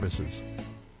services.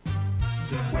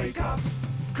 The Wake Up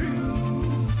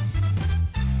Crew.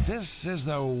 This is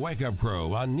the Wake Up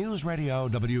Crew on News Radio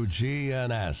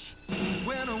WGNS.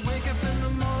 When I wake up in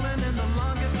the morning and the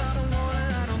alarm gets out of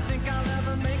warning, I don't think I'll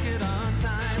ever make it on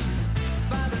time.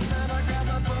 By the time I grab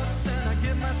my books and I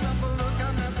give myself a look,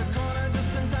 I'm at the corner just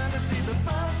in time to see the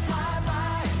bus fly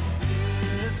by.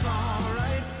 It's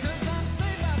alright, 'cause I'm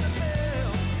saved by the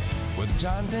bell. With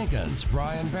John Dinkins,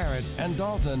 Brian Barrett, and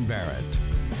Dalton Barrett.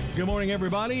 Good morning,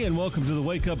 everybody, and welcome to the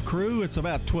Wake Up Crew. It's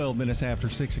about 12 minutes after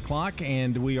 6 o'clock,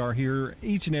 and we are here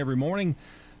each and every morning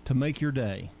to make your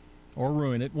day or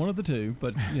ruin it, one of the two,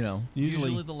 but, you know,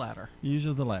 usually the latter.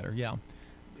 Usually the latter, yeah.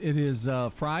 It is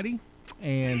Friday,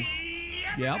 and,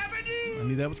 yep, I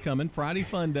knew that was coming. Friday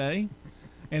Fun Day,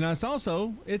 and it's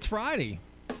Friday.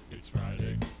 It's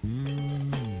Friday.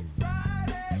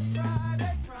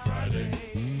 Friday.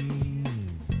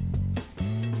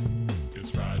 It's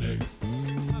Friday.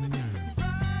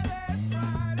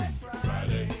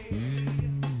 Friday.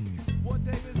 What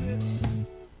day is it?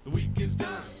 The week is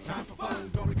done. Time for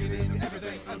fun. Gonna get into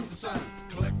everything under the sun.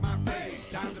 Collect my pay.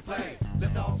 Time to play.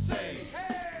 Let's all say,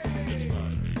 It's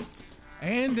Friday.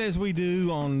 And as we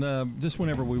do on just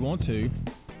whenever we want to,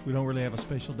 we don't really have a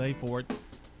special day for it,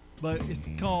 but it's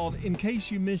called In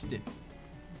Case You Missed It.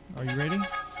 Are you ready?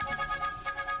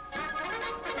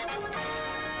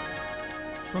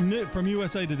 From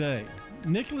USA Today,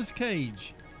 Nicolas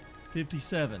Cage,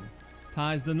 57,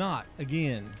 ties the knot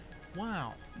again,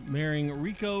 Wow. marrying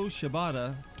Rico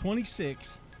Shibata,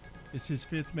 26. It's his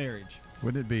fifth marriage.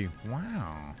 Would it be?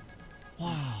 Wow.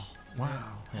 Wow.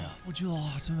 Wow. Would you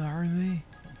like to marry me?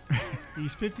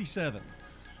 He's 57.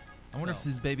 I wonder So. if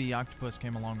his baby octopus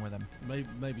came along with him.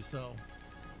 Maybe so.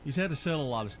 He's had to sell a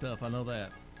lot of stuff. I know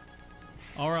that.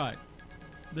 All right.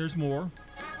 There's more.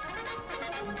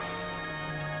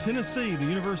 Tennessee, the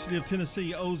University of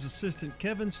Tennessee owes assistant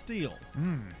Kevin Steele,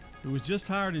 who was just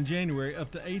hired in January, up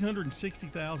to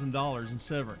 $860,000 in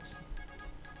severance.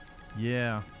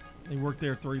 Yeah. He worked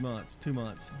there 2 months.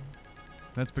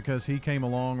 That's because he came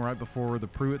along right before the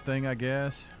Pruitt thing, I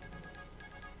guess.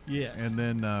 Yes. And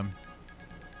then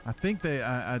I think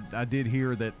I did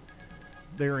hear that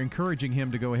they're encouraging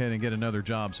him to go ahead and get another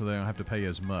job so they don't have to pay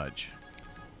as much.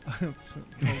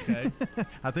 Okay.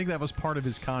 I think that was part of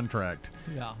his contract,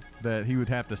 Yeah. that he would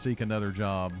have to seek another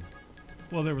job.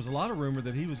 Well, there was a lot of rumor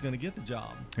that he was going to get the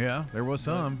job. Yeah, there was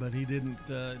some. But he didn't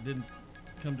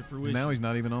come to fruition. Now he's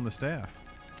not even on the staff.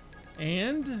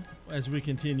 And as we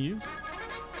continue,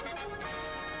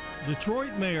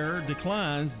 Detroit mayor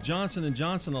declines Johnson &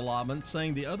 Johnson allotment,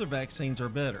 saying the other vaccines are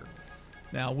better.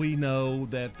 Now, we know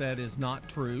that that is not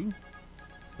true,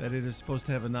 that it is supposed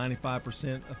to have a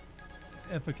 95%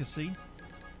 efficacy,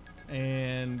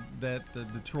 and that the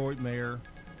Detroit mayor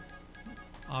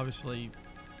obviously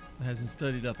hasn't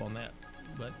studied up on that,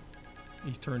 but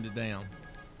he's turned it down.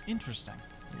 Interesting.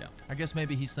 Yeah. I guess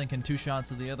maybe he's thinking 2 shots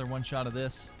of the other, 1 shot of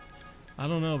this. I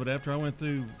don't know, but after I went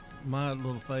through my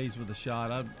little phase with the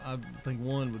shot, I think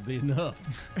 1 would be enough.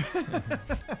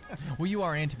 Well, you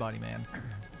are antibody man.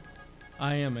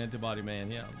 I am antibody man,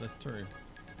 yeah, that's true.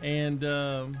 And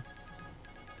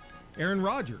Aaron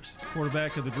Rodgers,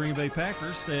 quarterback of the Green Bay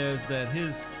Packers, says that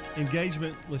his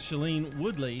engagement with Shailene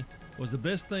Woodley was the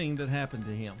best thing that happened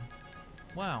to him.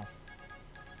 Wow.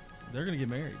 They're going to get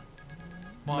married.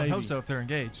 Well, Maybe. I hope so if they're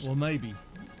engaged. Well, maybe.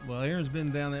 Well, Aaron's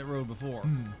been down that road before.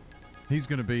 He's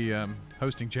going to be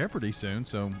hosting Jeopardy soon,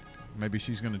 so maybe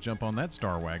she's going to jump on that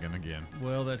star wagon again.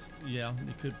 Well, it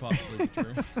could possibly be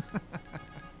true.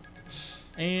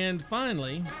 And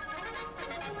finally,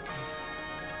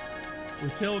 we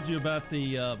told you about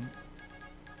the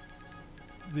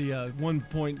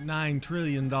 $1.9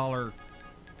 trillion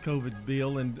COVID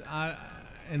bill, and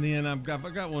then I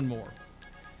got one more.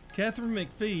 Catherine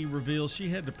McPhee reveals she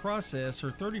had to process her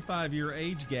 35-year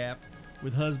age gap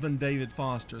with husband David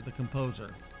Foster, the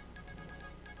composer.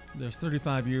 There's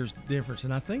 35 years difference,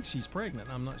 and I think she's pregnant.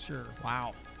 I'm not sure.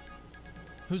 Wow.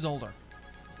 Who's older?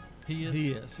 He is?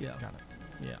 He is, yeah. Got it.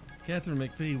 Yeah. Catherine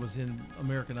McPhee was in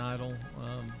American Idol,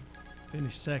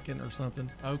 finished second or something.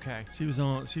 Okay. She was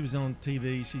on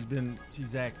TV. She's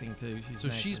acting too. So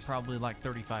she's probably like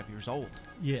 35 years old.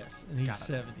 Yes, and he's Got it.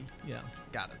 70. Yeah.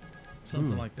 Got it.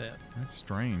 Something Ooh. like that. That's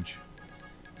strange.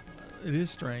 It is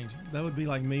strange. That would be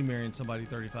like me marrying somebody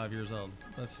 35 years old.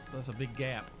 That's a big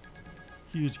gap.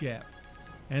 Huge gap.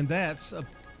 And that's a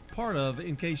part of,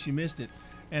 in case you missed it.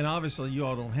 And obviously you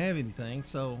all don't have anything,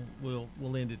 so we'll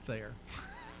end it there.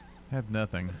 Have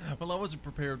nothing. Well, I wasn't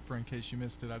prepared for in case you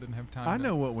missed it. I didn't have time. I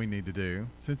know what we need to do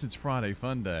since it's Friday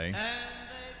Fun Day. And they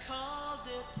called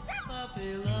it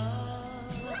puppy love.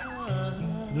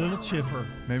 Little Chipper.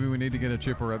 Maybe we need to get a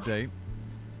Chipper update.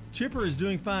 Chipper is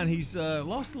doing fine. He's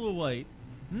lost a little weight.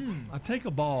 I take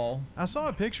a ball. I saw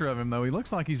a picture of him, though. He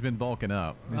looks like he's been bulking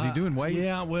up. Is he doing weights?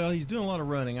 Yeah, well, he's doing a lot of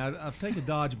running. I take a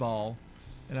dodgeball,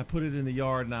 and I put it in the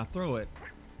yard, and I throw it.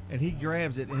 And he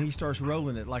grabs it, and he starts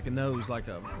rolling it like a nose, like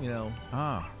a,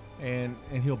 and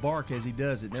he'll bark as he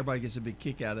does it, and everybody gets a big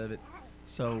kick out of it.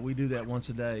 So we do that once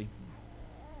a day.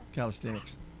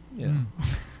 Calisthenics. Yeah.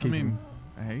 I mean,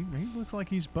 hey, he looks like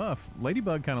he's buff.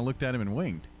 Ladybug kind of looked at him and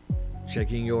winked.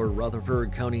 Checking your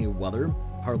Rutherford County weather.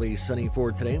 Partly sunny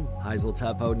for today. Highs will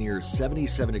top out near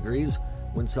 77 degrees.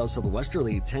 Winds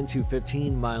south-southwesterly 10 to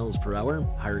 15 miles per hour.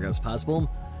 Higher gusts possible.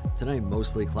 Tonight,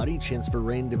 mostly cloudy. Chance for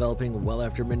rain developing well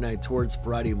after midnight towards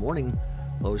Friday morning.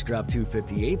 Lows drop to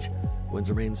 58. Winds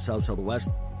remain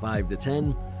south-southwest 5 to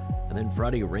 10. And then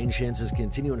Friday, rain chances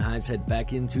continue and highs head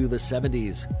back into the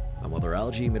 70s. I'm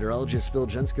weatherology meteorologist Phil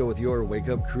Jensko with your Wake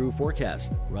Up Crew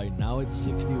forecast. Right now, it's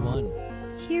 61.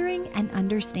 Hearing and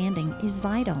understanding is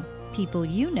vital. People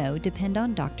you know depend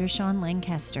on Dr. Sean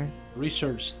Lancaster.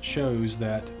 Research shows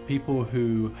that people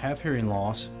who have hearing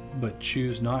loss but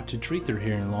choose not to treat their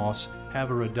hearing loss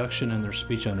have a reduction in their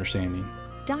speech understanding.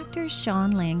 Dr.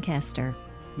 Sean Lancaster.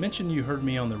 Mention you heard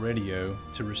me on the radio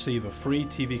to receive a free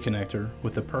TV connector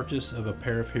with the purchase of a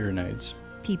pair of hearing aids.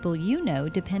 People you know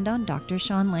depend on Dr.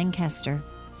 Sean Lancaster.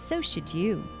 So should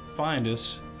you. Find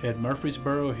us at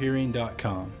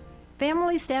murfreesborohearing.com.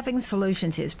 Family Staffing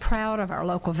Solutions is proud of our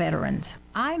local veterans.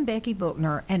 I'm Becky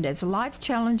Bookner, and as life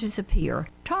challenges appear,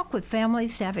 talk with Family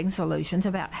Staffing Solutions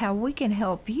about how we can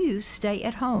help you stay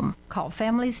at home. Call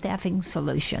Family Staffing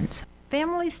Solutions.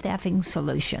 Family Staffing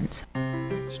Solutions.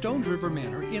 Stones River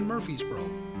Manor in Murfreesboro.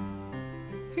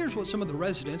 Here's what some of the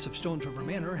residents of Stones River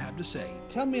Manor have to say.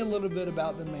 Tell me a little bit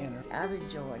about the manor. I've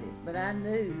enjoyed it, but I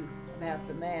knew about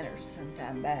the manor some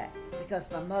time back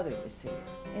because my mother was here.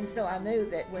 And so I knew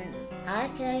that when I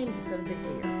came, it was going to be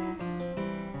here.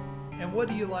 And what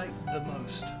do you like the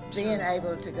most? Being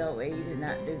able to go eat and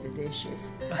not do the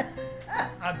dishes.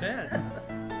 I bet.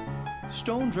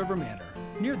 Stones River Manor,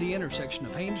 near the intersection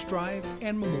of Haynes Drive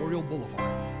and Memorial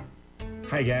Boulevard.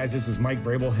 Hi guys, this is Mike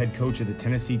Vrabel, head coach of the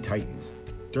Tennessee Titans.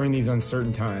 During these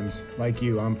uncertain times, like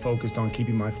you, I'm focused on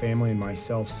keeping my family and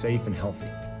myself safe and healthy.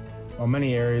 While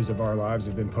many areas of our lives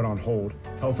have been put on hold,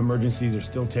 health emergencies are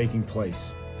still taking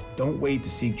place. Don't wait to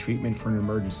seek treatment for an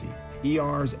emergency.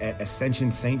 ERs at Ascension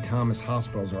St. Thomas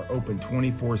hospitals are open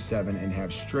 24/7 and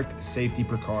have strict safety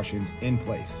precautions in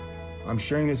place. I'm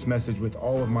sharing this message with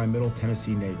all of my Middle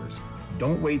Tennessee neighbors.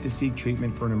 Don't wait to seek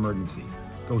treatment for an emergency.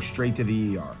 Go straight to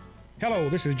the ER. Hello,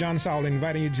 this is John Sowell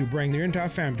inviting you to bring your entire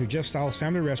family to Jeff Sowell's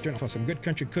Family Restaurant for some good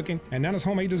country cooking and Nana's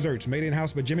homemade desserts made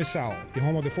in-house by Jimmy Sowell, the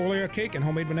home of the 4-layer cake and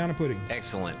homemade banana pudding.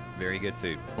 Excellent. Very good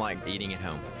food. Like eating at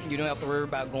home. You don't have to worry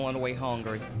about going away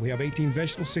hungry. We have 18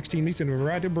 vegetables, 16 meats, and a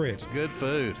variety of breads. Good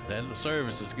food, and the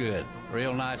service is good.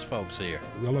 Real nice folks here.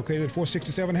 We are located at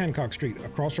 467 Hancock Street,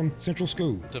 across from Central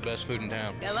School. It's the best food in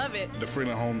town. I love it. The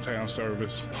Freeland hometown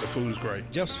service. The food is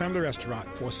great. Jeff's Family Restaurant,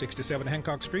 467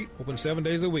 Hancock Street, open 7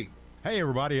 days a week. Hey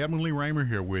everybody, Edwin Lee Raymer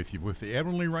here with you with the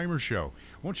Edwin Lee Raymer Show.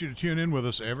 I want you to tune in with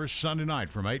us every Sunday night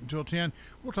from 8 until 10.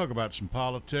 We'll talk about some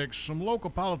politics, some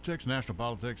local politics, national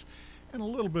politics, and a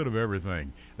little bit of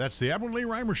everything. That's the Edwin Lee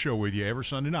Raymer Show with you every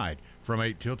Sunday night from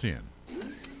 8 till 10.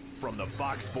 From the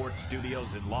Fox Sports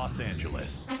Studios in Los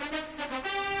Angeles,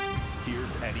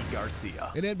 here's Eddie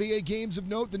Garcia. In NBA games of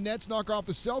note, the Nets knock off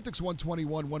the Celtics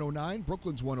 121-109.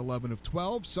 Brooklyn's won 11 of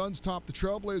 12. Suns top the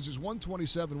Trailblazers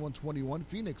 127-121.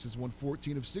 Phoenix has won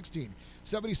 14 of 16.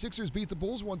 76ers beat the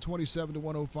Bulls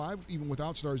 127-105, even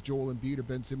without stars Joel Embiid or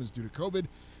Ben Simmons due to COVID.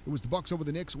 It was the Bucks over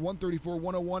the Knicks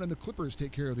 134-101, and the Clippers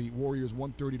take care of the Warriors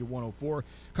 130-104.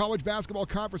 College basketball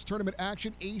conference tournament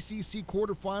action, ACC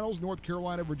quarterfinals, North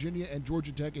Carolina, Virginia, and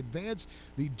Georgia Tech advance.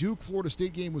 The Duke-Florida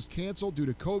State game was canceled due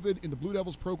to COVID in the Blue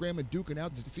Devils program, and Duke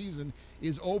announced the season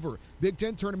is over. Big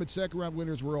Ten tournament second-round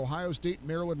winners were Ohio State,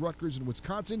 Maryland, Rutgers, and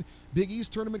Wisconsin. Big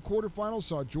East tournament quarterfinals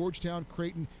saw Georgetown,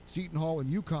 Creighton, Seton Hall,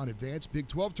 and UConn advance. Big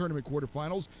 12 tournament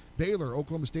quarterfinals, Baylor,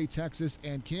 Oklahoma State, Texas,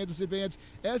 and Kansas advance.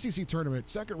 SEC tournament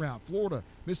second round, Florida,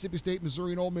 Mississippi State,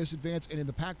 Missouri, and Ole Miss advance. And in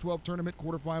the Pac-12 tournament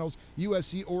quarterfinals,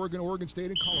 USC, Oregon, Oregon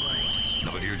State, and Colorado.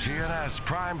 WGNS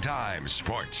Primetime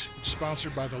Sports.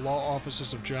 Sponsored by the law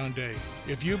offices of John Day.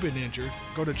 If you've been injured,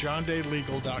 go to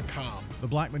johndaylegal.com. The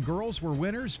Blackman girls were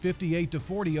winners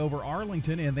 58-40 over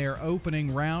Arlington in their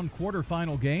opening round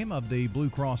quarterfinal game of the Blue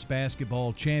Cross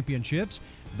Basketball Championships.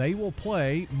 They will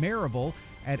play Maryville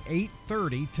at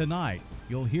 8:30 tonight.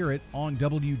 You'll hear it on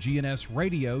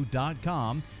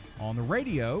WGNSradio.com. On the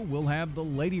radio, we'll have the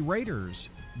Lady Raiders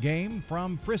game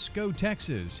from Frisco,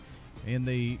 Texas. in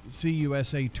the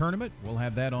CUSA tournament. We'll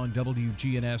have that on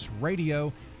WGNS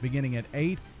Radio beginning at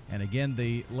 8. And again,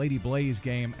 the Lady Blaze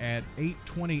game at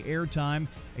 8:20 airtime,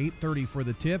 8:30 for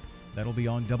the tip. That'll be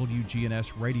on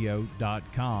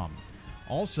WGNSradio.com.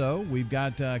 Also, we've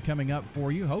got coming up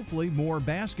for you, hopefully, more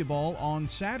basketball on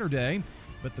Saturday.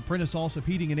 But the Prentice Allsup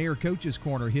Heating and Air Coaches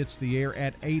Corner hits the air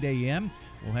at 8 a.m.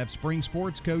 We'll have spring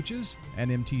sports coaches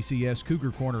and MTCS Cougar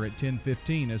Corner at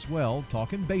 10:15 as well,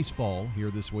 talking baseball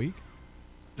here this week.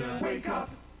 The Wake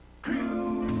Up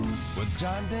Crew with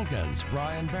John Dinkins,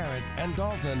 Brian Barrett, and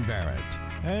Dalton Barrett.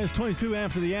 And it's 22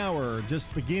 after the hour,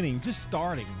 just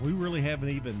starting. We really haven't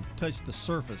even touched the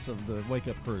surface of the Wake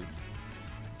Up Crew.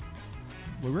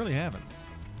 We really haven't.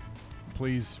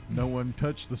 Please, no one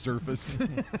touch the surface.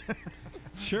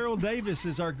 Cheryl Davis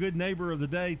is our good neighbor of the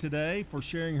day today for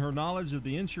sharing her knowledge of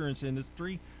the insurance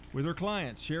industry with her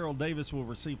clients. Cheryl Davis will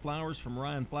receive flowers from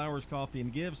Ryan Flowers Coffee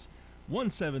and Gifts,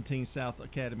 117 South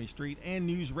Academy Street, and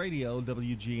News Radio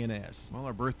WGNS. Well,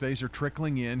 our birthdays are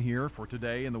trickling in here for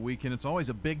today and the weekend. It's always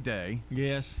a big day.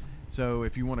 Yes. So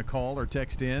if you want to call or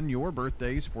text in your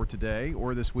birthdays for today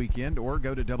or this weekend, or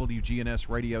go to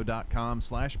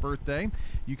WGNSradio.com/birthday,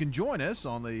 you can join us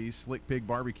on the Slick Pig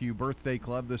Barbecue Birthday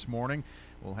Club this morning.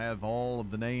 We'll have all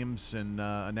of the names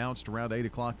announced around 8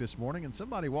 o'clock this morning, and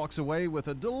somebody walks away with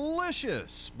a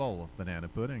delicious bowl of banana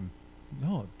pudding.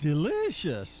 Oh,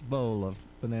 delicious bowl of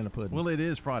banana pudding. Well, it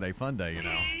is Friday Fun Day, you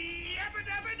know.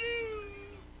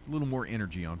 A little more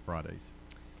energy on Fridays.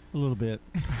 A little bit.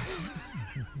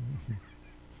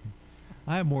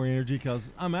 I have more energy because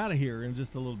I'm out of here in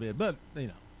just a little bit. But,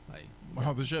 hey.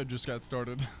 Wow, the show just got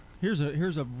started. Here's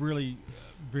a really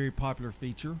very popular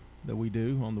feature that we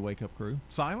do on the Wake Up Crew.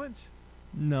 Silence?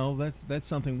 No, that's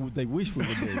something they wish we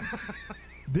would do.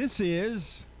 This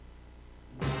is...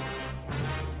 Well,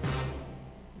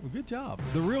 good job.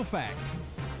 The real fact.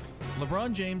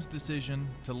 LeBron James' decision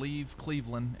to leave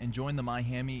Cleveland and join the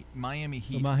Miami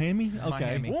Heat. The Miami? Okay.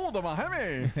 Miami. Oh, the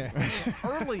Miami. It's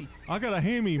early. I got a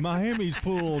hammy. My hammy's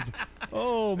pulled.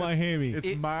 Oh, my hammy.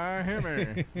 It's my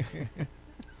hammy.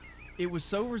 It was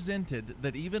so resented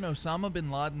that even Osama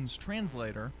bin Laden's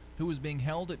translator, who was being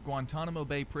held at Guantanamo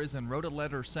Bay Prison, wrote a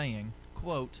letter saying,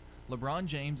 quote, LeBron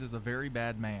James is a very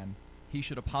bad man. He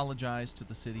should apologize to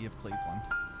the city of Cleveland.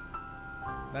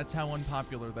 That's how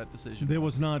unpopular that decision was. It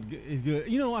was not good.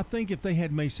 You know, I think if they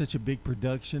had made such a big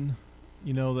production, he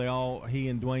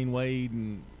and Dwayne Wade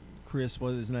and Chris,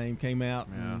 what his name, came out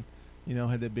and,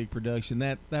 had that big production.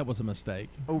 That was a mistake.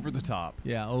 Over the top.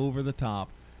 Yeah, over the top.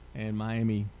 And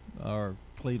Miami or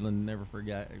Cleveland never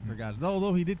forgot it.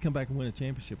 Although he did come back and win a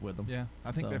championship with them. Yeah,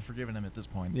 I think they've forgiven him at this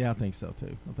point. Yeah, I think so,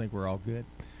 too. I think we're all good.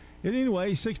 And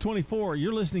anyway, 624,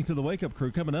 you're listening to the Wake Up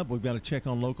Crew. Coming up, we've got a check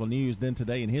on local news, then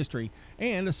today in history,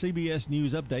 and a CBS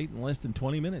News update in less than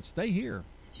 20 minutes. Stay here.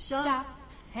 Shop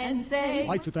and save.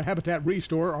 Lights at the Habitat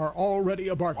Restore are already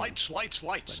a bargain. Lights.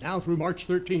 But now through March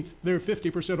 13th, they're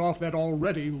 50% off that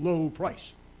already low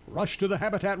price. Rush to the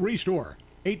Habitat Restore,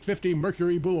 850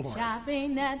 Mercury Boulevard.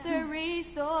 Shopping at the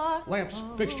Restore. Lamps,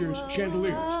 fixtures,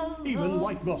 chandeliers, even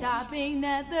light bulbs. Shopping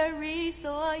at the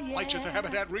Restore, yeah. Lights at the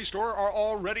Habitat Restore are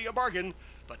already a bargain,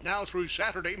 but now through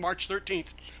Saturday, March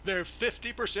 13th, they're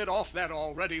 50% off that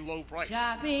already low price.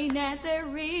 Shopping at the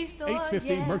Restore,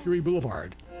 850 yeah. Mercury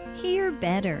Boulevard. Hear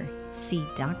better. See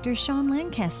Dr. Sean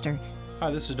Lancaster. Hi,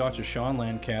 this is Dr. Sean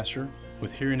Lancaster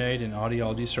with Hearing Aid and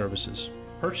Audiology Services.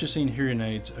 Purchasing hearing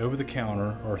aids over the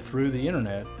counter or through the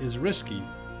internet is risky.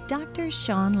 Dr.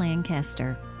 Sean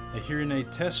Lancaster. A hearing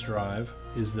aid test drive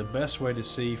is the best way to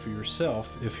see for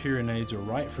yourself if hearing aids are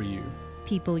right for you.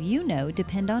 People you know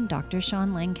depend on Dr.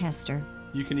 Sean Lancaster.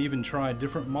 You can even try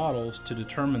different models to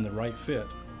determine the right fit.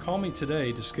 Call me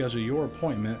today to schedule your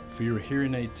appointment for your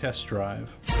hearing aid test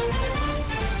drive.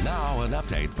 Now an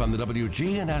update from the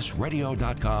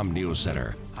WGNSradio.com News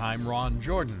Center. I'm Ron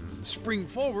Jordan. Spring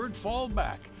forward, fall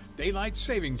back. Daylight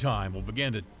saving time will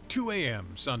begin at 2 a.m.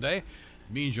 Sunday. It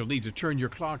means you'll need to turn your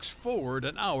clocks forward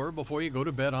an hour before you go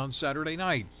to bed on Saturday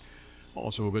night.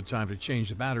 Also a good time to change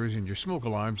the batteries in your smoke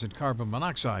alarms and carbon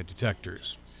monoxide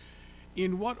detectors.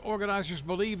 In what organizers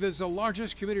believe is the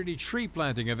largest community tree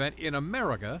planting event in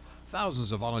America,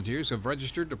 thousands of volunteers have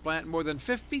registered to plant more than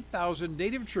 50,000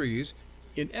 native trees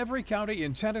in every county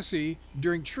in Tennessee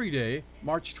during Tree Day,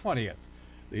 March 20th.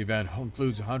 The event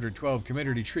includes 112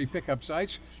 community tree pickup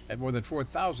sites at more than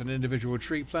 4,000 individual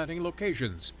tree planting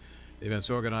locations. The event's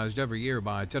organized every year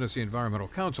by Tennessee Environmental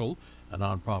Council, a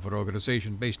nonprofit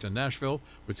organization based in Nashville,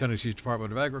 with Tennessee's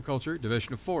Department of Agriculture,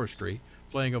 Division of Forestry,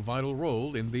 playing a vital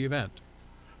role in the event.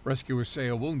 Rescuers say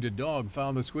a wounded dog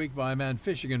found this week by a man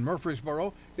fishing in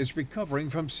Murfreesboro is recovering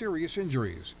from serious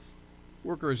injuries.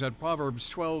 Workers at Proverbs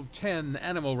 12:10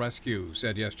 Animal Rescue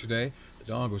said yesterday the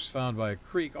dog was found by a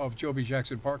creek off Joby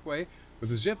Jackson Parkway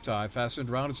with a zip tie fastened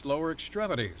around its lower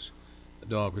extremities. The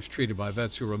dog was treated by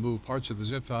vets who remove parts of the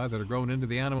zip tie that are grown into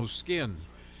the animal's skin.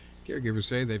 Caregivers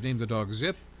say they've named the dog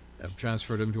Zip and have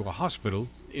transferred him to a hospital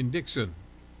in Dixon.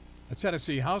 A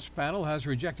Tennessee House panel has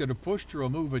rejected a push to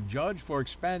remove a judge for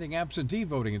expanding absentee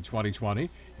voting in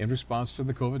 2020 in response to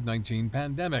the COVID-19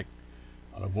 pandemic.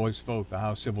 On a voice vote, the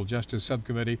House Civil Justice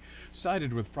Subcommittee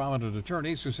sided with prominent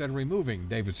attorneys who said removing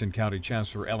Davidson County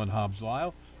Chancellor Ellen Hobbs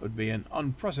Lyle would be an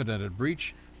unprecedented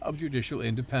breach of judicial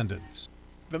independence.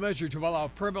 The measure to allow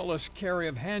permitless carry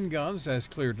of handguns has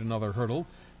cleared another hurdle.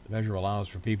 The measure allows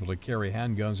for people to carry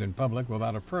handguns in public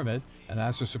without a permit and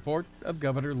has the support of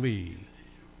Governor Lee.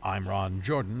 I'm Ron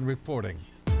Jordan reporting.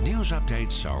 News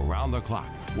updates around the clock,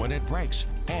 when it breaks,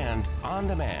 and on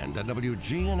demand at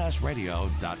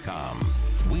WGNSradio.com.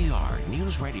 We are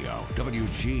News Radio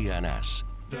WGNS.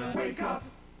 The Wake Up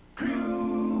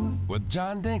Crew. With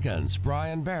John Dinkins,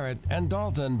 Brian Barrett, and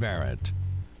Dalton Barrett.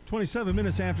 27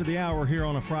 minutes after the hour here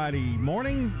on a Friday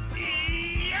morning.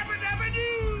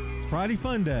 Friday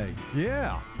Fun Day.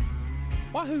 Yeah.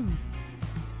 Wahoo!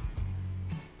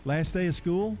 Last day of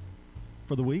school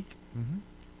for the week. Mm-hmm.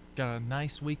 Got a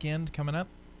nice weekend coming up.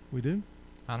 We do?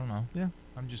 I don't know. Yeah.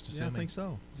 I'm just assuming. Yeah, I think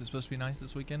so. Is it supposed to be nice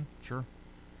this weekend? Sure.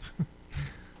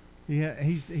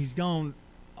 He's gone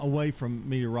away from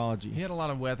meteorology. He had a lot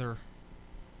of weather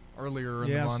earlier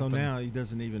in the month. Yeah, so now he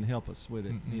doesn't even help us with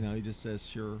it. You know, he just says,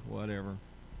 sure, whatever,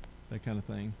 that kind of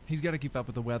thing. He's got to keep up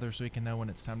with the weather so he can know when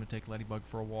it's time to take Ladybug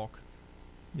for a walk.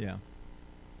 Yeah.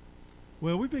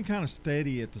 Well, we've been kind of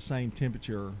steady at the same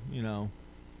temperature, you know,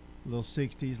 little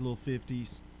 60s, little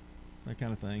 50s, that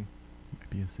kind of thing.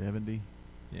 Maybe a 70.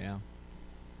 Yeah.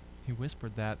 He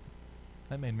whispered that.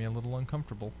 That made me a little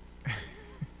uncomfortable.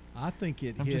 I think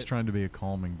it I'm hit. just trying to be a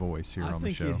calming voice here on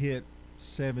the show. I think it hit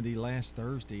 70 last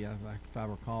Thursday, if I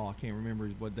recall. I can't remember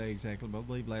what day exactly, but I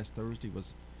believe last Thursday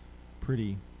was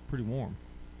pretty warm.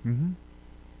 Mm-hmm.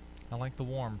 I like the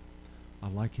warm. I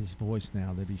like his voice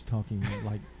now that he's talking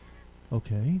like,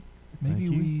 okay. Maybe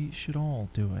we should all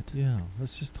do it. Yeah,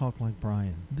 let's just talk like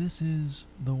Brian. This is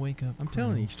the Wake Up I'm Crew.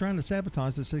 telling you, he's trying to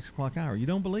sabotage the 6 o'clock hour. You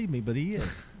don't believe me, but he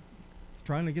is. He's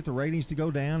trying to get the ratings to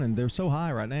go down, and they're so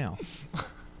high right now.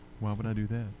 Why would I do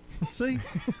that? See?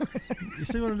 You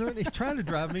see what I'm doing? He's trying to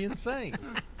drive me insane.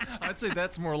 I'd say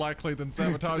that's more likely than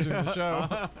sabotaging the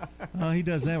show. He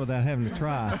does that without having to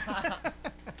try.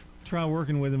 Try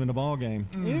working with him in a ball game.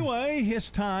 Anyway,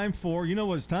 it's time for, you know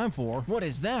what it's time for? What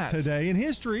is that? Today in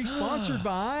History, sponsored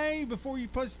by, before you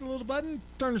push the little button,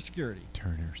 Turner Security.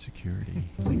 Turner Security.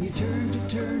 When you turn to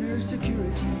Turner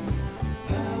Security,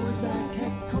 powered by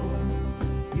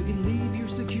TechCore, you can leave your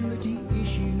security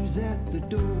issues at the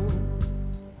door.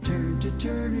 Turn to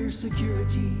Turner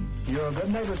Security. You're a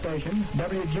good neighbor station,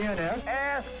 WGNS.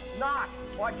 Ask not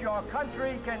what your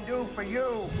country can do for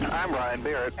you. I'm Brian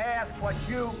Barrett. Ask what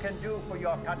you can do for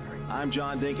your country. I'm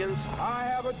John Dinkins. I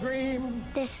have a dream.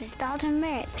 This is Dalton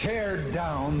Merritt. Tear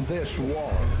down this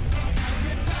wall.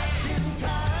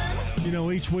 You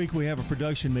know, each week we have a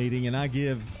production meeting, and I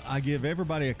give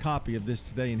everybody a copy of this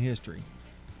Today in History.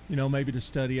 You know, maybe to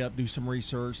study up, do some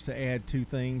research, to add to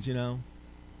things, you know.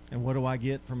 And what do I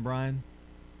get from Brian?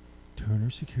 Turner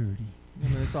Security. I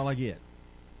mean, that's all I get.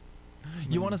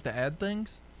 You want us to add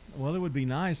things? Well, it would be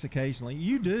nice occasionally.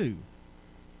 You do.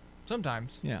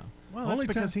 Sometimes. Yeah. Well, that's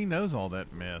because he knows all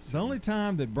that mess. The only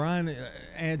time that Brian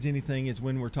adds anything is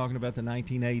when we're talking about the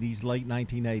 1980s, late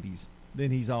 1980s. Then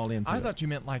he's all into it. I thought you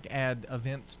meant like add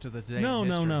events to the Today in No.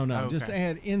 History. Oh, okay. Just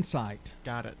add insight.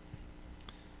 Got it.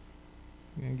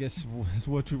 I guess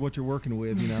what you're working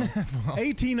with, you know.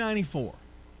 1894.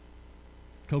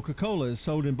 Coca-Cola is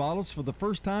sold in bottles for the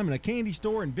first time in a candy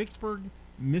store in Vicksburg,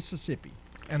 Mississippi.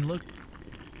 And look.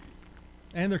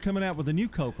 And they're coming out with a new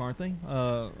Coke, aren't they?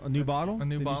 A new bottle? A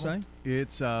new did bottle? You say?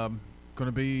 It's going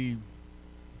to be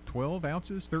 12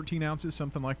 ounces, 13 ounces,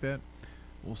 something like that. A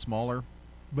little smaller.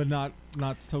 But not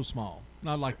so small.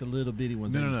 Not like the little bitty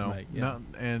ones they used to make. Yeah.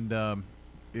 And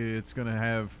it's going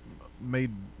to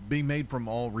be made from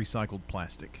all recycled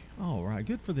plastic. Oh, right.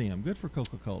 Good for them. Good for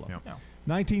Coca-Cola. Yep. Yeah.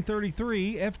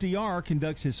 1933, FDR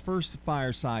conducts his first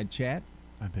fireside chat.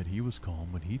 I bet he was calm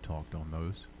when he talked on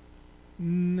those.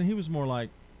 He was more like,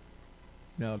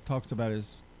 talks about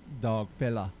his dog,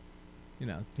 Fella. You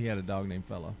know, he had a dog named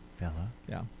Fella. Fella?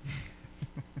 Yeah.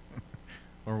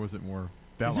 Or was it more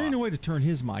Fella? Is there any way to turn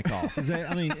his mic off?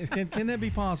 Can that be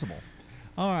possible?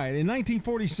 All right. In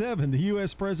 1947, the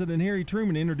U.S. President Harry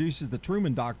Truman introduces the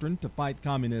Truman Doctrine to fight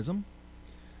communism.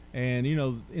 And,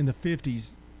 in the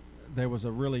 50s, there was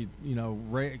a really,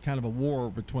 kind of a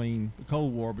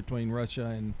Cold War between Russia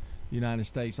and the United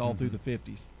States all through the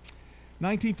 50s.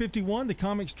 1951, the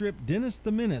comic strip Dennis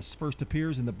the Menace first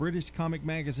appears in the British comic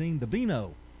magazine The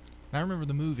Beano. I remember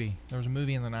the movie. There was a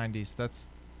movie in the 90s. That's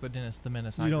the Dennis the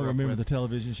Menace I You don't grew up remember with. the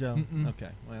television show? Mm-mm.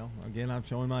 Okay. Well, again, I'm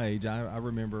showing my age. I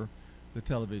remember the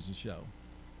television show.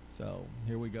 So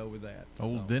here we go with that.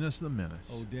 Old Dennis the Menace.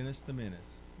 Old Dennis the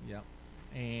Menace. Yep.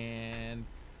 And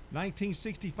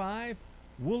 1965,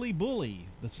 Wooly Bully,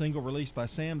 the single released by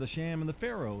Sam the Sham and the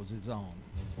Pharaohs, is on.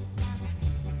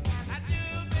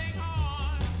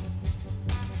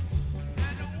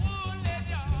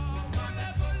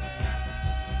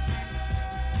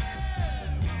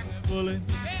 Bully.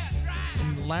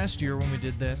 And last year when we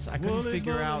did this, I couldn't Bully,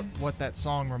 figure bully. out what that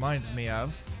song reminded me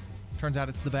of. Turns out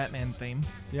it's the Batman theme.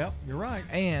 Yep, you're right.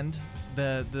 And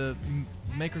the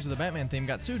makers of the Batman theme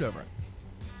got sued over it.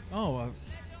 Oh,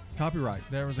 copyright.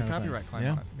 There was a kind of copyright thing. claim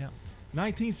Yeah. on it. Yeah.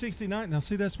 1969. Now,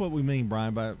 see, that's what we mean,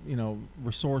 Brian, by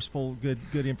resourceful,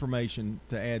 good information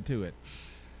to add to it.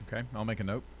 Okay, I'll make a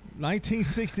note.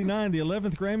 1969, the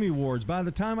 11th Grammy Awards. By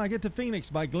the Time I Get to Phoenix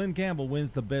by Glenn Campbell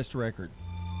wins the best record.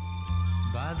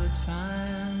 By the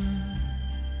time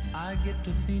I get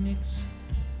to Phoenix,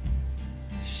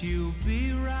 she'll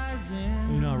be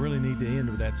rising. I really need to end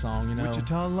with that song.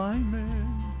 Wichita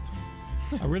Lineman.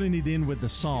 I really need to end with the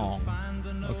song.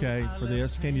 Okay, for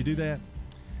this, can you do that?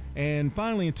 And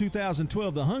finally, in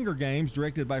 2012, The Hunger Games,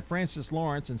 directed by Francis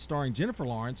Lawrence and starring Jennifer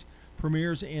Lawrence,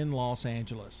 premieres in Los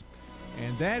Angeles.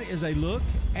 And that is a look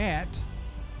at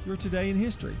your Today in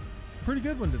History. Pretty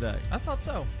good one today. I thought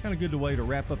so. Kind of good way to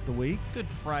wrap up the week. Good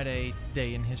Friday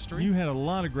day in history. You had a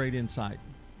lot of great insight,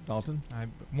 Dalton.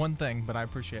 One thing, but I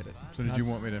appreciate it. So did you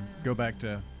want me to go back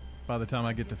to By the Time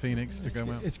I Get to Phoenix to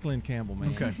go out? It's Glenn Campbell,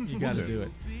 man. Okay. You got to do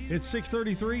it. It's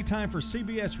 6:33, time for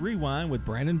CBS Rewind with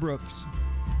Brandon Brooks.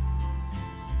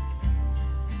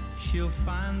 She'll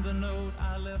find the note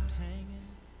I left hanging.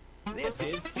 This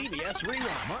is CBS Rewind.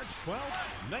 March 12th,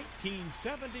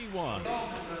 1971. The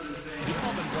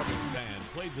Allman Brothers Band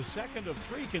played the second of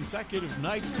 3 consecutive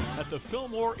nights at the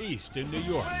Fillmore East in New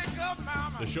York.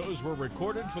 The shows were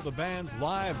recorded for the band's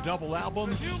live double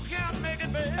album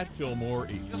at Fillmore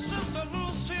East.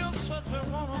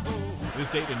 This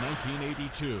date in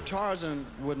 1982. Tarzan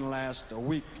wouldn't last a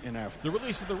week in Africa. The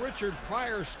release of the Richard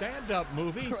Pryor stand-up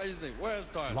movie. Crazy. Where's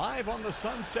Tarzan? Live on the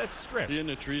Sunset Strip. In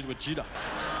the trees with cheetah.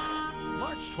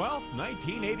 March 12th,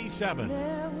 1987.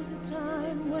 There was a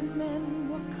time when men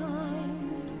were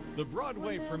kind. The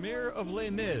Broadway premiere of Les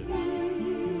Mis.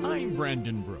 I'm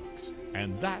Brandon Brooks,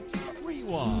 and that's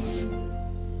Rewind.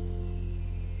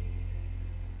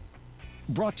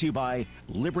 Brought to you by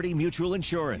Liberty Mutual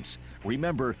Insurance.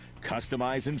 Remember,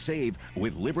 customize and save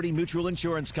with Liberty Mutual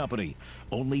Insurance Company.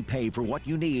 Only pay for what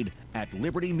you need at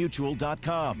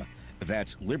libertymutual.com.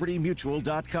 That's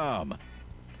libertymutual.com.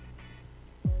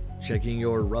 Checking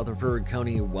your Rutherford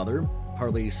County weather.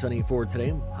 Partly sunny for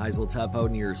today. Highs will top out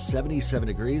near 77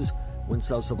 degrees. Winds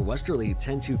south-southwesterly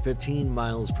 10 to 15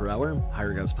 miles per hour.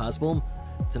 Higher gusts possible.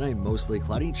 Tonight, mostly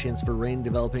cloudy. Chance for rain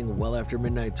developing well after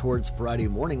midnight towards Friday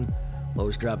morning.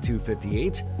 Lows drop to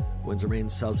 58. Winds remain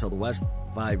south-southwest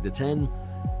 5 to 10.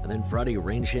 And then Friday,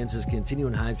 rain chances continue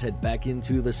and highs head back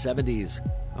into the 70s.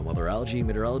 I'm weatherology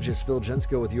meteorologist Phil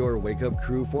Jensko with your Wake Up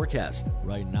Crew forecast.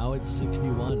 Right now it's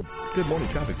 61. Good morning.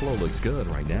 Traffic flow looks good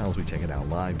right now as we check it out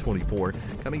live. 24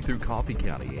 coming through Coffee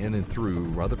County in and through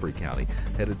Rutherford County,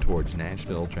 headed towards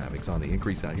Nashville. Traffic's on the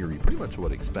increase out here. You pretty much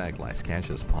would expect. Las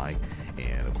Cassius Pike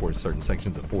and, of course, certain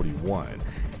sections of 41.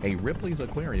 A Ripley's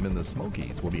Aquarium in the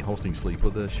Smokies will be hosting Sleep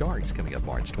with the Sharks coming up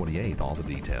March 28th. All the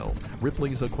details.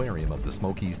 Ripley's Aquarium of the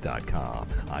Smokies.com.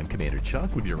 I'm Commander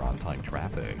Chuck with your on-time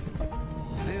traffic.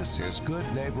 This is Good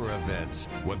Neighbor Events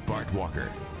with Bart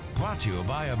Walker. Brought to you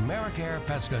by Americare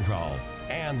Pest Control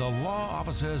and the law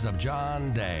offices of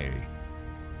John Day.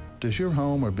 Does your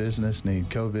home or business need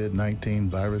COVID-19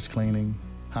 virus cleaning?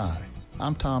 Hi,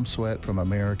 I'm Tom Sweat from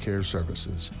Americare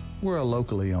Services. We're a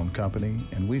locally owned company,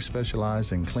 and we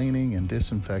specialize in cleaning and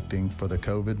disinfecting for the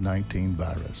COVID-19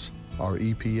 virus. Our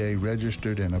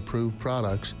EPA-registered and approved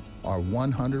products are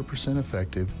 100%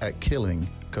 effective at killing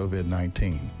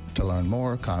COVID-19. To learn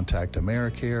more, contact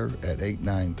Americare at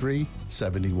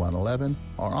 893-7111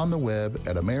 or on the web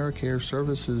at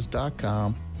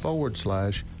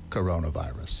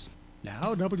americareservices.com/coronavirus.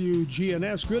 Now,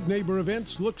 WGNS Good Neighbor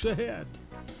Events looks ahead.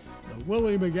 The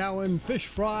Willie McGowan Fish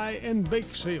Fry and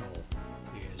Bake Sale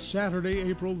is Saturday,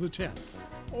 April the 10th,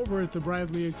 over at the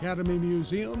Bradley Academy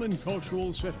Museum and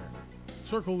Cultural Center.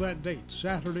 Circle that date,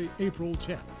 Saturday, April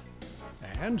 10th.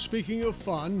 And speaking of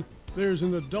fun, there's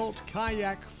an adult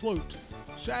kayak float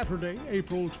Saturday,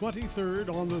 April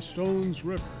 23rd on the Stones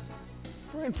River.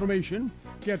 For information,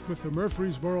 get with the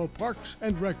Murfreesboro Parks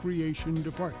and Recreation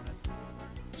Department.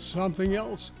 Something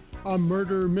else, a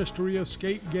murder mystery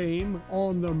escape game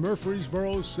on the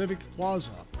Murfreesboro Civic Plaza.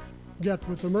 Get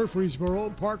with the Murfreesboro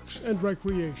Parks and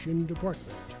Recreation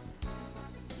Department.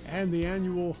 And the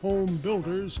annual Home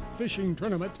Builders Fishing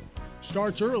Tournament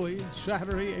starts early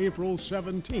Saturday, April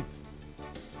 17th.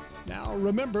 Now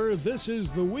remember, this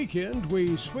is the weekend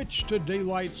we switch to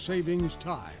daylight savings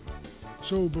time.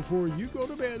 So before you go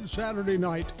to bed Saturday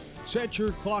night, set your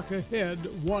clock ahead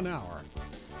 1 hour.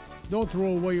 Don't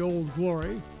throw away Old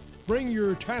Glory. Bring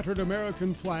your tattered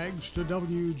American flags to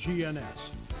WGNS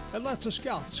and let the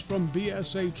Scouts from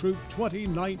BSA Troop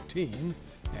 2019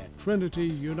 at Trinity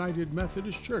United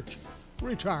Methodist Church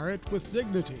retire it with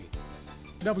dignity.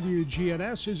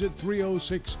 WGNS is at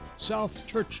 306 South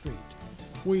Church Street.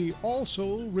 We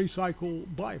also recycle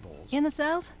Bibles. In the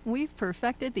South, we've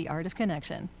perfected the art of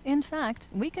connection. In fact,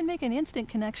 we can make an instant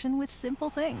connection with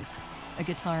simple things. A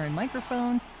guitar and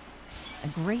microphone, a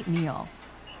great meal,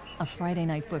 a Friday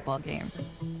night football game.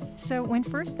 So when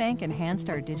First Bank enhanced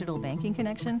our digital banking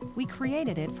connection, we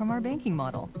created it from our banking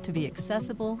model to be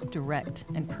accessible, direct,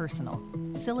 and personal.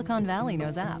 Silicon Valley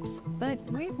knows apps, but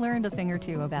we've learned a thing or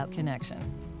two about connection.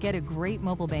 Get a great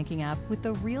mobile banking app with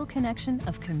the real connection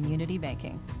of community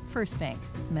banking. First Bank,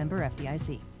 member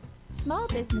FDIC. Small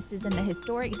businesses in the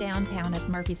historic downtown of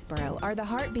Murfreesboro are the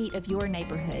heartbeat of your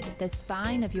neighborhood, the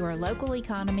spine of your local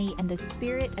economy, and the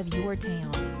spirit of your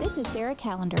town. This is Sarah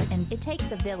Callender, and it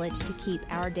takes a village to keep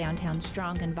our downtown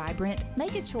strong and vibrant.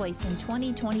 Make a choice in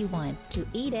 2021 to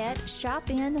eat at, shop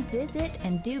in, visit,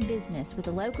 and do business with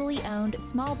the locally owned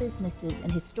small businesses in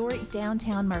historic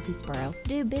downtown Murfreesboro.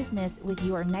 Do business with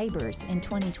your neighbors in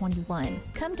 2021.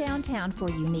 Come downtown for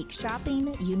unique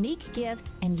shopping, unique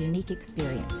gifts, and unique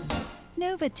experiences.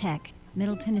 Novatech,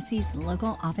 Middle Tennessee's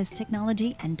local office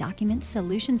technology and document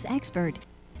solutions expert.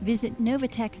 Visit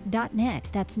novatech.net.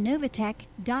 That's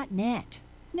novatech.net.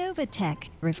 Novatech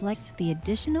reflects the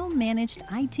additional managed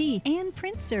IT and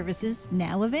print services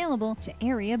now available to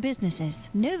area businesses.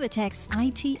 Novatech's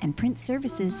IT and print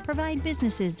services provide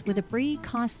businesses with a free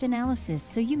cost analysis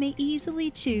so you may easily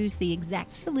choose the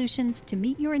exact solutions to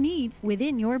meet your needs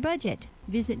within your budget.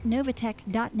 Visit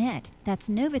novatech.net. That's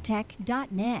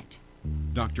novatech.net.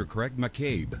 Dr. Craig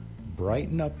McCabe.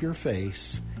 Brighten up your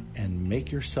face and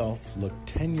make yourself look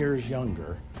 10 years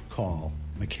younger. Call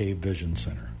McCabe Vision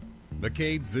Center.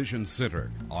 McCabe Vision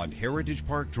Center on Heritage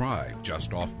Park Drive,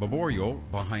 just off Memorial,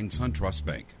 behind SunTrust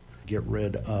Bank. Get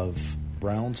rid of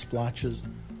brown splotches,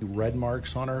 red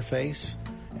marks on our face,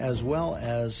 as well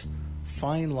as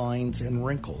fine lines and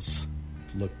wrinkles.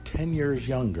 Look 10 years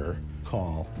younger.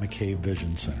 Call McCabe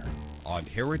Vision Center. On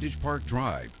Heritage Park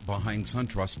Drive, behind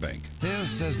SunTrust Bank.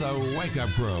 This is the Wake Up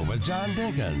Crew with John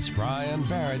Dinkins, Brian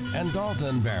Barrett, and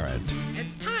Dalton Barrett.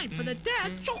 It's time for the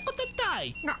dad joke of the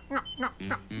day.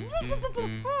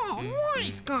 Oh,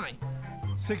 nice guy.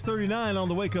 6:39 on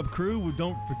the Wake Up Crew.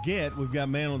 Don't forget, we've got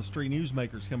Man on the Street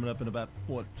Newsmakers coming up in about,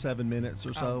 7 minutes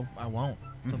or so? I won't.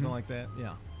 Something like that,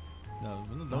 yeah. No,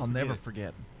 I'll never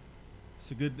forget.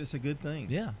 It's a good thing.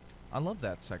 Yeah, I love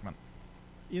that segment.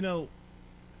 You know,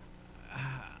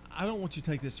 I don't want you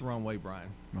to take this the wrong way, Brian.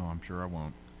 No, I'm sure I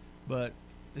won't. But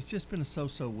it's just been a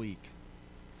so-so week.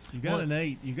 You got an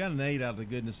 8. You got an 8 out of the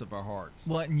goodness of our hearts.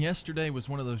 Well, and yesterday was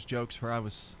one of those jokes where I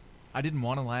didn't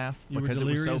want to laugh because it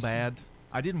was so bad.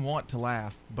 I didn't want to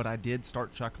laugh, but I did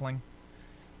start chuckling.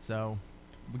 So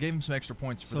we gave him some extra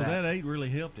points for that. So that 8 really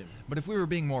helped him. But if we were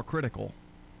being more critical,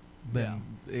 then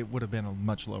it would have been a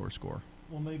much lower score.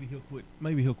 Well, maybe he'll quit.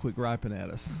 Maybe he'll quit griping at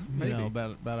us. Maybe.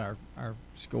 About our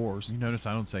scores. You notice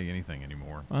I don't say anything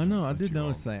anymore. I know. I did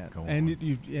notice that. And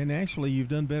you've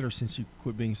done better since you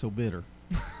quit being so bitter.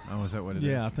 Oh, is that what it is?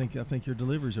 Yeah, I think your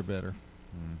deliveries are better.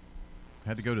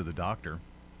 Had to go to the doctor.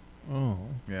 Oh.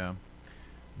 Yeah.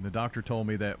 And the doctor told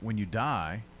me that when you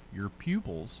die, your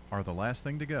pupils are the last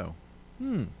thing to go.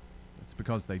 It's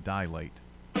because they dilate.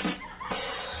 I'm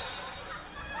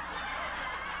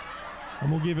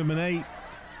gonna give him an 8.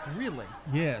 Really?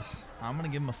 Yes. I'm gonna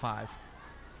give him a 5.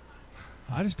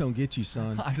 I just don't get you,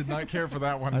 son. I did not care for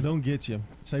that one. I don't get you.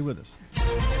 Stay with us.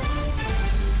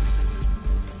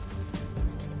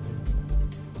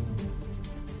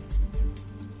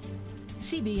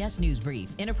 CBS News Brief.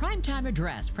 In a primetime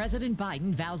address, President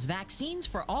Biden vows vaccines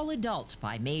for all adults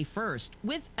by May 1st,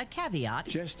 with a caveat.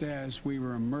 Just as we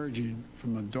were emerging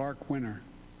from a dark winter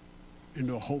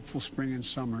into a hopeful spring and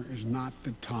summer is not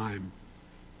the time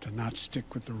to not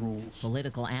stick with the rules.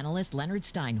 Political analyst Leonard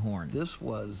Steinhorn. This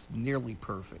was nearly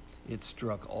perfect. It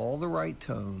struck all the right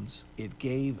tones. It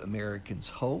gave Americans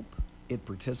hope. It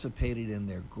participated in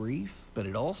their grief, but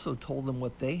it also told them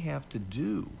what they have to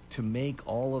do to make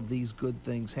all of these good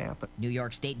things happen. New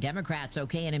York State Democrats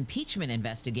okay an impeachment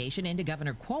investigation into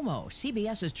Governor Cuomo.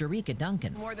 CBS's Jerika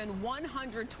Duncan. More than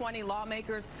 120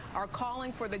 lawmakers are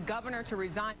calling for the governor to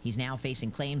resign. He's now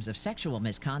facing claims of sexual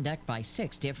misconduct by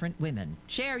 6 different women.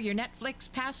 Share your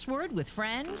Netflix password with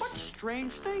friends. What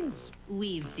strange things?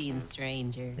 We've seen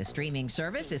stranger. The streaming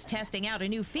service is testing out a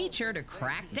new feature to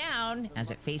crack down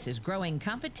as it faces growing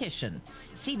competition.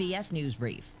 CBS News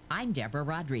Brief. I'm Deborah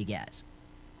Rodriguez.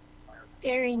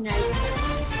 Very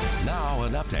nice. Now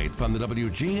an update from the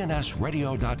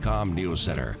WGNSradio.com News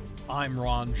Center. I'm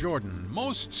Ron Jordan.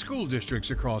 Most school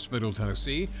districts across Middle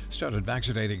Tennessee started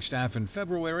vaccinating staff in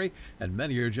February, and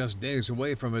many are just days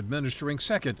away from administering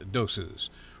second doses.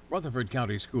 Rutherford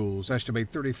County schools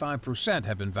estimate 35%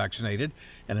 have been vaccinated,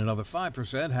 and another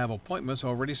 5% have appointments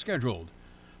already scheduled.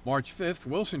 March 5th,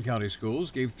 Wilson County schools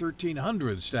gave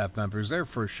 1,300 staff members their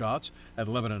first shots at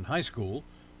Lebanon High School.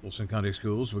 Wilson County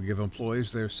schools will give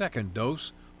employees their second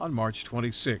dose on March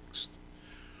 26th.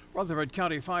 Rutherford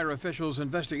County fire officials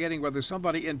investigating whether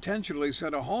somebody intentionally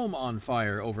set a home on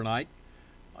fire overnight.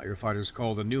 Firefighters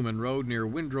called the Newman Road near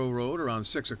Windrow Road around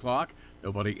 6 o'clock.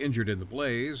 Nobody injured in the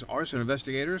blaze. Arson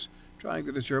investigators trying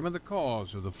to determine the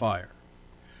cause of the fire.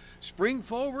 Spring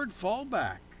forward, fall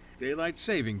back. Daylight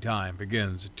saving time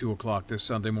begins at 2 o'clock this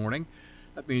Sunday morning.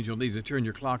 That means you'll need to turn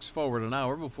your clocks forward an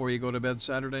hour before you go to bed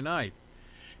Saturday night.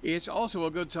 It's also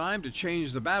a good time to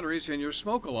change the batteries in your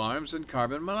smoke alarms and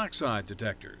carbon monoxide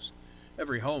detectors.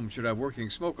 Every home should have working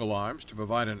smoke alarms to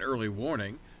provide an early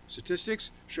warning.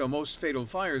 Statistics show most fatal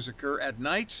fires occur at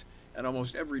night, and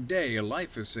almost every day a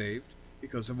life is saved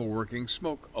because of a working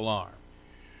smoke alarm.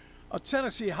 A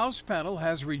Tennessee House panel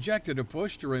has rejected a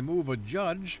push to remove a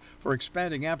judge for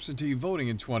expanding absentee voting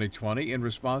in 2020 in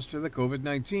response to the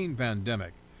COVID-19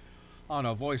 pandemic. On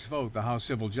a voice vote, the House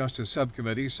Civil Justice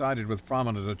Subcommittee sided with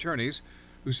prominent attorneys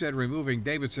who said removing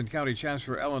Davidson County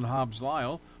Chancellor Ellen Hobbs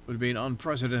Lyle would be an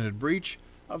unprecedented breach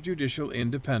of judicial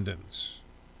independence.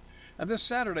 And this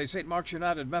Saturday, St. Mark's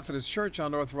United Methodist Church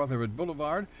on North Rutherford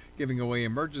Boulevard giving away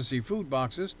emergency food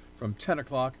boxes from 10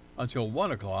 o'clock until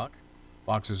 1 o'clock.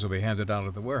 Boxes will be handed out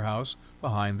at the warehouse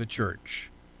behind the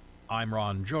church. I'm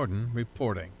Ron Jordan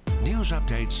reporting. News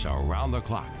updates around the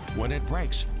clock, when it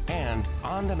breaks, and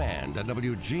on demand at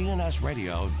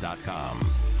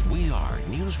WGNSradio.com. We are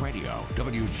News Radio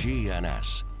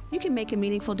WGNS. You can make a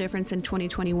meaningful difference in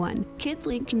 2021.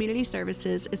 KidLink Community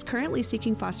Services is currently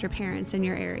seeking foster parents in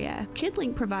your area.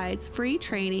 KidLink provides free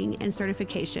training and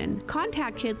certification.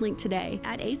 Contact KidLink today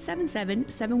at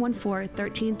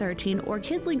 877-714-1313 or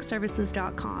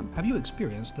kidlinkservices.com. Have you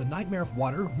experienced the nightmare of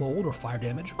water, mold, or fire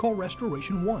damage? Call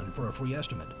Restoration One for a free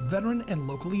estimate. Veteran and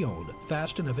locally owned,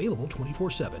 fast and available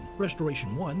 24/7.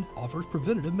 Restoration One offers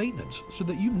preventative maintenance so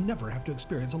that you never have to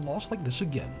experience a loss like this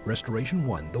again. Restoration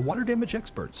One, the water damage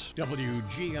experts.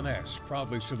 WGNS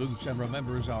proudly salutes and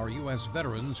remembers our U.S.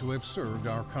 veterans who have served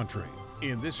our country.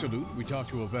 In this salute, we talk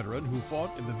to a veteran who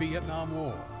fought in the Vietnam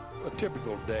War. A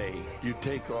typical day, you'd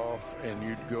take off and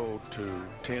you'd go to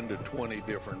 10 to 20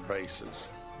 different bases.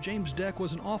 James Deck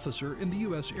was an officer in the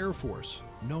U.S. Air Force,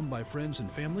 known by friends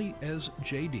and family as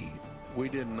JD. We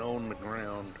didn't own the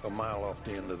ground a mile off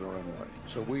the end of the runway.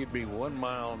 So we'd be 1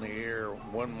 mile in the air,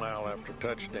 1 mile after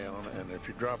touchdown, and if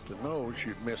you dropped the nose,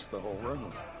 you'd miss the whole runway.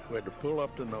 We had to pull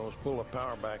up the nose, pull the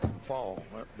power back, and fall.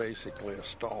 That's basically a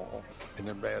stall, and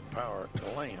then bad power to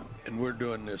land. And we're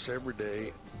doing this every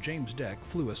day. James Deck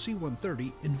flew a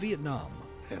C-130 in Vietnam.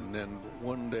 And then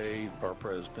one day, our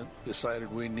president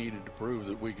decided we needed to prove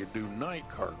that we could do night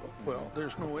cargo. Well,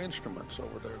 there's no instruments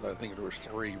over there. I think there was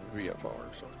 3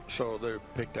 VFRs. So they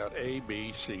picked out A,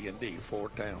 B, C, and D, 4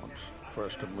 towns for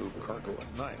us to move cargo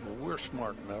at night. Well, we're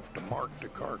smart enough to mark the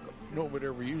cargo. Nobody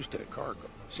ever used that cargo.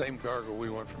 Same cargo, we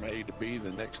went from A to B.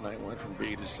 The next night went from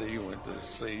B to C, went to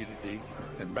C to D,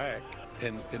 and back.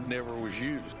 And it never was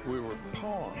used. We were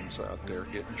pawns out there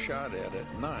getting shot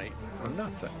at night for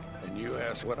nothing. And you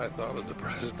asked what I thought of the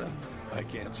president. I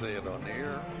can't say it on the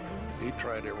air. He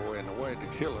tried every way in the way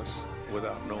to kill us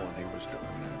without knowing he was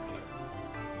doing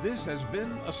that. This has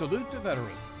been a salute to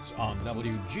veterans on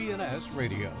WGNS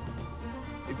Radio.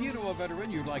 If you know a veteran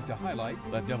you'd like to highlight,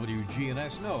 let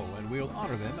WGNS know, and we'll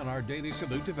honor them in our daily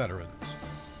salute to veterans.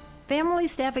 Family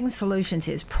Staffing Solutions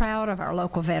is proud of our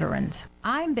local veterans.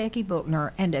 I'm Becky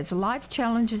Bookner, and as life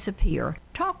challenges appear,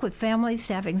 talk with Family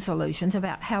Staffing Solutions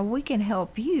about how we can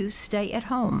help you stay at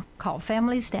home. Call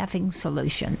Family Staffing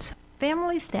Solutions,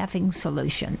 Family Staffing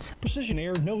Solutions. Precision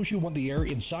Air knows you want the air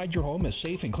inside your home as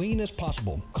safe and clean as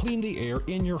possible. Clean the air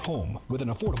in your home with an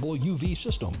affordable UV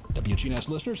system. WGNS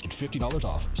listeners get $50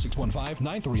 off.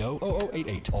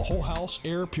 615-930-0088. A whole house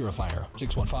air purifier.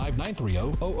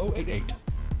 615-930-0088.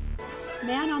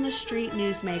 Man on the Street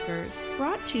Newsmakers,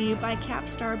 brought to you by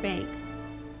Capstar Bank.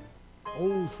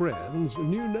 Old friends,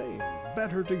 new name,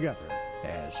 better together.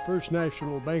 As First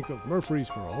National Bank of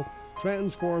Murfreesboro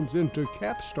transforms into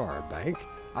Capstar Bank,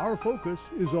 our focus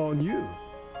is on you.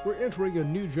 We're entering a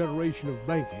new generation of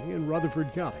banking in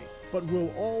Rutherford County, but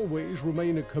will always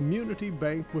remain a community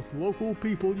bank with local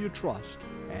people you trust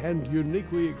and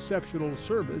uniquely exceptional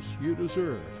service you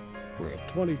deserve. We're at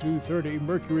 2230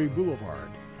 Mercury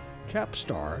Boulevard.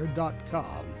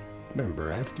 Capstar.com.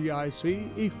 Member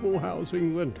FDIC, Equal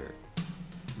Housing Lender.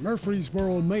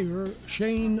 Murfreesboro Mayor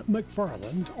Shane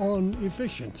McFarland on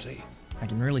efficiency. I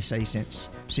can really say since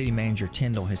City Manager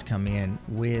Tyndall has come in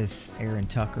with Aaron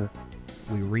Tucker,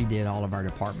 we redid all of our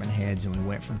department heads, and we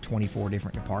went from 24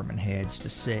 different department heads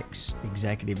to 6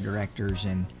 executive directors.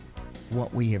 And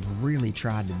what we have really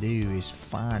tried to do is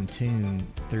fine-tune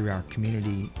through our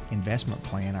community investment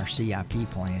plan, our CIP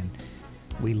plan.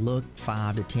 We look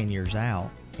 5 to 10 years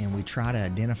out, and we try to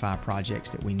identify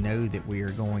projects that we know that we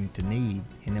are going to need,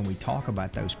 and then we talk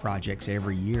about those projects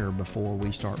every year before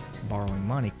we start borrowing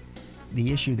money.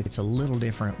 The issue that's a little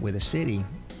different with a city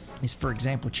is, for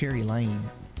example, Cherry Lane.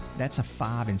 That's a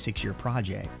 5 and 6 year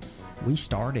project. We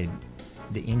started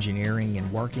the engineering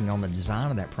and working on the design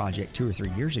of that project 2 or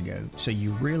 3 years ago. So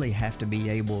you really have to be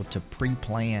able to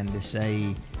pre-plan to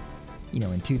say, you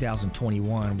know, in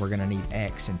 2021 we're going to need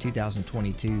X, in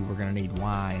 2022 we're going to need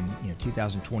Y, and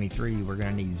 2023 we're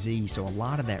going to need Z. So a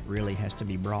lot of that really has to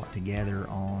be brought together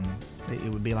on. It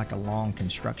would be like a long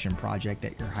construction project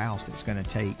at your house that's going to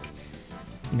take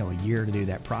a year to do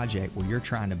that project, where you're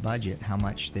trying to budget how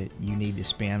much that you need to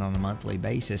spend on a monthly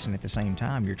basis, and at the same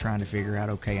time you're trying to figure out,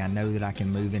 okay, I know that I can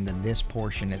move into this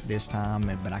portion at this time,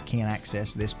 but I can't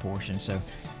access this portion. So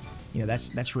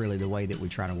that's really the way that we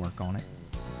try to work on it.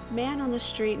 Man on the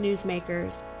Street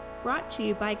Newsmakers, brought to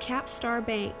you by Capstar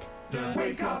Bank. The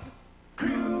Wake Up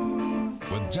Crew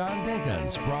with John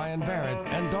Dinkins, Brian Barrett,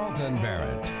 and Dalton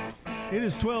Barrett. It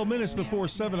is 12 minutes before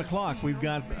 7 o'clock. We've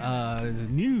got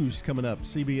news coming up,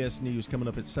 CBS News coming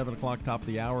up at 7 o'clock, top of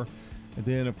the hour. And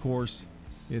then, of course,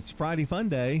 it's Friday Fun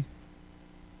Day.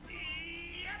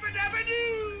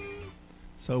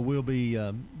 So we'll be,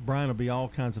 Brian will be all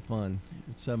kinds of fun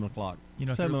at 7 o'clock.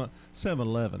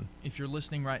 7-Eleven. If you're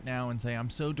listening right now and say, I'm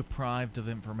so deprived of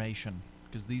information,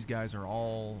 because these guys are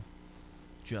all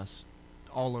just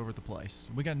all over the place.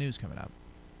 We got news coming up.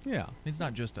 Yeah. It's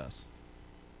not just us.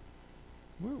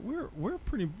 We're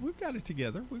pretty. We've got it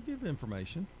together. We give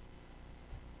information,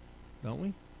 don't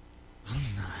we? I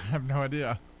have no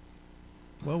idea.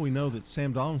 Well, we know that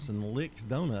Sam Donaldson licks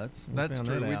donuts. That's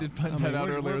true. We did find that out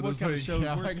earlier this week.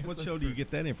 What show do you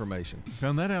get that information?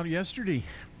 Found that out yesterday.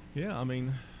 Yeah, I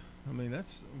mean,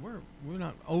 that's we're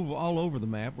not all over the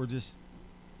map. We're just.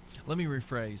 Let me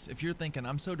rephrase. If you're thinking,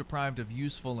 I'm so deprived of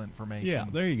useful information, yeah,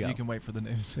 there you go. You can wait for the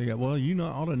news. There you go. Well,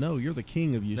 ought to know. You're the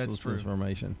king of useless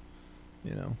information.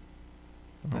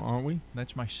 Aren't we?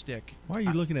 That's my shtick. Why are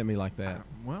you looking at me like that?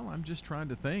 Well, I'm just trying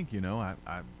to think. I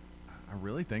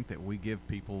really think that we give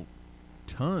people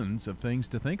tons of things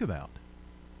to think about.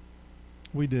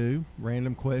 We do.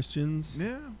 Random questions.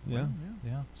 Yeah.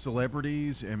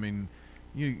 Celebrities. I mean,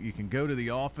 you can go to the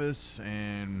office,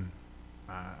 and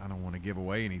I don't want to give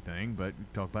away anything, but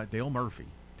talk about Dale Murphy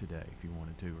today if you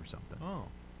wanted to, or something. Oh.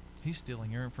 He's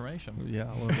stealing your information. Yeah,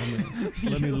 well,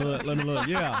 let me look.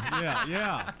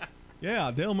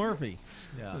 Yeah, Dale Murphy.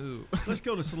 Yeah. Ooh. Let's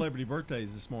go to celebrity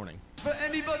birthdays this morning. For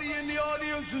anybody in the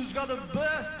audience who's got a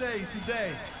birthday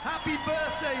today, happy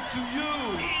birthday to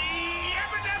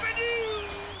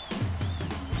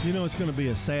you. It's going to be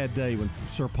a sad day when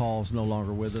Sir Paul's no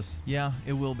longer with us. Yeah,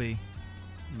 it will be.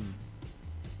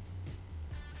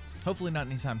 Hopefully not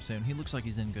anytime soon. He looks like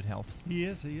he's in good health. He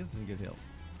is in good health.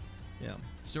 Yeah.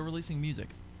 Still releasing music.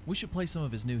 We should play some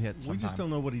of his new hits sometime. We just don't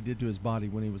know what he did to his body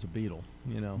when he was a Beatle,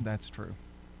 That's true.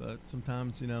 But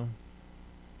sometimes,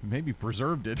 maybe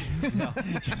preserved it.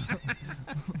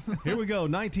 Here we go,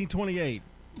 1928.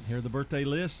 Here are the birthday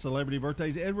lists, celebrity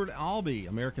birthdays. Edward Albee,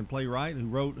 American playwright who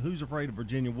wrote Who's Afraid of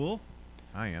Virginia Woolf?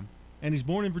 I Am. And he's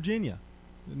born in Virginia.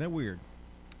 Isn't that weird?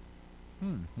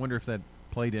 Wonder if that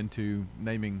played into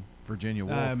naming Virginia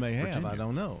Woolf. I may have. Virginia. I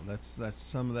don't know. That's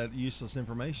some of that useless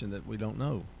information that we don't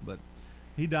know. But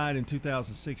he died in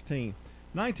 2016.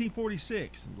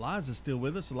 1946. Liza's still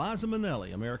with us. Liza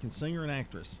Minnelli, American singer and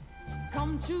actress.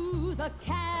 Come to the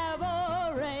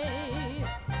cabaret.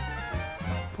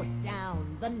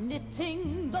 the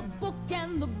knitting, the book,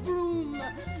 and the broom.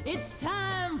 It's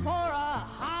time for a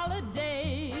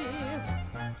holiday.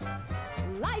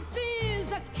 Life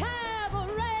is a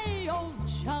cabaret, old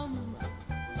chum.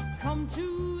 Come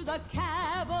to the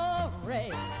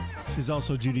cabaret. She's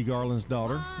also Judy Garland's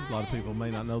daughter. A lot of people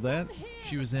may not know that.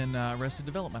 She was in Arrested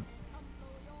Development.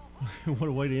 What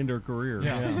a way to end her career.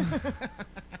 Yeah.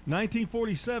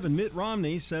 1947, Mitt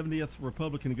Romney, 70th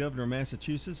Republican governor of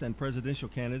Massachusetts and presidential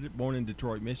candidate, born in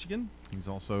Detroit, Michigan. He's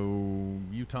also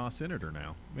Utah senator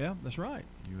now. Yeah, that's right.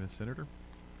 U.S. senator.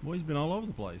 Boy, he's been all over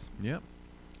the place. Yep.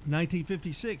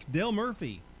 1956, Dale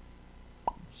Murphy,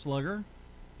 slugger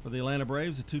for the Atlanta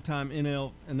Braves, a two-time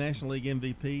National League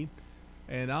MVP.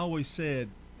 And I always said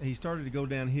he started to go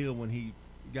downhill when he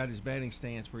got his batting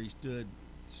stance where he stood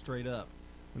straight up.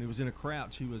 When he was in a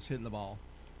crouch, he was hitting the ball.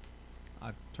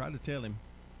 I tried to tell him.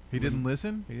 He didn't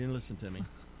listen? He didn't listen to me.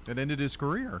 It ended his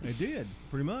career. It did,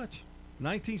 pretty much.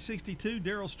 1962,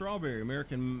 Darryl Strawberry,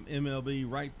 American MLB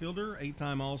right fielder,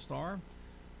 8-time All-Star.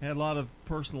 Had a lot of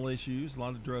personal issues, a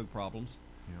lot of drug problems.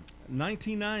 Yep.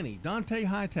 1990, Dante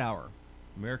Hightower,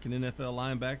 American NFL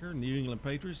linebacker, New England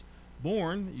Patriots.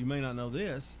 Born, you may not know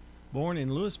this, born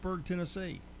in Lewisburg,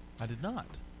 Tennessee. I did not.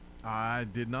 I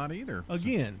did not either.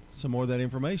 Again, some more of that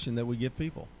information that we give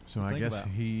people. So I guess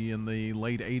he, in the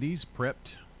late 80s,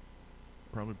 prepped,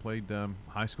 probably played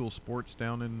high school sports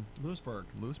down in Lewisburg.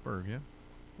 Lewisburg, yeah.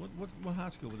 What high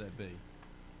school would that be?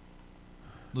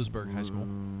 Lewisburg High School.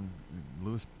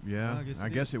 Yeah. Well, I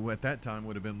guess it at that time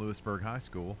would have been Lewisburg High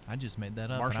School. I just made that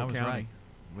up. Marshall and I was County. right.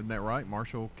 Wasn't that right?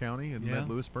 Marshall County and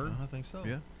Lewisburg? I think so.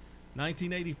 Yeah.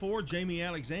 1984, Jamie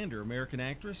Alexander, American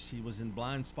actress. She was in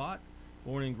Blind Spot,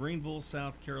 born in Greenville,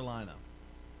 South Carolina.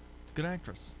 Good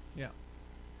actress. Yeah.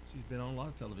 She's been on a lot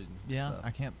of television. Yeah,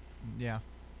 stuff. Yeah.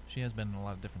 She has been in a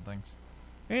lot of different things.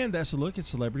 And that's a look at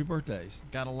celebrity birthdays.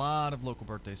 Got a lot of local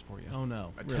birthdays for you. Oh,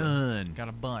 no. A ton. Got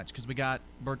a bunch, because we got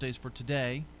birthdays for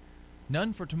today,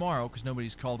 none for tomorrow, because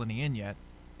nobody's called any in yet,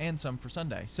 and some for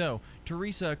Sunday. So,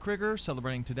 Teresa Krieger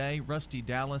celebrating today, Rusty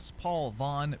Dallas, Paul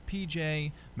Vaughn,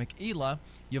 PJ McEla,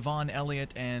 Yvonne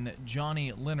Elliott, and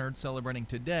Johnny Leonard celebrating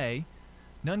today.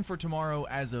 None for tomorrow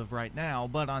as of right now,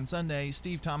 but on Sunday,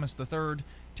 Steve Thomas III,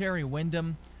 Terry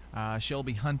Wyndham,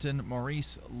 Shelby Hunton,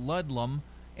 Maurice Ludlam,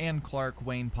 Ann Clark,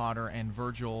 Wayne Potter, and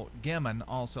Virgil Gammon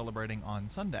all celebrating on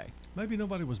Sunday. Maybe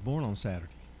nobody was born on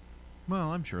Saturday.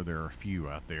 Well, I'm sure there are a few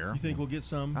out there. You think we'll get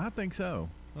some? I think so.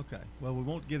 Okay. Well, we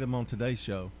won't get them on today's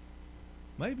show.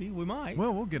 Maybe. We might.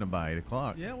 Well, we'll get them by 8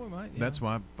 o'clock. Yeah, we might. Yeah. That's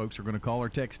why folks are going to call or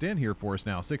text in here for us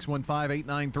now.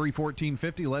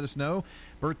 615-893-1450. Let us know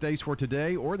birthdays for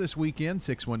today or this weekend.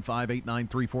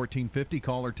 615-893-1450.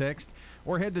 Call or text.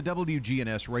 Or head to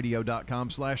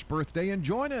WGNSradio.com/birthday and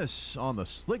join us on the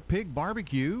Slick Pig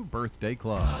Barbecue Birthday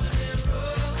Club.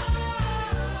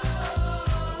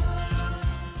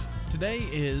 Today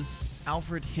is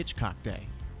Alfred Hitchcock Day.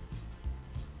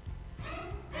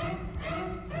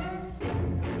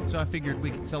 So I figured we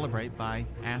could celebrate by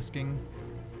asking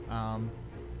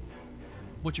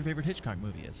what your favorite Hitchcock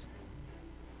movie is.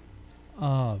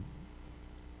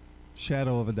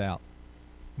 Shadow of a Doubt.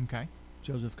 Okay.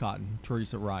 Joseph Cotton,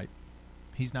 Teresa Wright.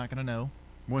 He's not going to know.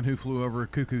 One Who Flew Over a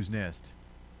Cuckoo's Nest.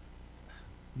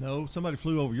 No, somebody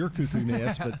flew over your cuckoo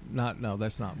nest, but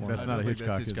that's not one. That's not a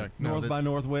Hitchcock. No, North by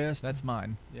Northwest. That's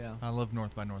mine. Yeah. I love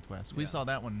North by Northwest. We saw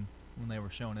that one when they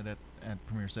were showing it at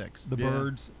Premiere 6. The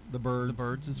Birds. The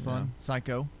Birds is fun.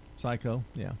 Psycho,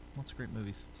 yeah. Lots of great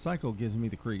movies. Psycho gives me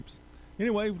the creeps.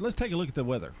 Anyway, let's take a look at the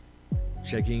weather.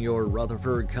 Checking your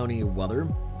Rutherford County weather.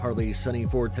 Partly sunny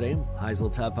for today. Highs will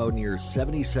top out near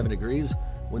 77 degrees.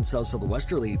 Winds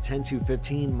south-southwesterly 10 to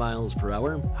 15 miles per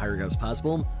hour. Higher gusts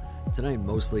possible. Tonight,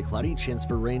 mostly cloudy. Chance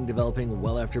for rain developing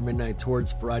well after midnight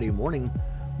towards Friday morning.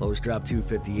 Lows drop to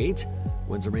 58.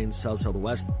 Winds remain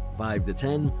south-southwest 5 to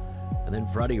 10. And then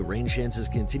Friday, rain chances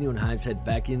continue and highs head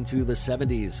back into the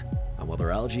 70s. I'm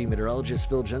weatherology meteorologist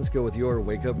Phil Jensko with your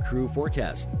Wake Up Crew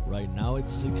forecast. Right now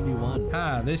it's 61.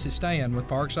 Hi, this is Stan with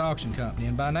Parks Auction Company,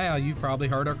 and by now you've probably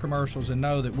heard our commercials and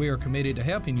know that we are committed to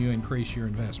helping you increase your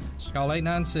investments. Call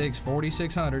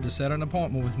 896-4600 to set an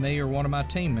appointment with me or one of my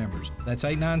team members. That's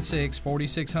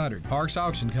 896-4600. Parks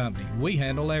Auction Company. We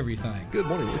handle everything. Good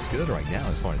morning. Looks good right now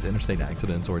as far as interstate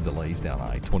accidents or delays down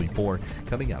I-24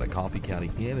 coming out of Coffee County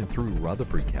in and through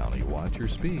Rutherford County. Watch your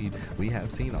speed. We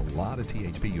have seen a lot of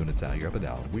THP units out you're up and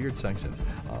down weird sections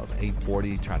of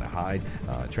 840, trying to hide.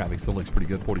 Traffic still looks pretty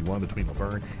good. 41 between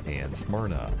Laverne and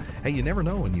Smyrna. Hey, you never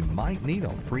know when you might need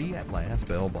them. Free at last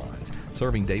bail bonds.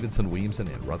 Serving Davidson, Williamson,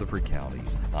 and Rutherford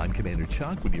counties. I'm Commander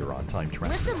Chuck with your on-time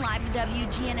traffic. Listen live to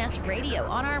WGNS Radio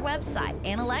on our website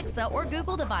and Alexa or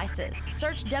Google devices.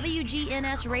 Search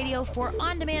WGNS Radio for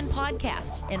on-demand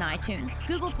podcasts in iTunes,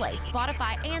 Google Play,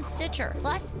 Spotify, and Stitcher.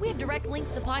 Plus, we have direct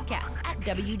links to podcasts at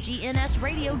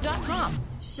WGNSradio.com.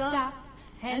 Shop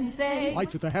and save.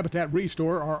 Lights at the Habitat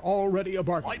Restore are already a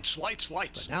bargain. Lights.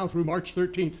 But now through March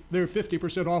 13th, they're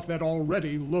 50% off that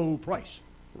already low price.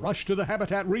 Rush to the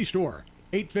Habitat Restore,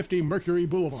 850 Mercury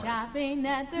Boulevard. Shopping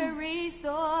at the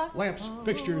Restore. Lamps,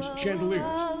 fixtures, chandeliers,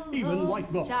 even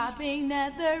light bulbs. Shopping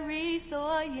at the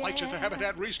Restore, yeah. Lights at the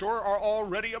Habitat Restore are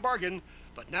already a bargain,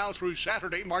 but now through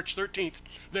Saturday, March 13th,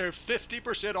 they're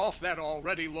 50% off that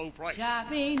already low price.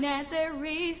 Shopping at the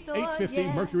Restore, 850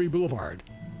 yeah. Mercury Boulevard.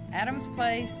 Adams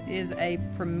Place is a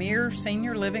premier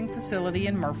senior living facility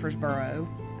in Murfreesboro.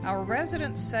 Our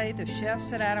residents say the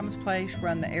chefs at Adams Place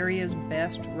run the area's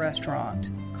best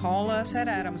restaurant. Call us at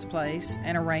Adams Place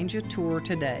and arrange a tour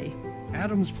today.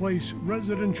 Adams Place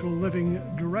Residential Living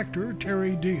Director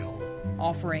Terry Deal.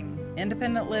 Offering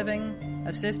independent living,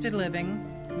 assisted living,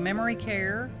 memory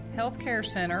care, health care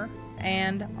center,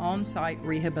 and on-site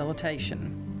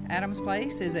rehabilitation. Adams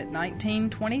Place is at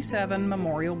 1927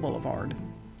 Memorial Boulevard.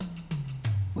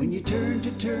 When you turn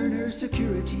to Turner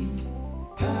Security,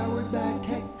 powered by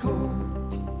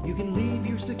TechCore, you can leave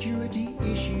your security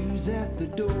issues at the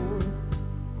door.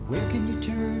 Where can you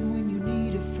turn when you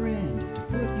need a friend to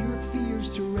put your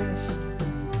fears to rest?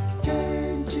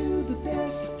 Turn to the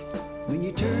best when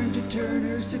you turn to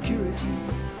Turner Security,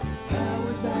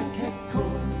 powered by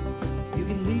TechCore. You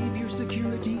can leave your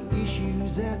security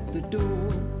issues at the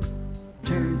door.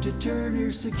 Turn to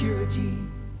Turner Security.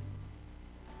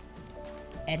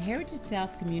 At Heritage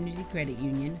South Community Credit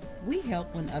Union, we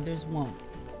help when others won't.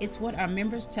 It's what our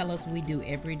members tell us we do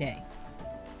every day.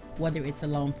 Whether it's a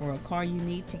loan for a car you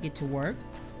need to get to work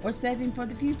or saving for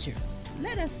the future,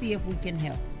 let us see if we can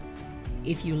help.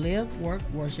 If you live, work,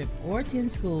 worship, or attend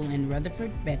school in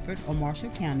Rutherford, Bedford, or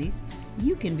Marshall counties,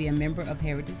 you can be a member of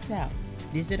Heritage South.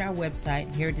 Visit our website,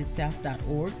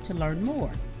 heritagesouth.org, to learn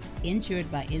more.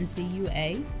 Insured by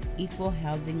NCUA, Equal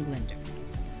Housing Lender.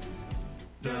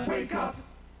 The Wake Up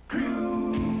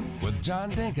Crew with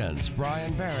John Dinkins,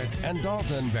 Brian Barrett, and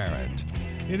Dalton Barrett.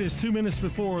 It is 2 minutes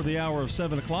before the hour of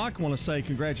 7 o'clock. I want to say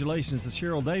congratulations to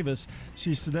Cheryl Davis.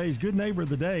 She's today's Good Neighbor of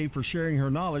the Day for sharing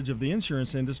her knowledge of the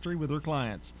insurance industry with her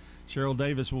clients. Cheryl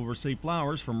Davis will receive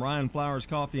flowers from Ryan Flowers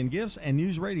Coffee and Gifts and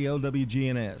News Radio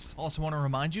WGNS. Also want to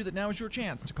remind you that now is your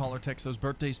chance to call or text those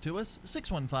birthdays to us.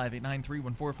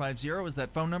 615-893-1450 is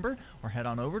that phone number, or head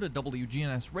on over to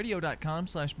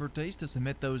WGNSradio.com/birthdays to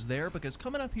submit those there, because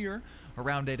coming up here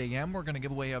around 8 a.m. we're going to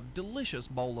give away a delicious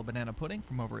bowl of banana pudding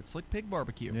from over at Slick Pig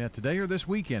Barbecue. Yeah, today or this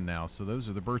weekend now, so those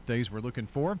are the birthdays we're looking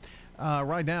for.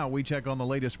 Right now, we check on the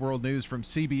latest world news from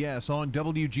CBS on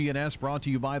WGNS, brought to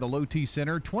you by the Low T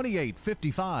Center,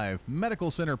 2855 Medical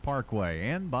Center Parkway,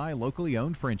 and by locally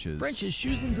owned French's. French's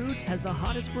Shoes and Boots has the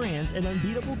hottest brands and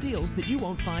unbeatable deals that you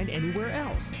won't find anywhere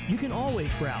else. You can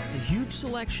always browse the huge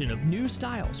selection of new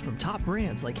styles from top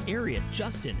brands like Ariat,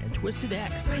 Justin, and Twisted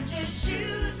X. French's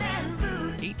Shoes and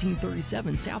Boots.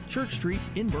 1837 South Church Street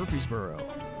in Murfreesboro.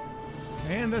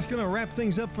 And that's going to wrap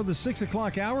things up for the 6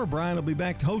 o'clock hour. Brian will be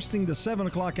back hosting the 7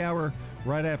 o'clock hour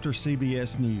right after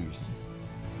CBS News.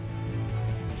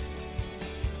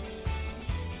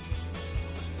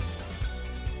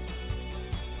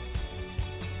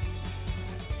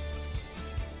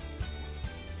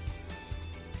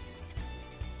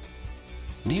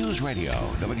 News Radio,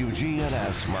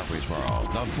 WGNS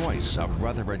Murfreesboro, the voice of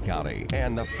Rutherford County,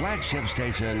 and the flagship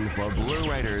station for Blue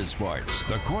Raiders sports.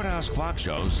 The Courthouse Clock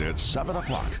shows it's 7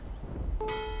 o'clock.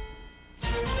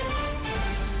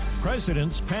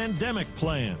 President's pandemic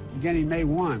plan. Beginning May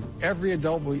 1, every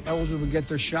adult will be eligible to get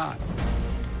their shot.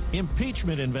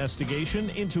 Impeachment investigation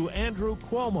into Andrew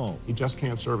Cuomo. He just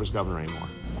can't serve as governor anymore.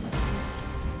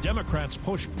 Democrats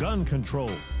push gun control.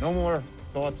 No more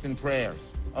thoughts and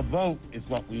prayers. A vote is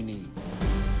what we need.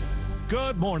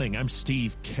 Good morning. I'm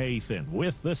Steve Kathan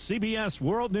with the CBS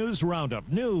World News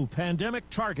Roundup. New pandemic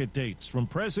target dates from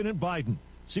President Biden.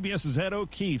 CBS's Ed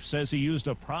O'Keefe says he used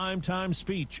a primetime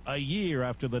speech a year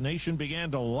after the nation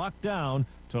began to lock down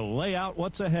to lay out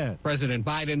what's ahead. President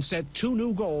Biden set 2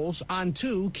 new goals on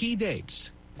 2 key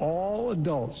dates. All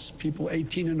adults, people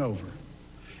 18 and over,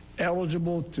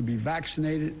 eligible to be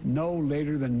vaccinated no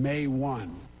later than May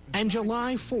 1. And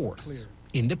July 4th,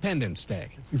 Independence Day.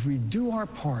 If we do our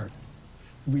part,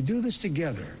 if we do this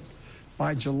together,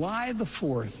 By July the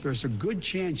 4th, there's a good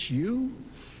chance you,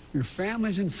 your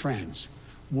families and friends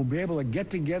will be able to get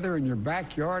together in your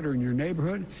backyard or in your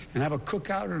neighborhood and have a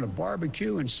cookout and a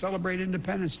barbecue and celebrate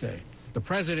Independence Day. The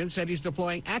president said he's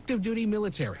deploying active duty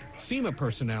military, FEMA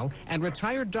personnel, and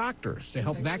retired doctors to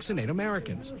help vaccinate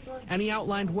Americans. And he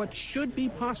outlined what should be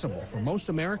possible for most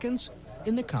Americans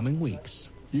in the coming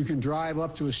weeks. You can drive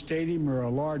up to a stadium or a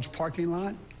large parking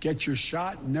lot, get your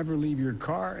shot, never leave your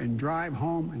car, and drive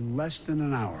home in less than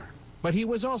an hour. But he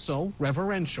was also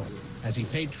reverential as he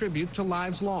paid tribute to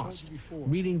lives lost,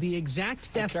 reading the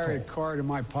exact death toll. I carry a toll. card in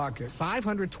my pocket.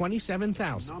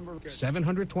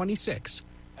 527,726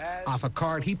 off a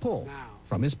card he pulled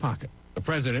from his pocket. The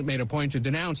president made a point to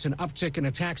denounce an uptick in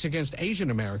attacks against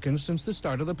Asian Americans since the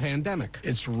start of the pandemic.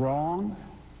 It's wrong,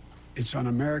 it's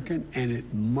un-American, and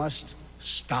it must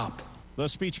stop. The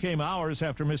speech came hours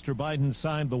after Mr. Biden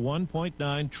signed the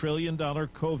 $1.9 trillion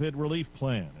COVID relief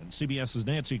plan. And CBS's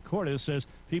Nancy Cordes says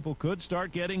people could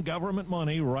start getting government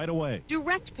money right away.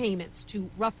 Direct payments to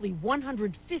roughly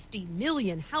 150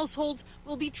 million households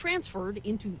will be transferred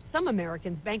into some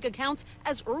Americans' bank accounts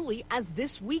as early as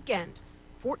this weekend.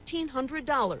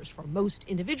 $1,400 for most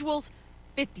individuals,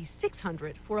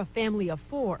 $5,600 for a family of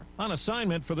 4. On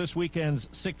assignment for this weekend's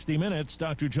 60 Minutes,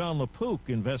 Dr. John LaPook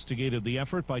investigated the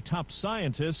effort by top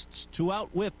scientists to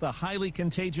outwit the highly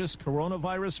contagious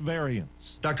coronavirus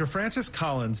variants. Dr. Francis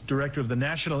Collins, director of the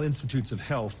National Institutes of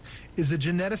Health, is a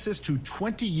geneticist who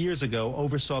 20 years ago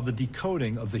oversaw the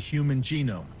decoding of the human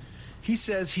genome. He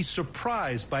says he's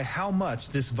surprised by how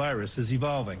much this virus is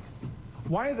evolving.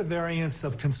 Why are the variants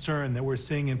of concern that we're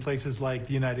seeing in places like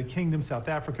the United Kingdom, South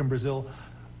Africa, and Brazil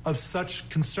of such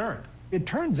concern? It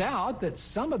turns out that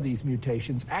some of these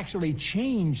mutations actually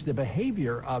change the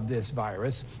behavior of this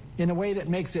virus in a way that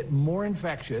makes it more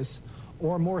infectious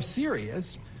or more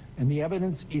serious. And the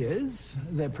evidence is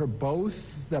that for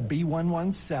both the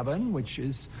B117, which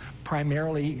is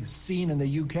primarily seen in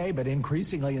the UK but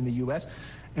increasingly in the US,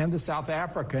 and the South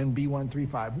African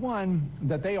B1351,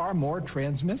 that they are more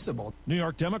transmissible. New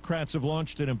York Democrats have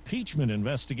launched an impeachment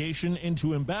investigation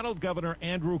into embattled Governor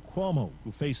Andrew Cuomo,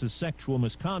 who faces sexual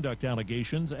misconduct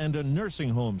allegations and a nursing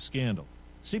home scandal.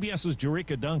 CBS's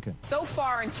Jerika Duncan. So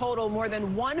far in total, more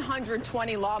than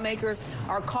 120 lawmakers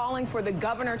are calling for the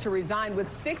governor to resign,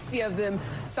 with 60 of them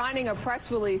signing a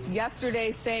press release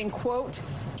yesterday saying, quote,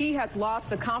 he has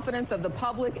lost the confidence of the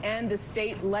public and the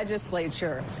state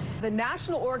legislature. The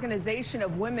National Organization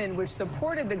of Women, which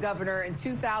supported the governor in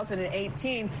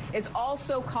 2018, is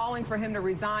also calling for him to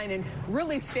resign and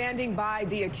really standing by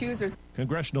the accusers.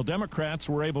 Congressional Democrats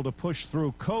were able to push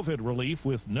through COVID relief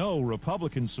with no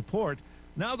Republican support.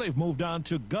 Now they've moved on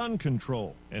to gun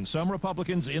control, and some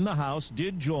Republicans in the House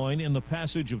did join in the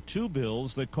passage of 2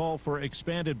 bills that call for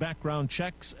expanded background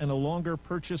checks and a longer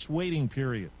purchase waiting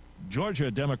period. Georgia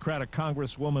Democratic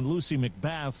Congresswoman Lucy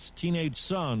McBath's teenage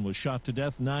son was shot to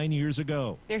death 9 years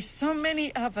ago. There's so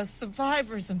many of us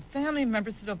survivors and family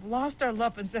members that have lost our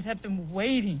loved ones that have been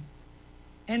waiting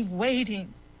and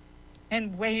waiting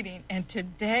and waiting. And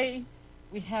today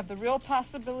we have the real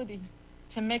possibility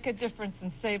to make a difference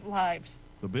and save lives.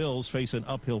 The bills face an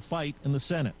uphill fight in the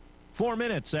Senate. 4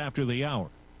 minutes after the hour.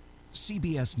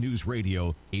 CBS News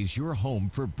Radio is your home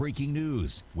for breaking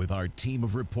news. With our team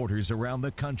of reporters around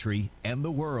the country and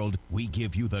the world, we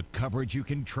give you the coverage you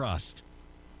can trust.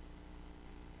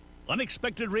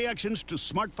 Unexpected reactions to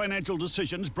smart financial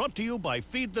decisions, brought to you by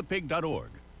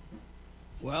feedthepig.org.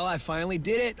 Well, I finally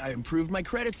did it. I improved my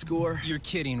credit score. You're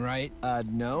kidding, right?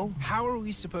 No. How are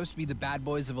we supposed to be the bad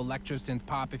boys of electro synth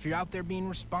pop if you're out there being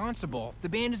responsible? The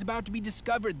band is about to be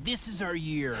discovered. This is our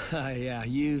year. Yeah,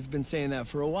 you've been saying that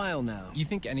for a while now. You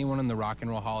think anyone in the Rock and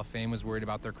Roll Hall of Fame was worried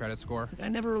about their credit score? I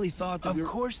never really thought that. Of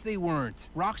course they weren't.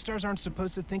 Rock stars aren't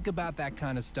supposed to think about that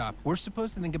kind of stuff. We're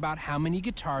supposed to think about how many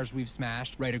guitars we've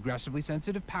smashed, write aggressively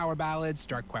sensitive power ballads,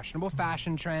 start questionable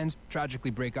fashion trends,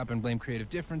 tragically break up and blame creative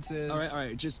differences. All right.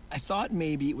 I thought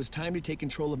maybe it was time to take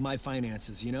control of my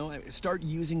finances, you know? Start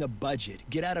using a budget,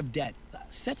 get out of debt,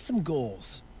 set some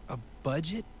goals. A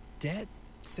budget? Debt?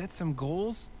 Set some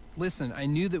goals? Listen, I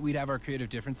knew that we'd have our creative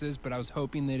differences, but I was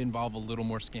hoping they'd involve a little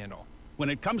more scandal. When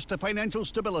it comes to financial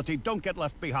stability, don't get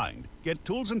left behind. Get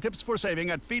tools and tips for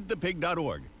saving at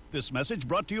feedthepig.org. This message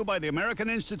brought to you by the American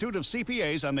Institute of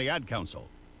CPAs and the Ad Council.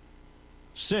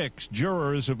 6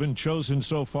 jurors have been chosen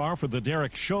so far for the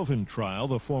Derek Chauvin trial,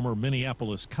 the former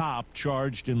Minneapolis cop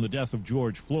charged in the death of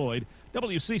George Floyd.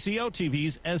 WCCO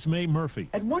TV's Esme Murphy.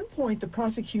 At one point, the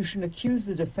prosecution accused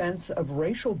the defense of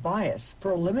racial bias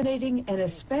for eliminating an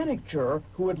Hispanic juror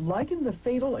who had likened the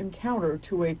fatal encounter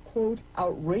to a, quote,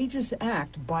 outrageous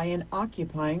act by an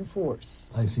occupying force.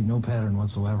 I see no pattern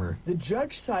whatsoever. The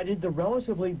judge cited the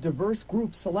relatively diverse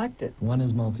group selected. 1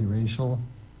 is multiracial,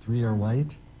 3 are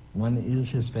white, 1 is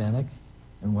Hispanic,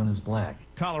 and 1 is black.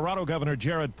 Colorado Governor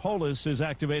Jared Polis is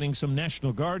activating some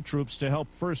National Guard troops to help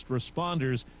first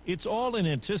responders. It's all in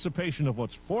anticipation of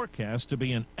what's forecast to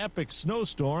be an epic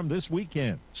snowstorm this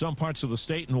weekend. Some parts of the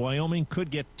state and Wyoming could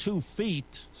get 2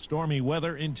 feet. Stormy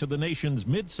weather into the nation's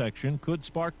midsection could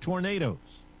spark tornadoes.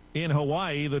 In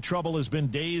Hawaii, the trouble has been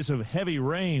days of heavy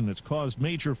rain that's caused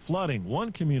major flooding.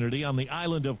 One community on the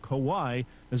island of Kauai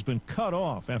has been cut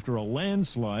off after a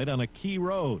landslide on a key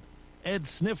road. Ed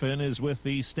Sniffen is with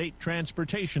the State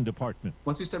Transportation Department.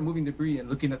 Once we start moving debris and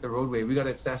looking at the roadway, we got to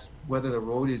assess whether the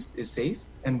road is safe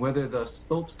and whether the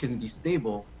slopes can be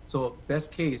stable. So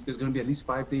best case, there's going to be at least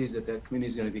 5 days that community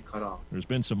is going to be cut off. There's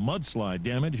been some mudslide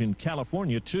damage in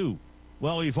California, too.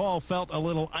 Well, we've all felt a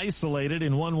little isolated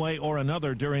in one way or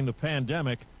another during the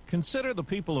pandemic. Consider the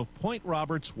people of Point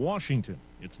Roberts, Washington.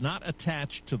 It's not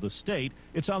attached to the state.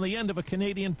 It's on the end of a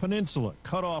Canadian peninsula,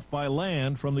 cut off by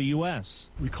land from the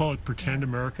U.S. We call it Pretend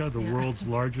America, the world's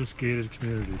largest gated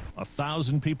community.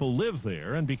 1,000 people live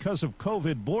there, and because of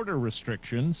COVID border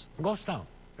restrictions... Ghost town.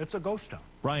 It's a ghost town.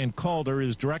 Brian Calder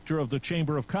is director of the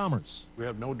Chamber of Commerce. We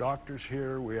have no doctors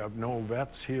here. We have no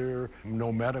vets here,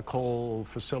 no medical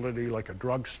facility like a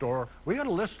drugstore. We got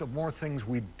a list of more things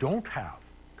we don't have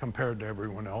compared to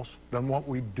everyone else than what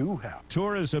we do have.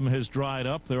 Tourism has dried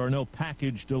up. There are no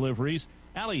package deliveries.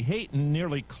 Allie Hayton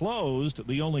nearly closed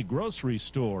the only grocery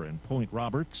store in Point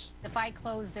Roberts. If I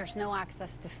close, there's no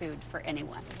access to food for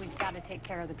anyone. We've got to take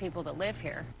care of the people that live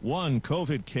here. One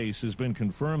COVID case has been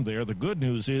confirmed there. The good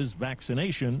news is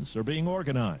vaccinations are being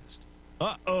organized.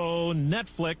 Uh-oh,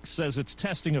 Netflix says it's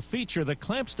testing a feature that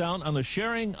clamps down on the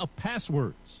sharing of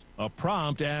passwords. A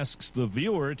prompt asks the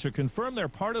viewer to confirm they're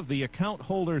part of the account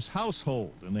holder's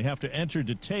household, and they have to enter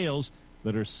details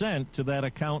that are sent to that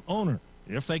account owner.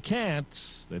 If they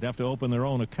can't, they'd have to open their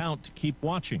own account to keep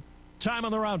watching. Time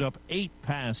on the roundup, 8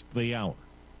 past the hour.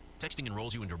 Texting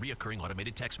enrolls you into reoccurring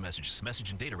automated text messages. Message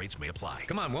and data rates may apply.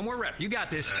 Come on, one more rep. You got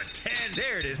this. 10.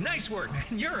 There it is. Nice work, man.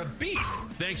 You're a beast.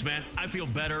 Thanks, man. I feel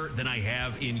better than I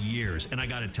have in years. And I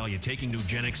got to tell you, taking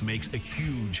Nugenix makes a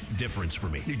huge difference for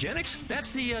me. Nugenix? That's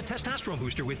the testosterone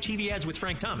booster with TV ads with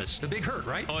Frank Thomas. The big hurt,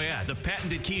 right? Oh, yeah. The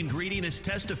patented key ingredient is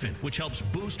Testofen, which helps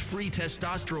boost free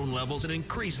testosterone levels and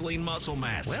increase lean muscle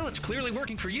mass. Well, it's clearly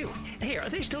working for you. Hey, are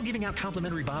they still giving out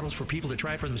complimentary bottles for people to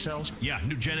try for themselves? Yeah,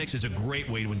 Nugenix is a great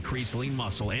way to increase lean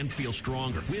muscle and feel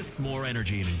stronger with more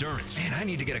energy and endurance. Man, I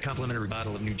need to get a complimentary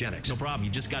bottle of Nugenix. No problem.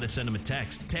 You just got to send them a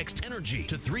text. Text ENERGY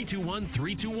to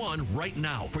 321-321 right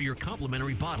now for your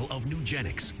complimentary bottle of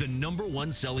Nugenix, the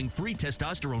 #1 selling free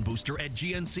testosterone booster at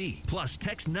GNC. Plus,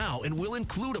 text now and we'll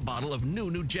include a bottle of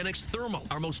new Nugenix Thermo,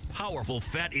 our most powerful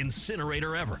fat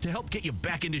incinerator ever, to help get you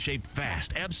back into shape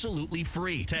fast, absolutely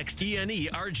free. Text ENERGY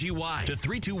to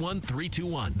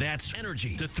 321-321. That's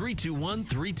ENERGY to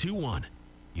 321-321.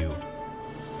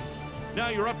 Now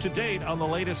you're up to date on the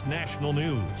latest national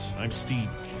news. I'm Steve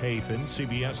Kathan,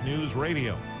 CBS News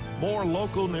Radio. More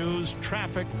local news,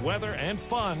 traffic, weather, and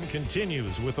fun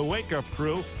continues with the Wake Up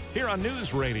Crew here on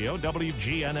News Radio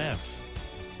WGNS.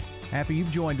 Happy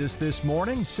you've joined us this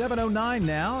morning. 7:09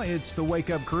 now. It's the Wake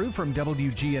Up Crew from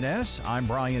WGNS. I'm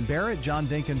Brian Barrett. John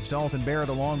Dinkins, Dalton Barrett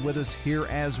along with us here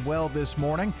as well this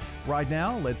morning. Right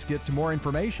now, let's get some more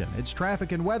information. It's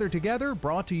traffic and weather together,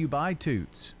 brought to you by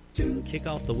Toots. Kick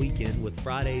off the weekend with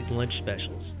Friday's lunch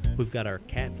specials. We've got our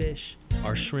catfish,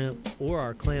 our shrimp, or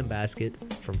our clam basket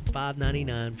from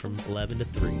 $5.99 from 11 to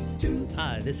 3.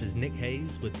 Hi, this is Nick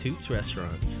Hayes with Toots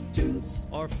Restaurants.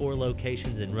 Our 4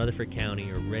 locations in Rutherford County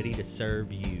are ready to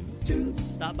serve you.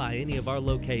 Stop by any of our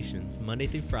locations Monday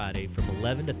through Friday from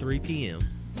 11 to 3 p.m.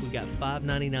 We've got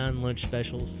 $5.99 lunch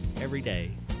specials every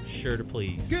day, sure to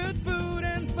please. Good food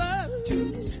and fun.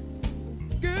 Toots.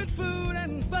 Good food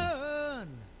and fun.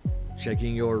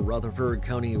 Checking your Rutherford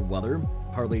County weather.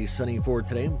 Partly sunny for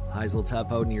today. Highs will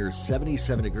top out near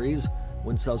 77 degrees.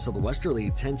 Winds south-southwesterly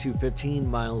 10 to 15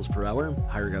 miles per hour.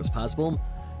 Higher gusts possible.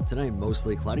 Tonight,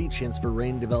 mostly cloudy. Chance for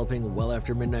rain developing well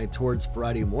after midnight towards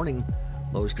Friday morning.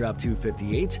 Lows drop to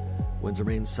 58. Winds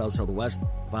remain south-southwest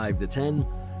 5 to 10.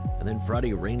 And then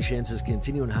Friday, rain chances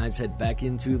continue and highs head back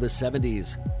into the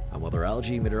 70s. I'm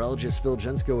weatherology meteorologist Phil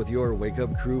Jensko with your Wake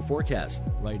Up Crew forecast.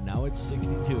 Right now it's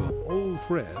 62. Old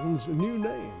friends, new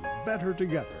name, better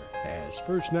together. As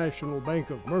First National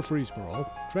Bank of Murfreesboro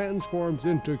transforms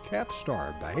into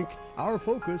Capstar Bank, our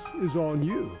focus is on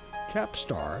you.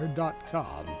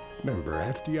 Capstar.com. Member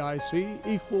FDIC,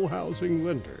 equal housing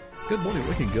lender. Good morning.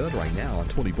 Looking good right now on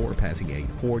 24, passing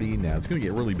 840. Now it's going to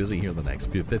get really busy here in the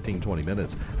next 15-20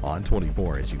 minutes on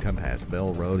 24 as you come past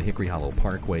Bell Road, Hickory Hollow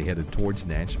Parkway, headed towards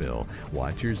Nashville.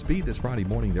 Watch your speed this Friday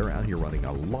morning. They're out here running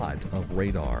a lot of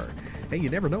radar. Hey, you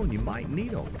never know, and you might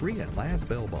need them. Free at Last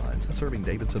Bell Bonds, serving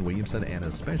Davidson, Williamson, and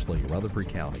especially Rutherford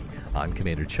County. I'm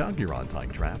Commander Chuck. You're on time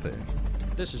traffic.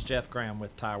 This is Jeff Graham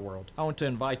with Tire World. I want to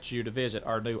invite you to visit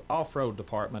our new off-road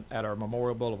department at our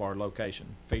Memorial Boulevard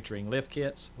location, featuring lift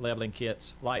kits, leveling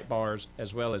kits, light bars,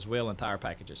 as well as wheel and tire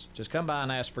packages. Just come by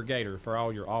and ask for Gator for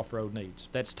all your off-road needs.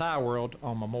 That's Tire World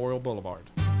on Memorial Boulevard.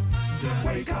 The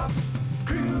Wake Up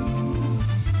Crew.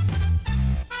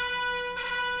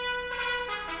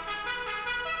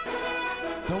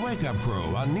 The Wake Up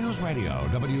Crew on News Radio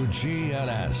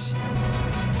WGNS.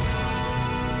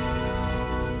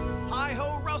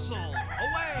 Hi-ho, Russell,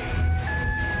 away!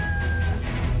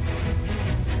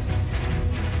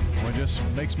 Well, it just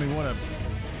makes me want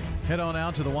to head on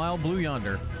out to the Wild Blue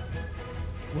Yonder.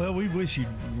 Well, we wish you'd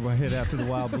head out to the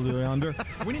Wild Blue Yonder.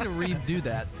 We need to redo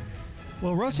that.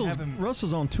 Well,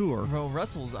 Russell's on tour. Well,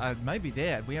 Russell's might be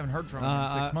dead. We haven't heard from him in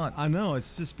 6 months. I know.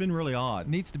 It's just been really odd.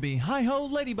 Needs to be hi-ho,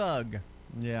 Ladybug.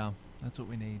 Yeah. That's what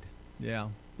we need. Yeah.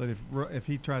 But if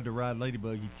he tried to ride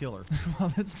Ladybug, he'd kill her.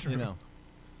 Well, that's true. You know.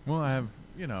 Well, I have,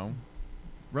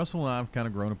 Russell and I have kind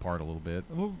of grown apart a little bit.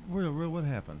 Well, what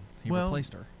happened? He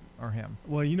replaced her, or him.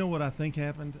 Well, you know what I think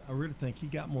happened? I really think he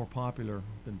got more popular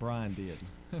than Brian did.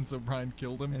 And so Brian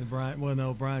killed him? And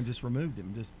Brian just removed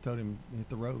him, just told him to hit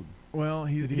the road. Well,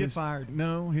 did he get fired?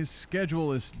 No, his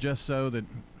schedule is just so that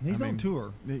he's on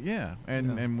tour. Yeah,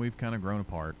 and we've kind of grown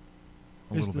apart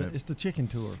a little bit. It's the chicken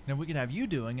tour. Now we could have you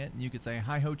doing it, and you could say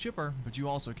hi-ho Chipper, but you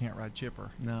also can't ride Chipper.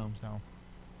 No. So.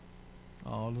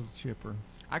 Oh, little Chipper.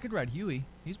 I could ride Huey.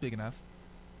 He's big enough.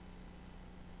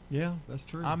 Yeah, that's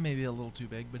true. I'm maybe a little too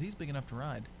big, but he's big enough to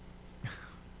ride.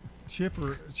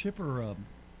 Chipper.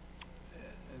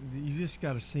 You just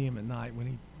got to see him at night when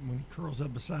he curls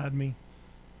up beside me.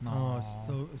 Aww.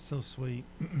 Oh, it's so sweet.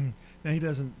 Now he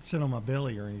doesn't sit on my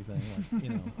belly or anything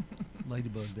like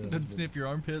Ladybug does. Doesn't sniff your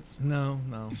armpits. No.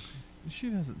 She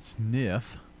doesn't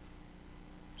sniff.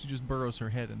 She just burrows her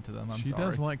head into them. She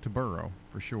does like to burrow,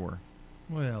 for sure.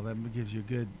 Well, that gives you a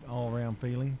good all-around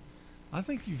feeling. I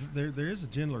think there is a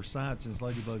gentler side since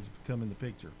Ladybug's come in the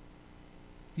picture.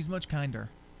 He's much kinder.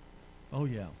 Oh,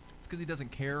 yeah. It's because he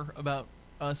doesn't care about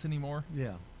us anymore.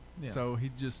 Yeah. So he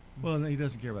just... Well, he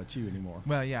doesn't care about you anymore.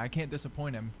 Well, yeah, I can't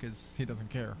disappoint him because he doesn't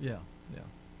care. Yeah.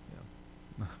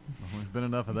 Well, there's been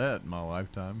enough of that in my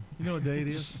lifetime. You know what day it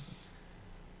is?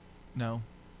 No.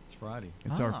 It's Friday.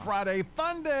 It's our Friday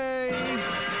Fun Day!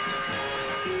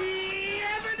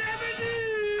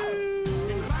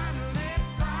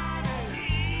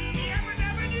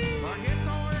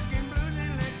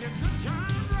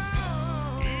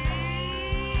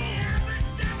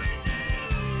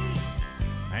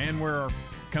 And we're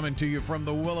coming to you from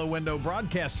the Willow Window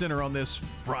Broadcast Center on this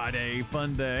Friday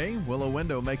Fun Day. Willow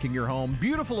Window making your home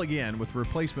beautiful again with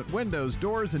replacement windows,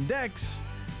 doors, and decks.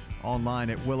 Online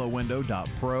at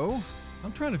willowwindow.pro.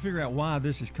 I'm trying to figure out why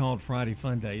this is called Friday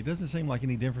Fun Day. It doesn't seem like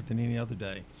any different than any other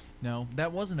day. No,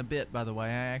 that wasn't a bit, by the way.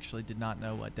 I actually did not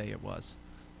know what day it was.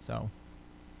 So,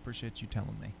 appreciate you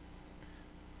telling me.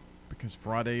 Because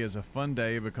Friday is a fun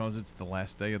day because it's the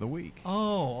last day of the week.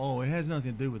 Oh, it has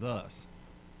nothing to do with us.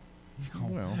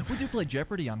 Well, we do play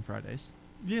Jeopardy on Fridays.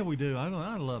 Yeah, we do. I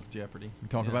love Jeopardy. We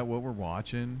talk about what we're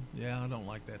watching. Yeah, I don't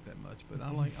like that much, but I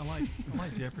like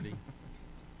Jeopardy.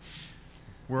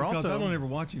 Because I don't ever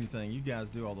watch anything. You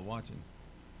guys do all the watching.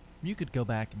 You could go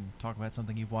back and talk about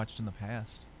something you've watched in the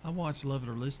past. I watch Love It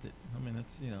or List It. I mean,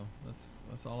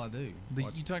 that's all I do.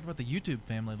 You talked about the YouTube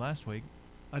family last week.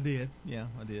 I did. Yeah,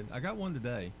 I did. I got one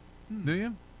today. Do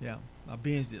you? Yeah, I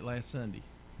binged it last Sunday.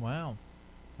 Wow.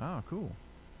 Oh, cool.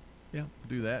 Yeah. We'll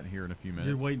do that here in a few minutes.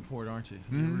 You're waiting for it, aren't you?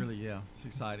 Mm-hmm. Really, yeah. It's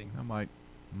exciting. I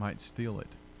might steal it.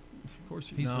 Of course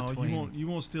He's no, between. You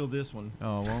won't steal this one.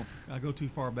 Oh, won't? I go too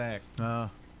far back. Yeah.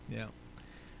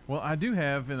 Well, I do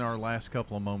have in our last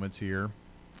couple of moments here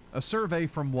a survey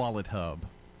from Wallet Hub.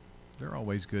 They're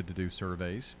always good to do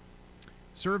surveys.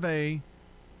 Survey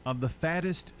of the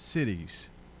fattest cities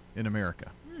in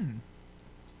America.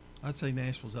 I'd say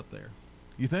Nashville's up there.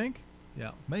 You think?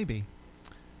 Yeah. Maybe.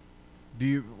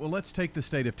 let's take the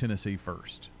state of Tennessee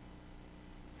first.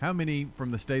 How many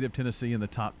from the state of Tennessee in the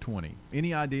top 20?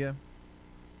 Any idea?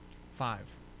 5.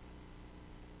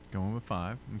 Going with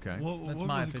 5. Okay. That's what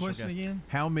my was the official question guess. again?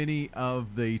 How many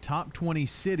of the top 20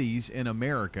 cities in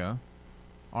America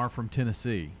are from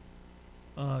Tennessee?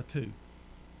 2.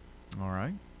 All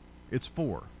right. It's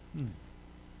 4.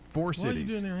 4 Why cities. are you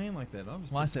doing your hand like that?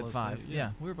 I said 5.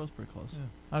 Yeah, we were both pretty close. Yeah.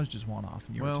 I was just 1 off,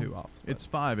 and you were 2 off. but- It's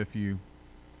 5 if you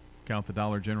count the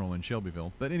Dollar General in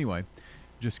Shelbyville. But anyway,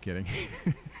 just kidding.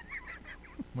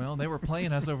 Well, they were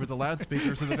playing us over the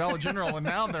loudspeakers of the Dollar General, and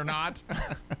now they're not.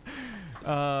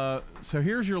 So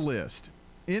here's your list.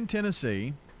 In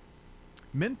Tennessee,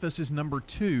 Memphis is number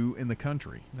 2 in the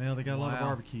country. Now they got a lot of Wow.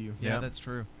 barbecue. Yeah, that's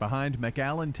true. Behind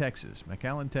McAllen, Texas.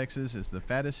 McAllen, Texas is the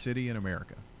fattest city in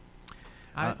America.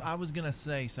 I was going to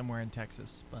say somewhere in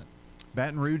Texas, but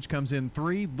Baton Rouge comes in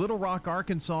 3, Little Rock,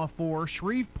 Arkansas 4,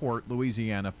 Shreveport,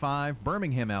 Louisiana 5,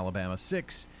 Birmingham, Alabama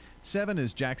 6, 7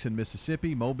 is Jackson,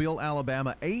 Mississippi, Mobile,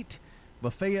 Alabama 8,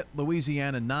 Lafayette,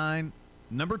 Louisiana 9,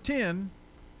 number 10,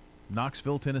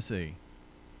 Knoxville, Tennessee.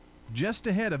 Just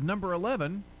ahead of number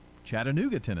 11,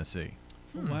 Chattanooga, Tennessee.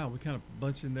 Oh, wow, we kind of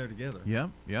bunched in there together. Yep.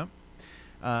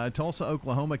 Tulsa,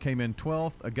 Oklahoma came in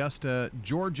 12th, Augusta,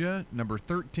 Georgia, number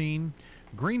 13,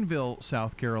 Greenville,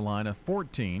 South Carolina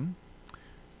 14,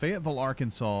 Fayetteville,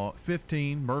 Arkansas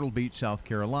 15, Myrtle Beach, South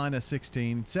Carolina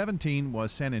 16, 17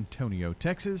 was San Antonio,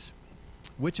 Texas,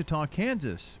 Wichita,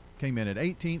 Kansas came in at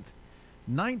 18th,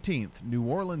 19th, New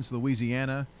Orleans,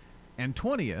 Louisiana, and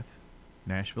 20th,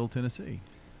 Nashville, Tennessee.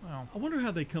 well, I wonder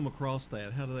how they come across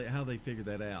that. How they figure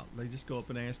that out? They just go up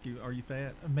and ask you, "Are you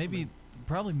fat?" maybe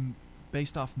probably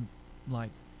based off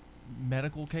like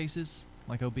medical cases,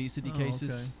 like obesity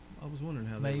cases. Okay. I was wondering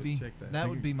how they Maybe would check that. that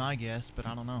would be my guess, but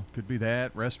I don't know. Could be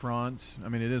that, restaurants. I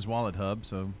mean, it is Wallet Hub,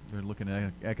 so they're looking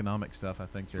at economic stuff, I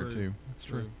think, there True. too. That's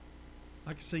true.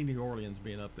 I could see New Orleans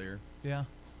being up there. Yeah,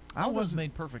 I all those wasn't-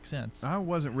 made perfect sense. I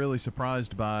wasn't really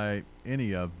surprised by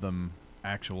any of them,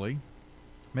 actually.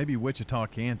 Maybe Wichita,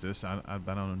 Kansas. I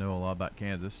don't know a lot about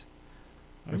Kansas.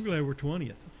 I'm glad we're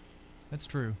 20th. That's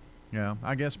true. Yeah,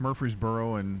 I guess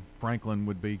Murfreesboro and Franklin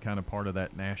would be kind of part of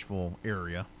that Nashville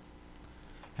area.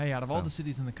 Hey, out of all So- the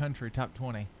cities in the country, top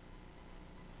 20.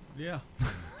 Yeah,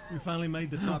 we finally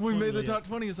made the top. We 20 made the list. top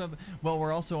 20 or something. Well,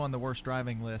 we're also on the worst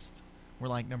driving list. We're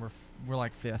like we're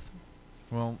like 5th.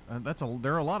 Well,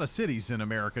 there are a lot of cities in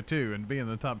America too, and being in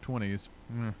the top 20 is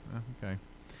okay.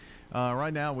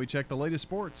 Right now, we check the latest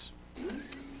sports.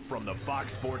 From the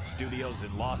Fox Sports Studios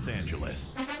in Los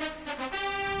Angeles,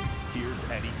 here's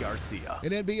Eddie Garcia.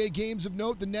 In NBA games of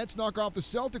note, the Nets knock off the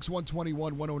Celtics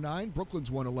 121-109.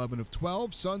 Brooklyn's won 11 of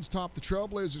 12. Suns top the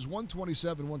Trailblazers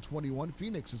 127-121.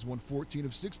 Phoenix has won 14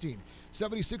 of 16.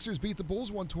 76ers beat the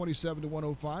Bulls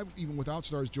 127-105, even without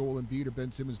stars Joel Embiid or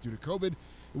Ben Simmons due to COVID.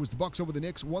 It was the Bucks over the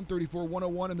Knicks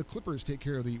 134-101, and the Clippers take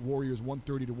care of the Warriors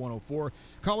 130-104.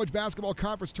 College basketball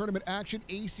conference tournament action,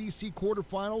 ACC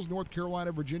quarterfinals, North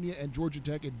Carolina, Virginia, and Georgia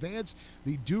Tech advance.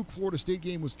 The Duke-Florida State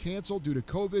game was canceled due to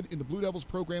COVID in the Blue Devils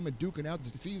program, and Duke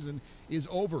announced the season is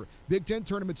over. Big Ten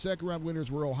tournament second-round winners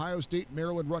were Ohio State,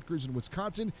 Maryland, Rutgers, and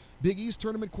Wisconsin. Big East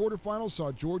tournament quarterfinals saw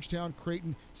Georgetown,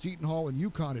 Creighton, Seton Hall, and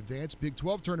UConn advance. Big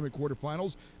 12 tournament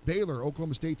quarterfinals, Baylor,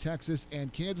 Oklahoma State, Texas,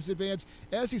 and Kansas advance.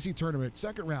 SEC tournament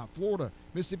second round, Florida,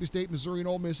 Mississippi State, Missouri, and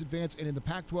Ole Miss advance. And in the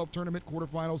Pac-12 tournament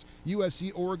quarterfinals,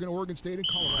 USC, Oregon, Oregon State, and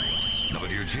Colorado.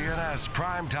 WGNS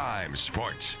Primetime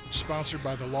Sports. Sponsored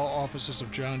by the law offices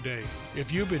of John Day.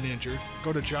 If you've been injured,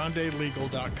 go to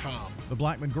johndaylegal.com. The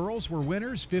Blackman girls were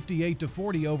winners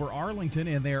 58-40 over Arlington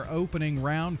in their opening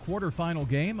round quarterfinal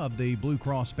game of the Blue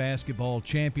Cross Basketball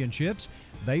Championships.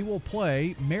 They will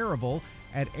play Maryville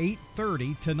at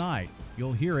 8:30 tonight.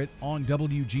 You'll hear it on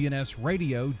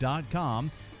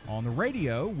WGNSradio.com. On the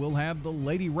radio, we'll have the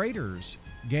Lady Raiders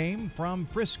game from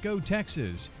Frisco,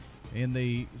 Texas. In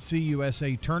the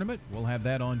CUSA tournament, we'll have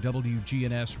that on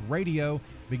WGNS Radio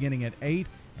beginning at 8.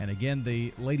 And again,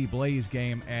 the Lady Blaze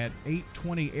game at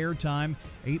 8:20 airtime,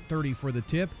 8:30 for the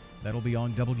tip. That'll be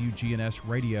on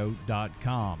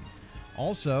WGNSradio.com.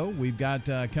 Also, we've got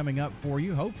coming up for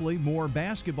you, hopefully, more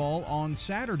basketball on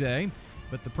Saturday.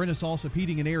 But the Prentice Allsup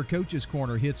Heating and Air Coaches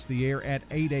Corner hits the air at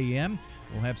 8 a.m.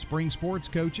 We'll have spring sports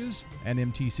coaches and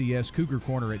MTCS Cougar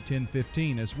Corner at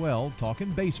 10:15 as well,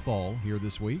 talking baseball here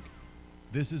this week.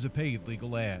 This is a paid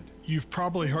legal ad. You've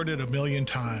probably heard it a million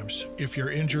times. If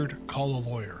you're injured, call a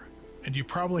lawyer. And you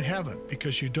probably haven't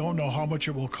because you don't know how much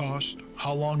it will cost,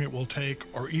 how long it will take,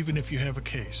 or even if you have a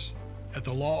case. At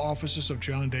the law offices of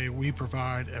John Day, we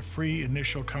provide a free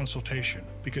initial consultation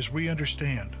because we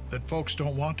understand that folks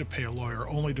don't want to pay a lawyer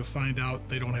only to find out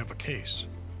they don't have a case.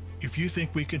 If you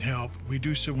think we can help, we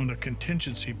do so on a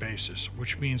contingency basis,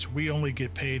 which means we only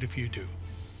get paid if you do.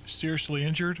 Seriously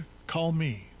injured? Call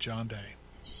me, John Day.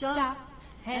 Shop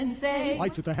and save.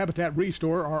 Lights at the Habitat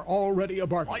Restore are already a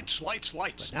bargain. Lights.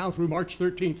 But now through March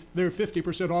 13th, they're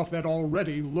 50% off that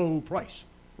already low price.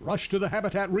 Rush to the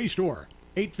Habitat Restore,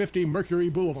 850 Mercury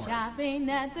Boulevard. Shopping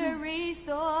at the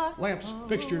Restore. Lamps,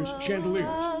 fixtures, chandeliers,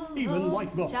 even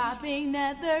light bulbs. Shopping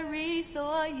at the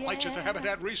Restore, yeah. Lights at the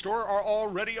Habitat Restore are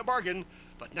already a bargain,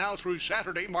 but now through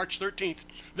Saturday, March 13th,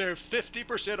 they're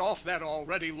 50% off that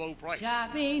already low price.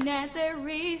 Shopping at the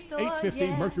Restore, 850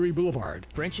 yeah. Mercury Boulevard.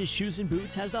 French's Shoes and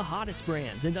Boots has the hottest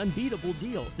brands and unbeatable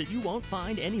deals that you won't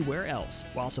find anywhere else.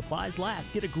 While supplies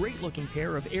last, get a great-looking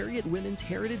pair of Ariat Women's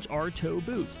Heritage R-Toe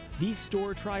boots. These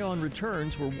store try-on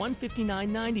returns were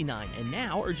 $159.99 and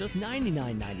now are just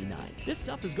 $99.99. This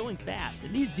stuff is going fast,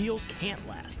 and these deals can't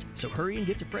last. So hurry and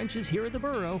get to French's here at the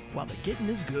Borough while the getting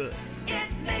is good. It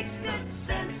makes good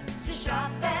sense to shop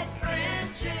at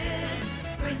French's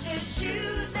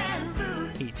Shoes and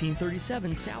Boots.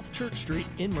 1837 South Church Street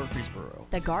in Murfreesboro.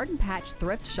 The Garden Patch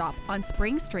Thrift Shop on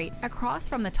Spring Street, across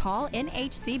from the tall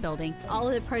NHC building. All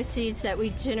of the proceeds that we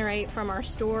generate from our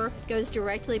store goes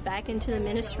directly back into the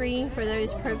ministry for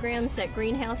those programs that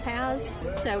Greenhouse has.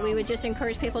 So we would just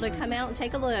encourage people to come out and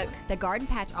take a look. The Garden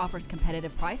Patch offers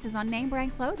competitive prices on name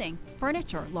brand clothing,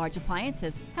 furniture, large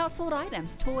appliances, household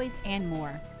items, toys, and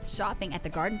more. Shopping at the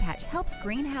Garden Patch helps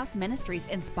Greenhouse Ministries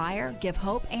inspire, give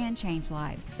hope, and change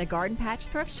lives. The Garden Patch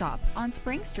Thrift Shop on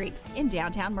Spring Street in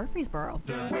downtown Murfreesboro.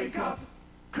 The Wake Up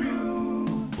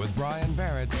Crew with Brian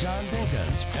Barrett, John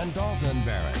Dinkins, and Dalton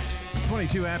Barrett.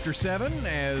 22 after 7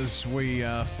 as we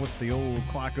flip the old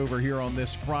clock over here on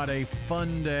this Friday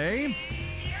fun day.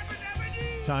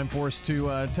 Time for us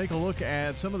to take a look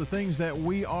at some of the things that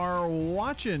we are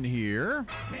watching here.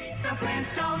 The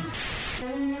Flintstones.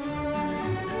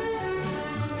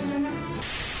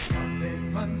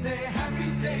 Monday,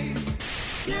 happy days.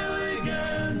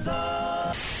 Gilligan's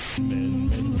Island.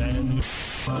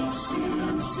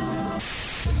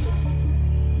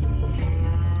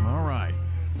 All right.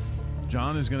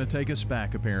 John is going to take us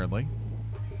back, apparently.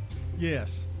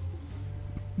 Yes.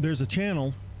 There's a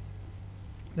channel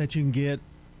that you can get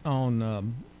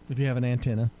on, if you have an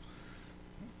antenna.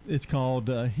 It's called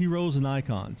Heroes and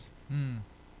Icons.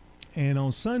 And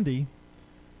on Sunday,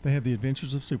 they have The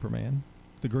Adventures of Superman,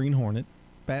 The Green Hornet,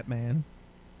 Batman,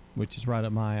 which is right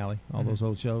up my alley, all those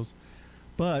old shows.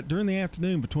 But during the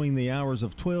afternoon, between the hours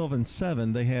of 12 and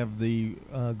 7, they have the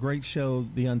great show,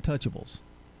 The Untouchables.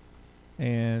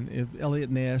 And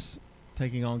Elliot Ness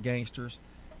taking on gangsters.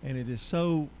 And it is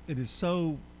so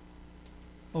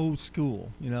old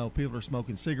school. You know, people are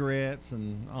smoking cigarettes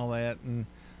and all that. And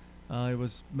it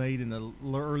was made in the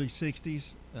early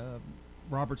 60s.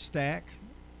 Robert Stack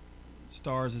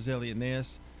stars as Elliot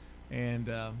Ness. And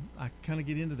I kind of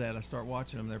get into that. I start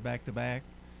watching them. They're back to back.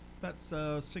 That's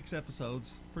 6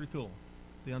 episodes. Pretty cool.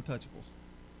 The Untouchables.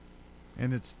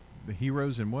 And it's the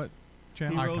Heroes and what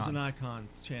channel? Heroes and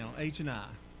Icons channel. H&I.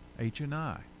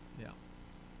 H&I. Yeah.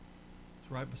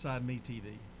 It's right beside Me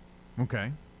TV.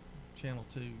 Okay. Channel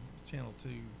 2. Channel 2.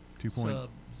 2 point.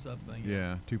 Sub thing.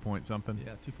 Yeah, 2 point something.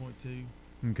 Yeah, 2.2.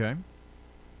 Okay.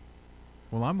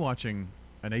 Well, I'm watching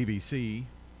an ABC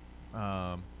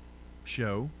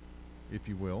show, if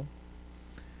you will.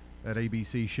 That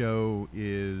ABC show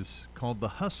is called The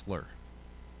Hustler.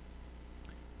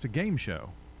 It's a game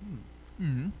show.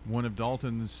 One of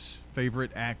Dalton's favorite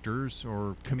actors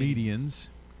or comedians,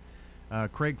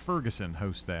 Craig Ferguson,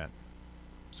 hosts that.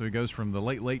 So he goes from the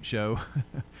Late Late Show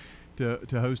to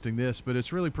hosting this, but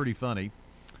it's really pretty funny.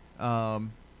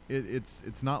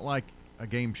 It's not like a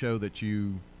game show that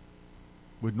you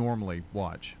would normally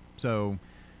watch. So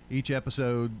each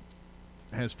episode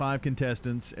has 5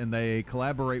 contestants, and they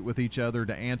collaborate with each other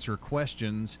to answer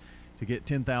questions to get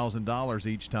 $10,000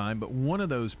 each time. But one of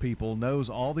those people knows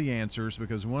all the answers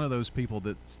because one of those people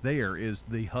that's there is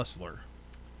the hustler.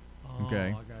 Okay.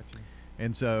 I got you.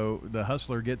 And so the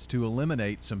hustler gets to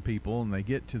eliminate some people, and they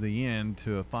get to the end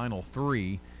to a final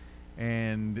 3.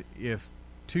 And if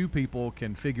 2 people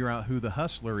can figure out who the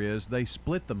hustler is, they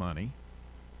split the money,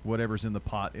 whatever's in the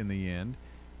pot in the end.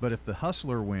 But if the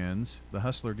hustler wins, the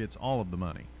hustler gets all of the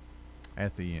money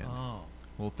at the end. Oh.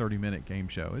 Little 30-minute game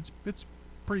show. It's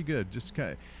pretty good. Just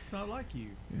kind of, it's not like you.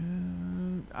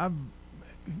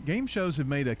 Game shows have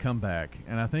made a comeback,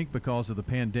 and I think because of the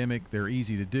pandemic, they're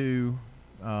easy to do.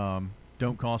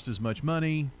 Don't cost as much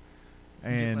money,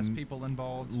 and get less people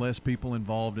involved. Less people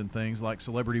involved in things like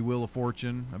Celebrity Wheel of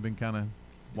Fortune. I've been kind of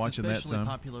watching that some. It's especially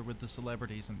popular with the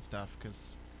celebrities and stuff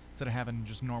because instead of having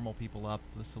just normal people up,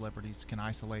 the celebrities can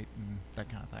isolate and that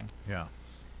kind of thing. Yeah.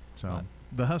 So, But-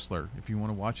 The Hustler, if you want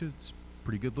to watch it, it's a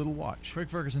pretty good little watch. Craig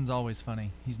Ferguson's always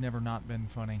funny. He's never not been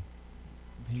funny.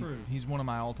 True. He's one of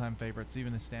my all-time favorites,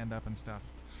 even his stand-up and stuff.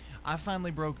 I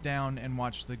finally broke down and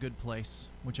watched The Good Place,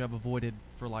 which I've avoided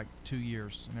for like 2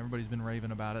 years, and everybody's been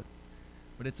raving about it.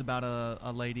 But it's about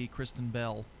a lady, Kristen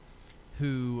Bell,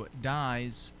 who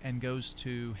dies and goes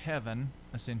to heaven,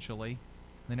 essentially.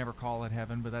 They never call it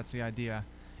heaven, but that's the idea.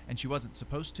 And she wasn't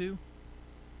supposed to.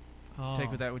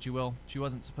 Take with that what you will. She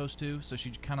wasn't supposed to, so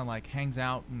she kind of like hangs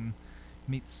out and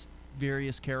meets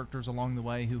various characters along the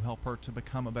way who help her to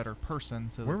become a better person.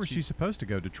 So Where that was she supposed to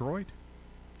go? Detroit?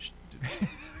 She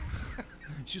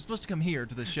was supposed to come here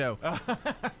to the show. Ouch.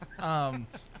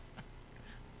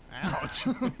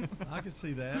 I can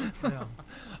see that. Yeah.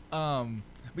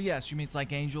 But yeah, she meets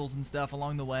like angels and stuff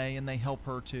along the way, and they help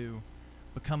her to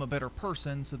become a better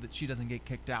person so that she doesn't get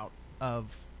kicked out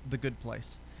of the good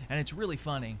place. And it's really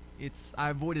funny. I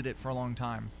avoided it for a long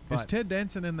time. Is Ted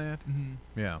Danson in that? Mhm.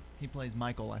 Yeah. He plays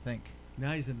Michael, I think.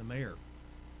 Now he's in The Mayor.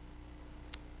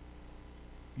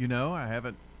 You know, I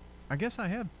haven't. I guess I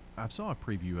have. I saw a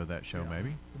preview of that show. Yeah,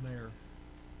 Maybe The Mayor.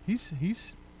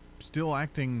 he's still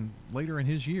acting later in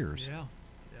his years. Yeah.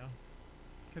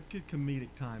 Got good comedic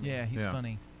timing. Yeah, he's Yeah.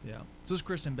 funny. Yeah. So is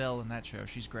Kristen Bell in that show.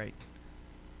 She's great.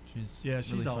 She's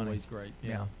She's really funny. always great.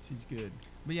 Yeah. She's good.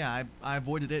 But yeah, I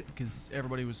avoided it because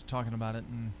everybody was talking about it,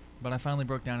 but I finally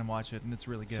broke down and watched it, and it's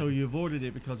really good. So you avoided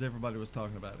it because everybody was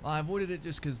talking about it. Well, I avoided it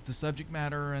just because the subject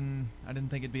matter, and I didn't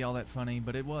think it'd be all that funny,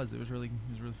 but it was. It was really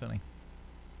funny.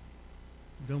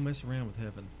 Don't mess around with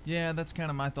heaven. Yeah, that's kind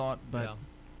of my thought, but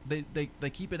Yeah. they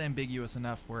keep it ambiguous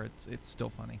enough where it's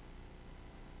still funny.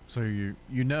 So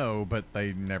you know, but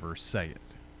they never say it.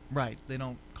 Right. They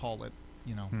don't call it.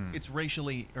 It's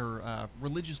racially or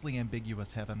religiously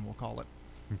ambiguous heaven. We'll call it.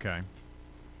 Okay.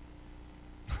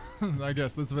 I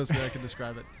guess that's the best way I can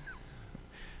describe it.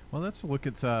 Well, let's look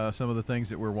at some of the things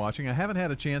that we're watching. I haven't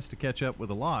had a chance to catch up with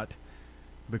a lot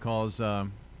because, of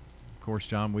course,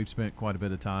 John, we've spent quite a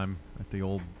bit of time at the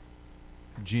old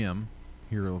gym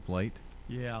here of late.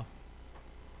 Yeah.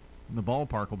 The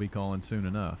ballpark will be calling soon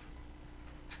enough.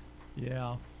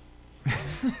 Yeah.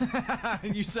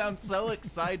 You sound so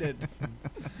excited.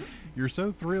 You're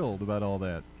so thrilled about all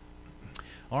that.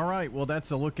 All right. Well,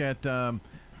 that's a look at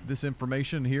this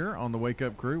information here on the Wake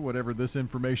Up Crew, whatever this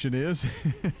information is.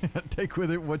 Take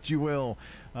with it what you will.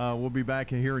 We'll be back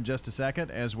here in just a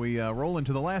second as we roll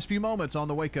into the last few moments on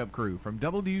the Wake Up Crew from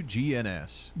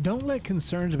WGNS. Don't let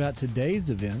concerns about today's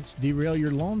events derail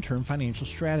your long-term financial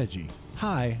strategy.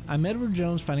 Hi, I'm Edward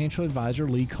Jones Financial Advisor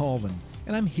Lee Colvin,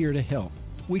 and I'm here to help.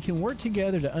 We can work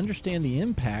together to understand the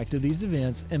impact of these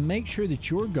events and make sure that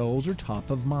your goals are top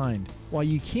of mind. While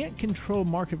you can't control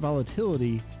market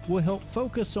volatility, we'll help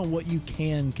focus on what you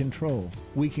can control.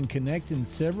 We can connect in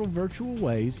several virtual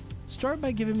ways. Start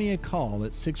by giving me a call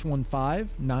at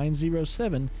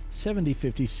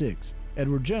 615-907-7056.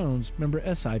 Edward Jones, member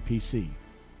SIPC.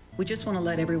 We just want to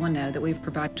let everyone know that we've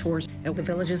provided tours at the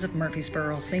Villages of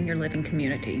Murfreesboro Senior Living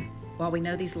Community. While we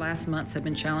know these last months have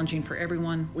been challenging for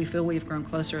everyone, we feel we have grown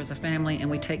closer as a family, and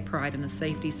we take pride in the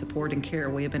safety, support, and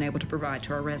care we have been able to provide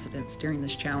to our residents during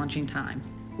this challenging time.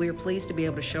 We are pleased to be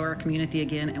able to show our community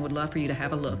again and would love for you to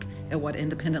have a look at what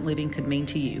independent living could mean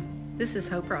to you. This is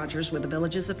Hope Rogers with the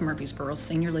Villages of Murfreesboro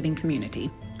Senior Living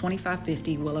Community,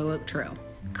 2550 Willow Oak Trail.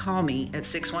 Call me at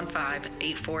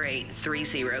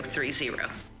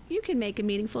 615-848-3030. You can make a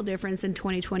meaningful difference in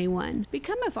 2021.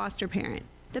 Become a foster parent.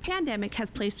 The pandemic has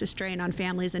placed a strain on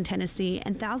families in Tennessee,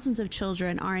 and thousands of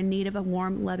children are in need of a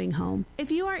warm, loving home. If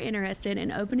you are interested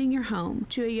in opening your home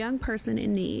to a young person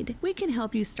in need, we can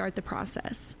help you start the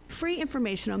process. Free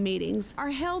informational meetings are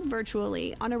held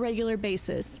virtually on a regular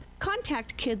basis.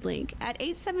 Contact KidLink at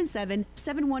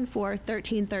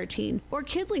 877-714-1313 or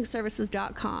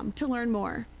kidlinkservices.com to learn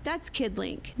more. That's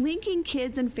KidLink, linking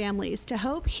kids and families to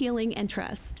hope, healing, and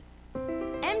trust.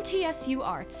 MTSU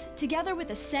Arts, together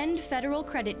with Ascend Federal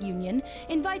Credit Union,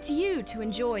 invites you to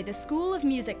enjoy the School of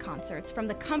Music concerts from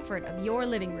the comfort of your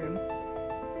living room.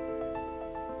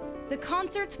 The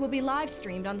concerts will be live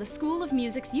streamed on the School of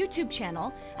Music's YouTube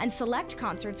channel, and select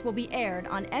concerts will be aired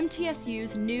on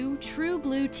MTSU's new True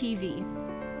Blue TV.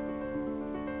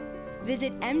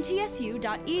 Visit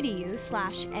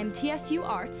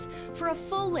mtsu.edu/MTSUarts for a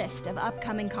full list of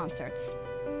upcoming concerts.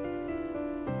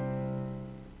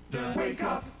 The Wake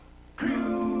Up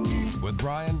Crew with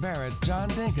Brian Barrett, John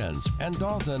Dinkins, and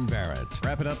Dalton Barrett.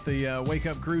 Wrapping up the Wake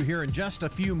Up Crew here in just a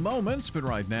few moments, but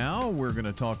right now we're going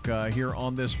to talk here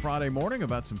on this Friday morning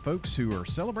about some folks who are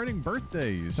celebrating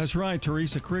birthdays. That's right.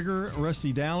 Teresa Krieger,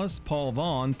 Rusty Dallas, Paul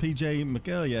Vaughn, PJ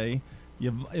McEllier,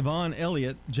 Yvonne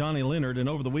Elliott, Johnny Leonard, and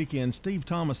over the weekend, Steve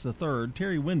Thomas III,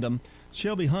 Terry Wyndham,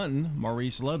 Shelby Hunton,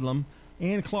 Maurice Ludlam,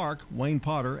 Ann Clark, Wayne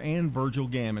Potter, and Virgil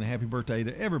Gammon. Happy birthday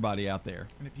to everybody out there.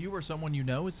 And if you or someone you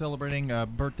know is celebrating a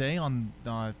birthday on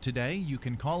today, you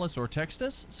can call us or text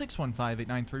us.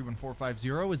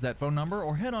 615-893-1450 is that phone number,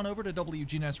 or head on over to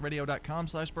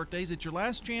WGNSradio.com/birthdays. It's your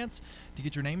last chance to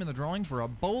get your name in the drawing for a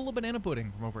bowl of banana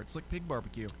pudding from over at Slick Pig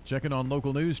Barbecue. Checking on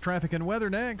local news, traffic, and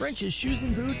weather next. French's Shoes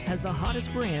and Boots has the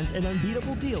hottest brands and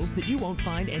unbeatable deals that you won't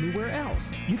find anywhere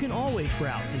else. You can always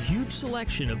browse the huge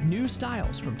selection of new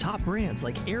styles from top brands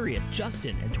like Ariat,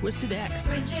 Justin, and Twisted X.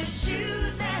 French's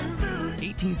Shoes and Boots.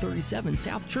 1837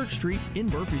 South Church Street in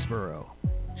Murfreesboro.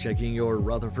 Checking your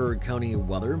Rutherford County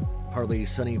weather. Partly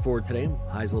sunny for today.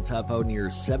 Highs will top out near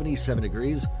 77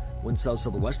 degrees. Winds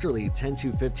south-southwesterly 10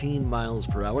 to 15 miles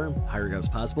per hour. Higher gusts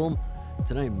possible.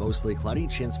 Tonight, mostly cloudy.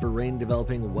 Chance for rain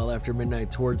developing well after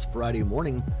midnight towards Friday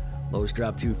morning. Lows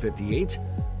drop to 58.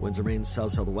 Winds remain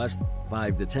south-southwest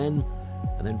 5 to 10.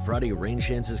 And then Friday, rain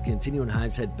chances continue and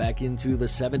highs head back into the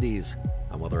 70s.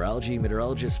 I'm Weatherology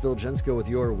meteorologist Phil Jensko with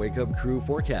your Wake Up Crew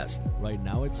forecast. Right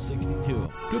now it's 62.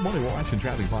 Good morning. We're watching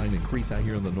traffic volume increase out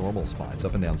here in the normal spots.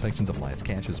 Up and down sections of Las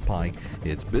Cassius Pike.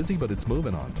 It's busy, but it's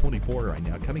moving on 24 right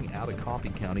now, coming out of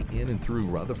Coffee County in and through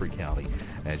Rutherford County.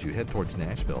 As you head towards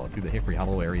Nashville, through the Hickory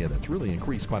Hollow area, that's really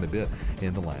increased quite a bit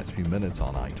in the last few minutes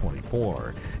on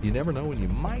I-24. You never know when you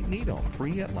might need them.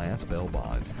 Free at last bail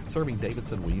bonds. Serving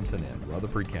Davidson, Williamson, and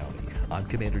Rutherford County. I'm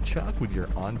Commander Chuck with your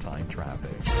on-time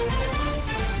traffic.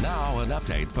 Now an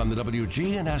update from the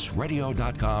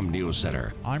WGNSradio.com News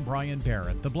Center. I'm Brian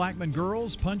Barrett. The Blackman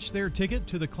girls punched their ticket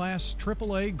to the Class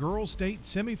AAA Girls State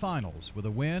Semifinals with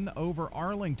a win over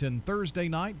Arlington Thursday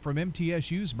night from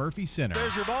MTSU's Murphy Center.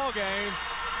 There's your ball game.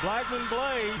 Blackman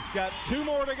Blaze got 2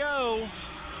 more to go.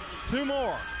 2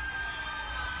 more.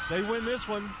 They win this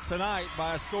one tonight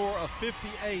by a score of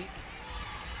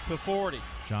 58-40.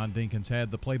 John Dinkins had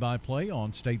the play-by-play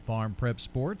on State Farm Prep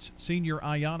Sports. Senior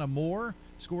Ayanna Moore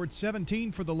scored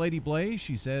 17 for the Lady Blaze.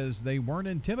 She says they weren't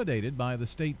intimidated by the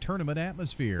state tournament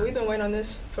atmosphere. We've been waiting on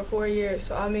this for 4 years,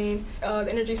 so the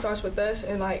energy starts with us,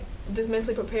 and just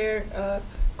mentally prepare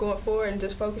going forward and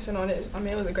just focusing on it.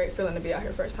 It was a great feeling to be out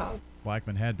here first time.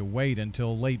 Blackman had to wait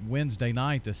until late Wednesday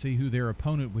night to see who their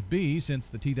opponent would be, since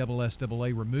the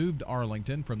TSSAA removed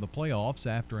Arlington from the playoffs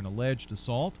after an alleged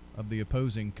assault of the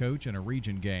opposing coach in a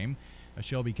region game. A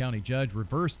Shelby County judge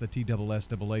reversed the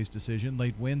TSSAA's decision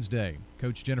late Wednesday.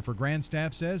 Coach Jennifer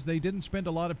Grandstaff says they didn't spend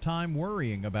a lot of time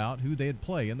worrying about who they'd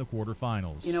play in the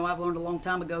quarterfinals. You know, I've learned a long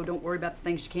time ago, don't worry about the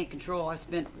things you can't control. I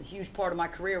spent a huge part of my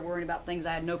career worrying about things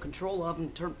I had no control of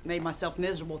and made myself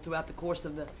miserable throughout the course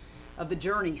of the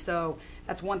journey. So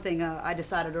that's one thing I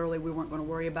decided early we weren't going to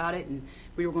worry about it, and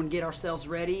we were going to get ourselves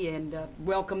ready and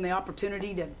welcome the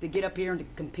opportunity to get up here and to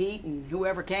compete, and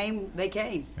whoever came, they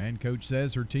came. And Coach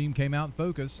says her team came out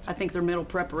focused. I think their mental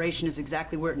preparation is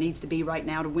exactly where it needs to be right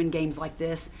now to win games like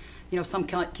this. You know, some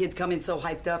kids come in so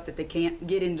hyped up that they can't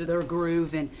get into their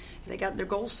groove, and they got their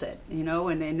goal set, you know,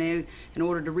 and they, in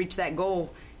order to reach that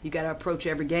goal, you got to approach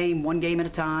every game, one game at a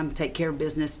time, take care of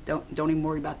business. Don't even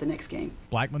worry about the next game.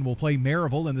 Blackman will play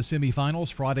Maryville in the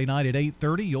semifinals Friday night at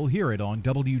 8:30. You'll hear it on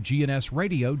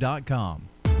WGNSradio.com.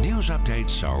 News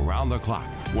updates around the clock,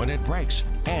 when it breaks,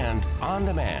 and on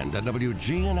demand at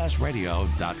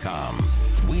WGNSradio.com.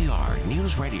 We are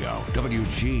News Radio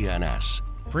WGNS.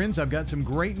 Friends, I've got some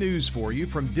great news for you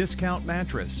from Discount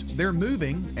Mattress. They're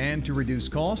moving, and to reduce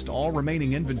cost, all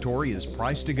remaining inventory is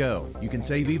priced to go. You can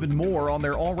save even more on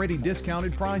their already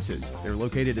discounted prices. They're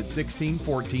located at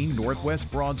 1614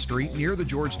 Northwest Broad Street near the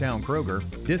Georgetown Kroger.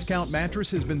 Discount Mattress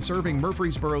has been serving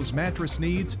Murfreesboro's mattress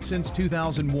needs since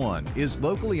 2001, is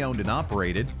locally owned and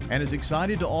operated, and is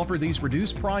excited to offer these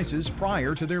reduced prices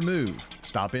prior to their move.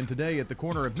 Stop in today at the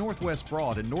corner of Northwest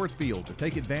Broad and Northfield to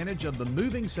take advantage of the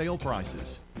moving sale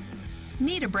prices.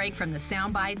 Need a break from the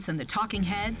sound bites and the talking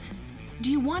heads?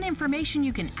 Do you want information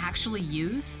you can actually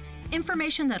use?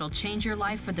 Information that'll change your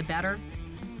life for the better?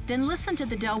 Then listen to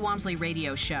the Del Walmsley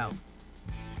Radio Show.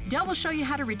 Del will show you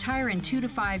how to retire in 2 to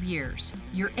 5 years.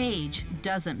 Your age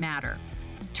doesn't matter.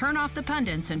 Turn off the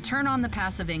pundits and turn on the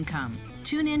passive income.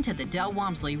 Tune in to the Del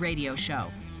Walmsley Radio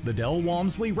Show. The Del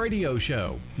Walmsley Radio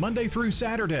Show, Monday through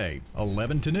Saturday,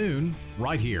 11 to noon,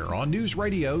 right here on News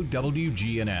Radio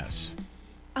WGNS.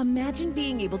 Imagine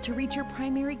being able to reach your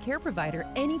primary care provider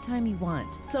anytime you want.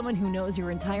 Someone who knows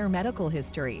your entire medical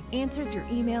history, answers your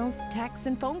emails, texts,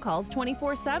 and phone calls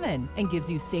 24/7, and gives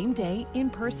you same-day,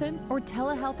 in-person, or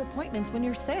telehealth appointments when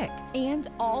you're sick. And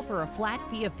all for a flat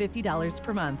fee of $50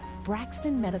 per month.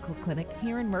 Braxton Medical Clinic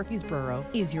here in Murfreesboro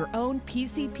is your own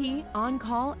PCP on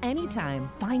call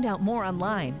anytime. Find out more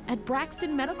online at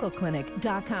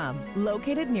braxtonmedicalclinic.com,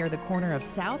 located near the corner of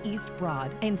Southeast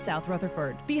Broad and South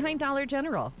Rutherford, behind Dollar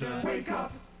General. The Wake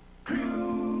Up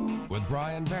Crew with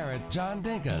Brian Barrett, John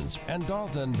Dinkins, and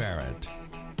Dalton Barrett.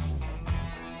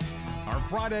 Our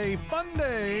Friday Fun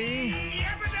Day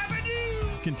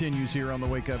continues here on the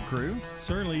Wake Up Crew.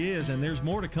 Certainly is, and there's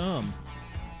more to come.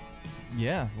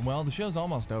 Yeah, well, the show's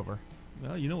almost over.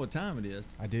 Well, you know what time it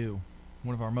is. I do.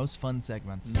 One of our most fun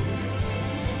segments.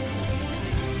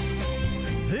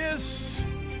 This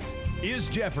is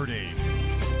Jeopardy!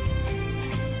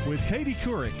 With Katie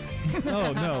Couric.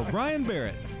 Oh, no, Brian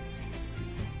Barrett.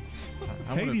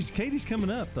 Katie's coming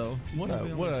up, though. What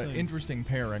a interesting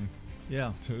pairing.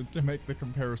 Yeah. To make the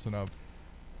comparison of.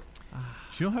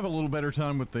 She'll have a little better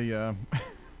time with the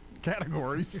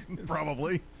categories,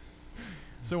 probably.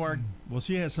 So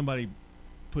she has somebody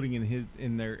putting in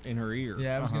her ear.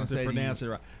 Yeah, I was going to say pronounce it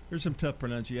right. There's some tough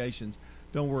pronunciations.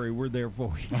 Don't worry, we're there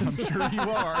for you. I'm sure you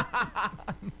are.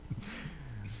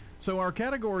 So our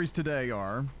categories today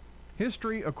are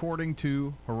history according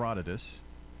to Herodotus.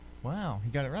 Wow, he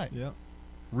got it right. Yep.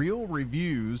 Real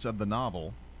reviews of the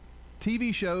novel,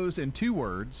 TV shows in 2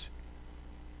 words,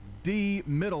 D,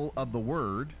 middle of the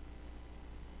word,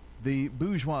 the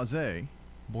bourgeoisie.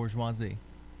 Bourgeoisie.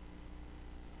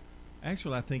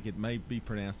 Actually, I think it may be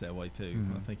pronounced that way, too.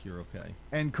 Mm-hmm. I think you're okay.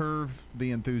 And curve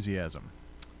the enthusiasm.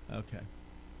 Okay.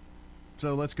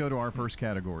 So let's go to our first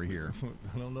category here.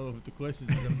 I don't know if the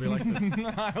questions are going to be like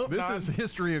that. I hope not. This is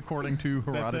history according to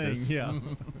Herodotus. Yeah.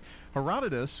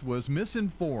 Herodotus was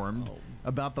misinformed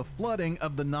about the flooding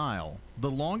of the Nile, the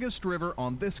longest river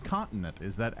on this continent.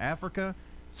 Is that Africa,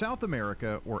 South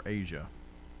America, or Asia?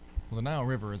 Well, the Nile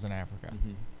River is in Africa.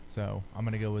 Mm-hmm. So I'm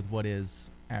going to go with what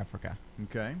is Africa.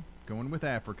 Okay. Going with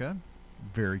Africa.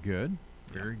 Very good.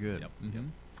 Very good. Yep.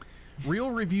 Mm-hmm.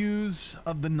 Real reviews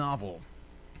of the novel.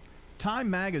 Time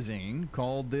magazine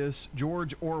called this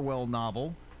George Orwell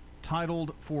novel,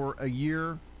 titled For a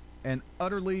Year, an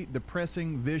utterly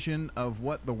depressing vision of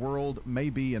what the world may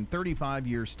be in 35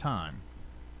 years' time.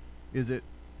 Is it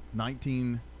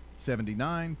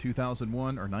 1979,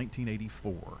 2001, or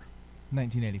 1984?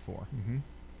 1984. Mm-hmm.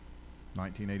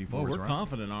 1984. Well, we're right.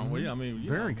 confident, aren't we? I mean,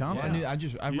 very confident. Yeah.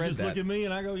 I've read just that. Look at me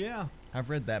and I go, yeah. I've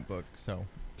read that book. So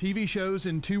TV shows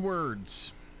in 2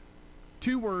 words.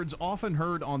 2 words often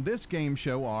heard on this game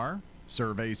show are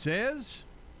Survey Says,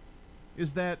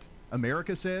 Is That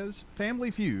America Says, Family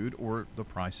Feud, or The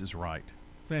Price is Right?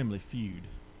 Family Feud.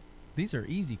 These are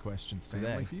easy questions today.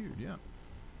 Family Feud, yeah.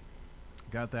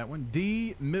 Got that one.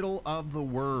 D, middle of the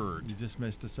word. You just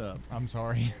messed us up. I'm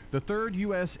sorry. The 3rd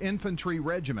U.S. Infantry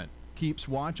Regiment keeps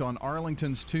watch on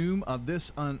Arlington's tomb of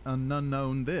this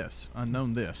unknown this.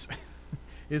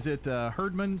 Is it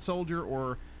Herdman, soldier,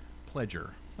 or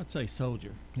Pledger? I'd say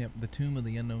soldier. Yep, the Tomb of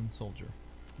the Unknown Soldier.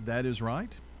 That is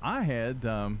right. I had...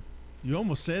 you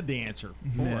almost said the answer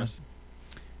for us.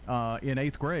 In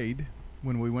 8th grade,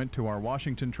 when we went to our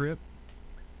Washington trip,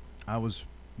 I was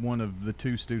one of the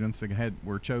 2 students that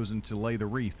were chosen to lay the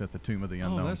wreath at the Tomb of the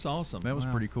Unknown. Oh, that's awesome. That was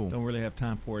pretty cool. Don't really have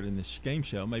time for it in this game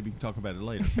show. Maybe we can talk about it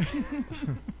later.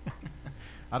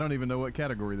 I don't even know what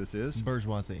category this is.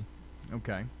 Bourgeoisie.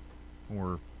 Okay.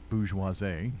 Or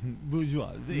bourgeoisie.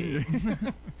 Bourgeoisie.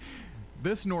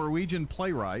 This Norwegian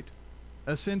playwright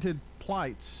assented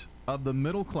plights of the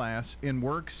middle class in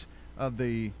works of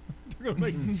the... They're going to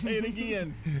make me say it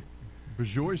again.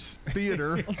 Bourgeois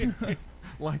theater,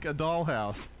 like a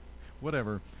dollhouse.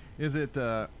 Whatever. Is it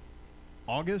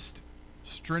August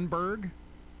Strindberg,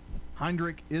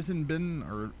 Heinrich Isenben,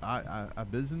 or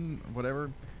Ibisen,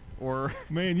 whatever? Or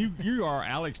man, you are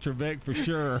Alex Trebek for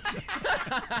sure.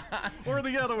 Or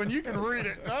the other one. You can read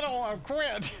it. I don't want to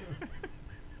quit.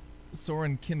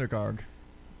 Soren Kierkegaard.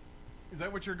 Is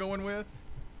that what you're going with?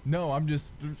 No, I'm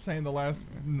just saying the last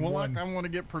one. I want to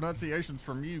get pronunciations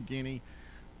from you, Guinea.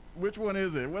 Which one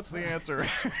is it? What's the answer?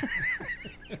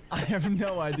 I have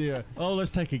no idea. Oh,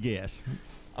 let's take a guess.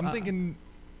 I'm thinking...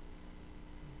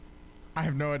 I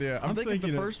have no idea. I'm thinking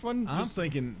the first one. I'm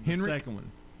thinking the second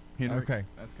one. Henry? Okay.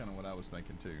 That's kind of what I was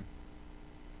thinking, too.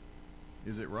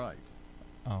 Is it right?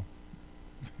 Oh.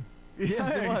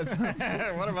 Yes, it was.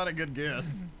 What about a good guess?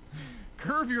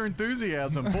 Curve your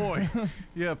enthusiasm, boy.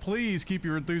 Yeah, please keep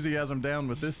your enthusiasm down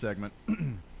with this segment.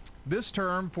 This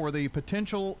term for the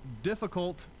potential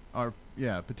difficult, or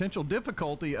potential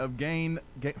difficulty of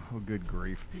oh, good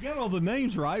grief. You got all the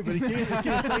names right, but he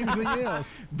can't say anything else.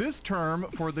 This term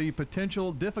for the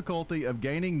potential difficulty of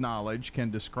gaining knowledge can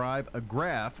describe a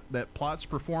graph that plots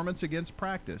performance against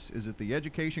practice. Is it the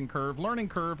education curve, learning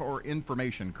curve, or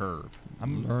information curve?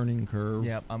 Learning curve.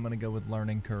 Yeah, I'm going to go with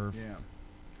learning curve. Yeah.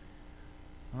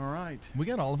 All right. We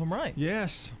got all of them right.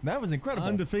 Yes. That was incredible.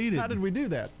 Undefeated. How did we do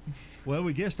that? Well,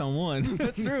 we guessed on one.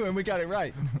 That's true, and we got it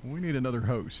right. We need another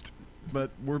host,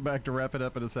 but we're back to wrap it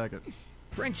up in a second.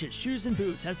 French's Shoes and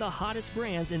Boots has the hottest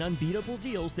brands and unbeatable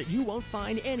deals that you won't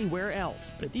find anywhere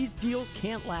else. But these deals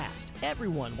can't last.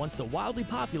 Everyone wants the wildly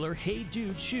popular Hey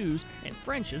Dude shoes, and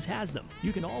French's has them.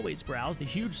 You can always browse the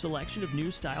huge selection of new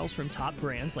styles from top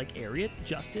brands like Ariat,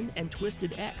 Justin, and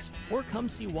Twisted X. Or come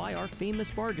see why our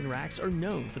famous bargain racks are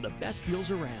known for the best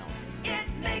deals around. It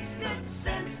makes good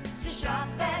sense to shop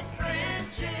at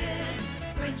French's.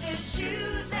 French's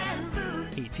Shoes and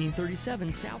Boots.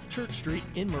 1837 South Church Street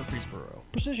in Murfreesboro.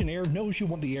 Precision Air knows you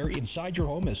want the air inside your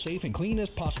home as safe and clean as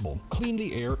possible. Clean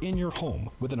the air in your home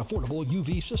with an affordable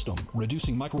UV system,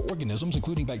 reducing microorganisms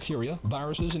including bacteria,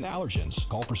 viruses, and allergens.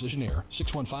 Call Precision Air,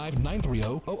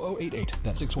 615-930-0088.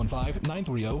 That's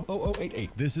 615-930-0088.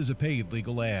 This is a paid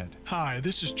legal ad. Hi,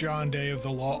 this is John Day of the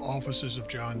Law Offices of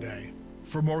John Day.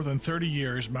 For more than 30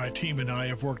 years, my team and I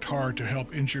have worked hard to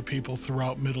help injured people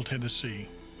throughout Middle Tennessee.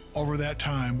 Over that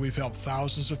time, we've helped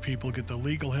thousands of people get the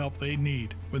legal help they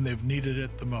need when they've needed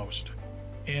it the most.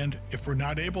 And if we're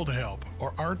not able to help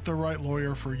or aren't the right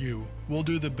lawyer for you, we'll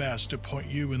do the best to point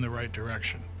you in the right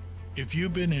direction. If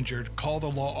you've been injured, call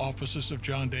the Law Offices of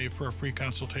John Day for a free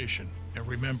consultation. And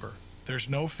remember, there's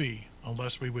no fee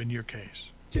unless we win your case.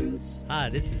 Toots. Hi,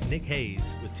 this is Nick Hayes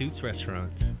with Toots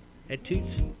Restaurants. At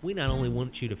Toots, we not only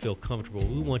want you to feel comfortable,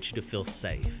 we want you to feel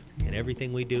safe. And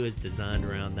everything we do is designed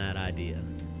around that idea.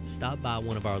 Stop by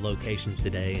one of our locations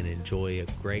today and enjoy a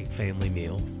great family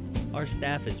meal. Our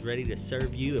staff is ready to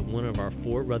serve you at one of our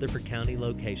 4 Rutherford County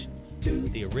locations.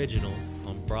 The original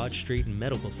on Broad Street and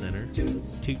Medical Center,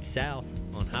 Toots South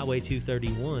on Highway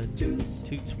 231,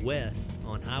 Toots West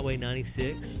on Highway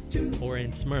 96, or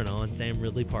in Smyrna on Sam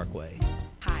Ridley Parkway.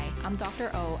 Hi, I'm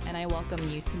Dr. O, and I welcome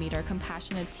you to meet our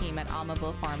compassionate team at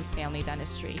Almaville Farms Family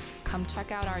Dentistry. Come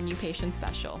check out our new patient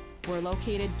special. We're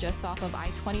located just off of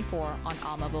I-24 on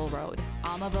Almaville Road.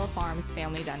 Almaville Farms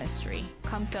Family Dentistry.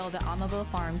 Come feel the Almaville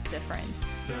Farms difference.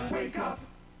 The Wake Up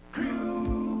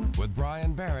Crew with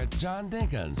Brian Barrett, John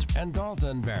Dinkins, and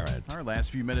Dalton Barrett. Our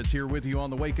last few minutes here with you on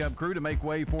the Wake Up Crew to make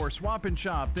way for Swap and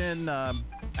Shop in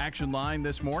Action Line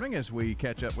this morning as we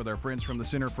catch up with our friends from the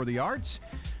Center for the Arts.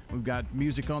 We've got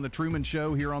music on the Truman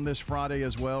Show here on this Friday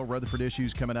as well. Rutherford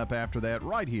Issues coming up after that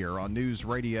right here on News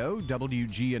Radio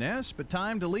WGNS. But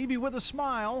time to leave you with a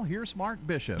smile. Here's Mark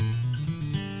Bishop.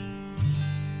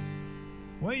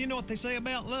 Well, you know what they say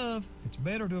about love. It's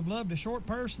better to have loved a short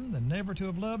person than never to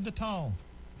have loved a tall.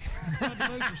 Brother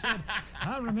Luther said,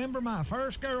 I remember my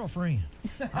first girlfriend.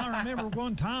 I remember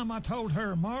one time I told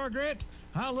her, Margaret,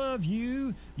 I love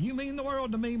you. You mean the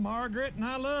world to me, Margaret, and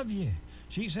I love you.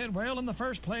 She said, well, in the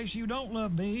first place, you don't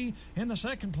love me. In the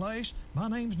second place, my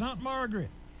name's not Margaret.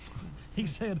 He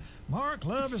said, Mark,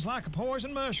 love is like a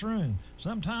poison mushroom.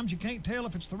 Sometimes you can't tell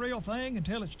if it's the real thing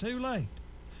until it's too late.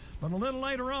 But a little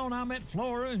later on, I met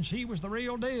Flora, and she was the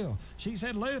real deal. She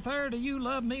said, Luther, do you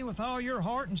love me with all your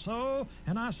heart and soul?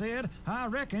 And I said, I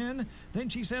reckon. Then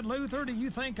she said, Luther, do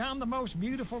you think I'm the most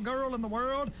beautiful girl in the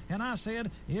world? And I said,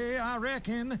 yeah, I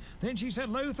reckon. Then she said,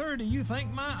 Luther, do you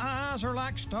think my eyes are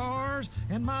like stars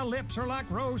and my lips are like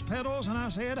rose petals? And I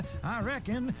said, I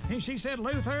reckon. And she said,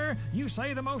 Luther, you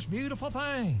say the most beautiful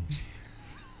things.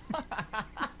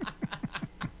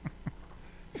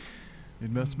 It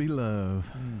must be love.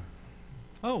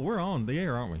 Oh, we're on the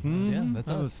air, aren't we? Yeah, that's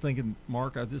I us. was thinking,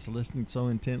 Mark, I was just listening so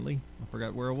intently. I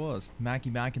forgot where I was. Mackie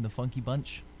Mac and the Funky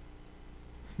Bunch.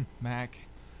 Mac.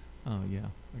 Oh, yeah.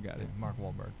 I got it. Mark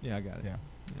Wahlberg. Yeah, I got it. Yeah.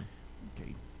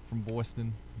 Okay. From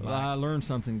Boyston. Well, I learned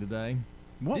something today.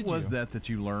 What was that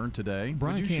you learned today?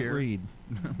 Brian Would you can't share? read.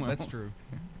 Well, That's true.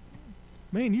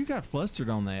 Man, you got flustered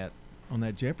on that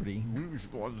Jeopardy.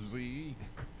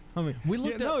 I mean, We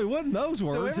looked no, up- it wasn't those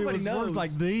words. So everybody it was knows. words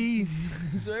like the.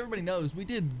 So everybody knows, we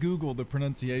did Google the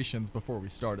pronunciations before we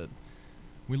started.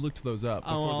 We looked those up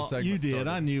before the segment you did. started.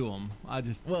 I knew them. I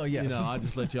just, Well, yes. I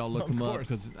just let y'all look Of them up course.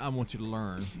 because I want you to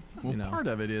learn. Well, part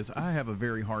of it is I have a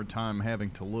very hard time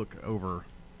having to look over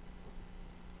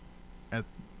at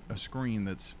a screen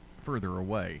that's further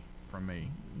away from me.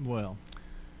 Well,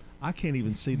 I can't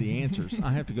even see the answers.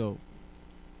 I have to go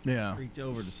Yeah. reach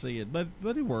over to see it, but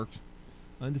it works.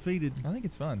 Undefeated. I think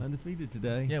it's fun. Undefeated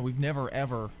today. Yeah, we've never,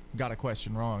 ever got a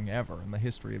question wrong, ever, in the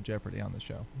history of Jeopardy on the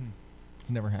show.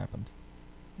 It's never happened.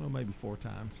 Well, maybe 4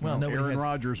 times. Well, Aaron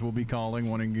Rodgers will be calling,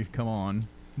 wanting you to come on.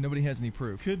 Nobody has any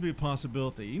proof. Could be a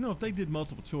possibility. You know, if they did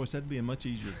multiple choice, that'd be a much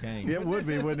easier game. It would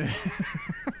be, wouldn't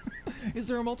it? Is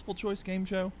there a multiple choice game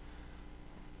show?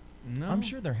 No. I'm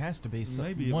sure there has to be some.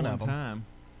 Maybe one at of one them. time.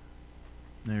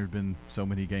 There have been so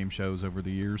many game shows over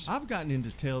the years. I've gotten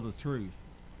into Tell the Truth.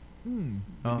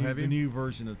 Oh, have you? The new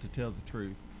version of To Tell the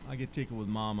Truth. I get tickled with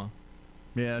Mama.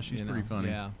 Yeah, she's pretty funny.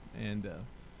 Yeah, and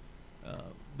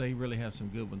they really have some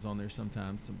good ones on there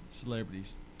sometimes, some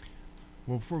celebrities.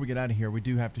 Well, before we get out of here, we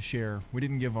do have to share. We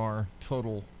didn't give our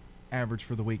total average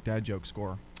for the week dad joke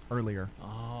score earlier.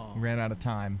 Oh. We ran out of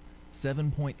time.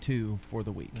 7.2 for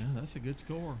the week. Yeah, that's a good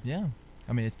score. Yeah.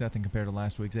 I mean, it's nothing compared to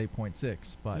last week's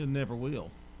 8.6, but It never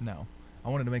will. no. I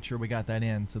wanted to make sure we got that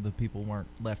in so the people weren't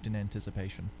left in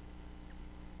anticipation.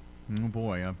 Oh,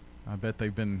 boy. I bet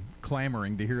they've been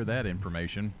clamoring to hear that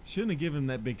information. Shouldn't have given him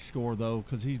that big score, though,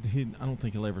 because I don't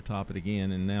think he'll ever top it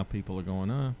again, and now people are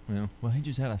going, well. Well, he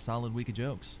just had a solid week of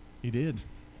jokes. He did.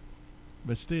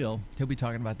 But still. He'll be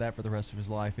talking about that for the rest of his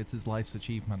life. It's his life's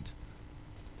achievement.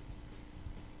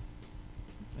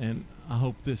 And I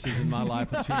hope this isn't my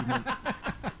life achievement.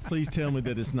 Please tell me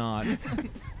that it's not.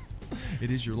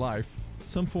 It is your life.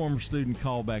 Some former student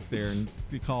call back there and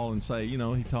to call and say,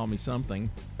 he taught me something.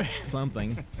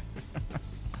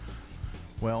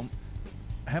 Well,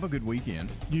 have a good weekend.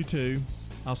 You too.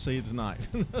 I'll see you tonight.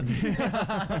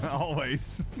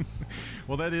 Always.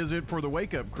 Well, that is it for the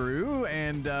Wake Up Crew,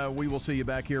 and we will see you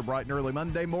back here bright and early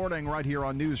Monday morning right here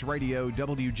on News Radio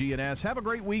WGNS. Have a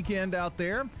great weekend out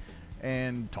there,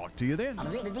 and talk to you then.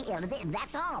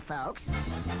 That's all, folks.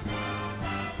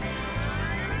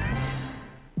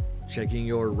 Checking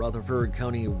your Rutherford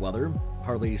County weather.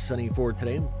 Partly sunny for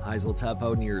today. Highs will top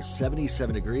out near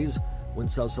 77 degrees.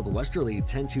 Winds south-southwesterly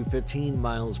 10 to 15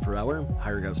 miles per hour.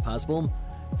 Higher gusts possible.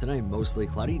 Tonight, mostly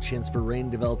cloudy. Chance for rain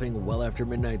developing well after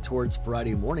midnight towards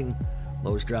Friday morning.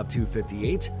 Lows drop to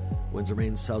 58. Winds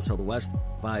remain south-southwest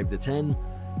 5 to 10.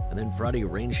 And then Friday,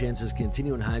 rain chances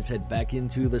continue and highs head back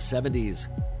into the 70s.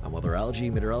 I'm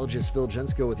weatherology meteorologist Phil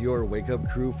Jensko with your Wake Up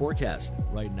Crew forecast.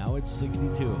 Right now it's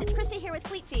 62. It's Christy here with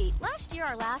Fleet Feet. Last year,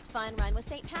 our last fun run was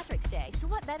St. Patrick's Day, so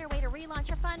what better way to relaunch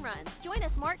our fun runs? Join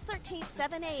us March 13th,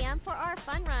 7 a.m. for our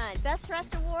fun run. Best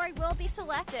Dressed Award will be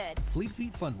selected. Fleet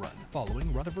Feet Fun Run,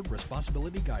 following Rutherford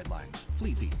Responsibility Guidelines.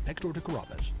 Fleet Feet, next door to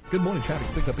Carrabba's. Good morning.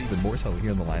 Traffic's picked up even more so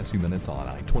here in the last few minutes on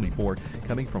I-24,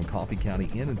 coming from Coffee County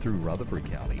in and through Rutherford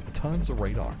County. Tons of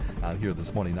radar out here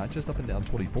this morning, not just up and down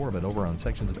 24, but over on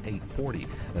sections of 840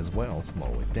 as well.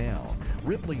 Slow it down.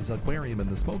 Ripley's Aquarium in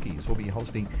the Smokies will be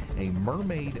hosting a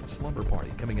mermaid slumber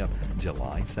party coming up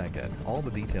July 2nd. All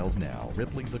the details now.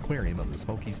 Ripley's Aquarium of the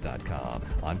Smokies.com.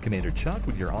 I'm Commander Chuck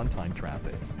with your on-time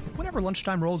traffic. Whenever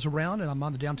lunchtime rolls around and I'm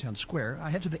on the downtown square, I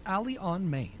head to the Alley on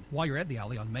Main. While you're at the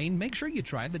Alley on Main, make sure you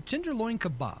try the tenderloin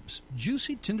kebabs.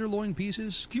 Juicy tenderloin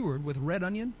pieces skewered with red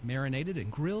onion, marinated and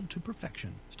grilled to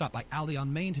perfection. Stop by Alley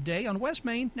on Main today on West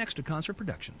Main next to Concert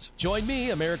Productions. Join me,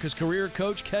 America's career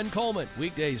coach Ken Coleman,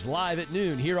 weekdays live at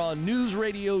noon here on News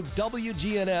Radio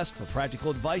WGNS for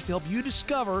practical advice to help you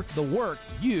discover the work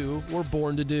you were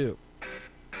born to do.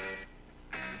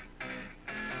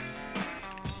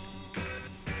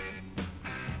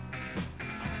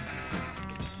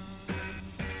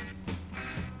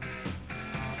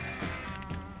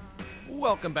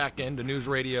 Welcome back into News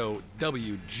Radio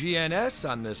WGNS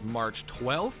on this March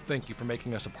 12th. Thank you for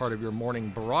making us a part of your morning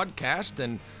broadcast,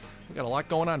 and we got a lot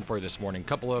going on for you this morning. A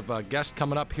couple of guests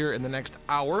coming up here in the next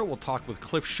hour. We'll talk with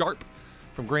Cliff Sharp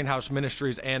from Greenhouse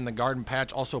Ministries and the Garden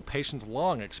Patch. Also, Patience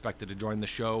Long expected to join the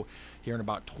show here in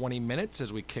about 20 minutes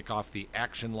as we kick off the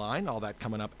action line. All that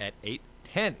coming up at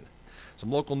 8:10.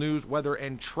 Some local news, weather,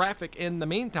 and traffic in the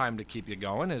meantime to keep you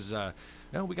going as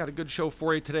we got a good show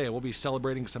for you today. We'll be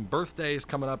celebrating some birthdays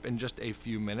coming up in just a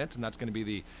few minutes, and that's going to be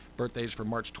the birthdays for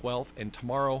March 12th and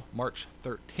tomorrow, March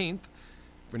 13th.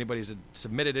 If anybody's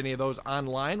submitted any of those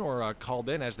online or called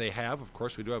in, as they have, of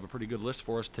course, we do have a pretty good list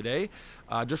for us today.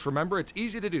 Just remember, it's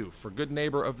easy to do. For Good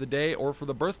Neighbor of the Day or for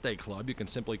the Birthday Club, you can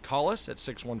simply call us at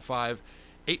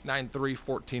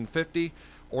 615-893-1450,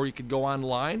 or you could go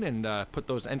online and put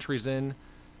those entries in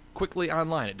quickly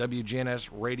online at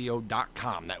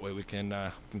WGNSradio.com. That way we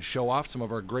can show off some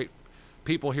of our great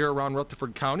people here around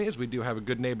Rutherford County, as we do have a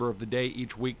good neighbor of the day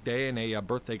each weekday and a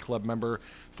birthday club member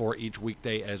for each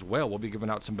weekday as well. We'll be giving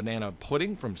out some banana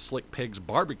pudding from Slick Pigs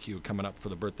Barbecue coming up for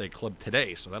the birthday club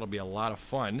today, so that'll be a lot of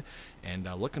fun, and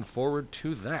looking forward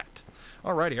to that.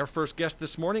 Alrighty, our first guest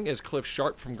this morning is Cliff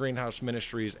Sharp from Greenhouse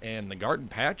Ministries and the Garden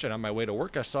Patch, and on my way to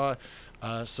work I saw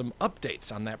some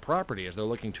updates on that property as they're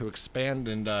looking to expand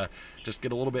and just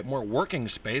get a little bit more working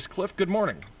space. Cliff, good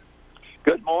morning.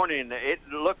 Good morning. It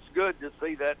looks good to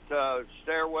see that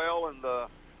stairwell and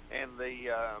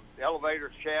the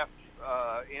elevator shaft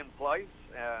in place.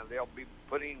 They'll be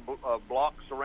putting blocks around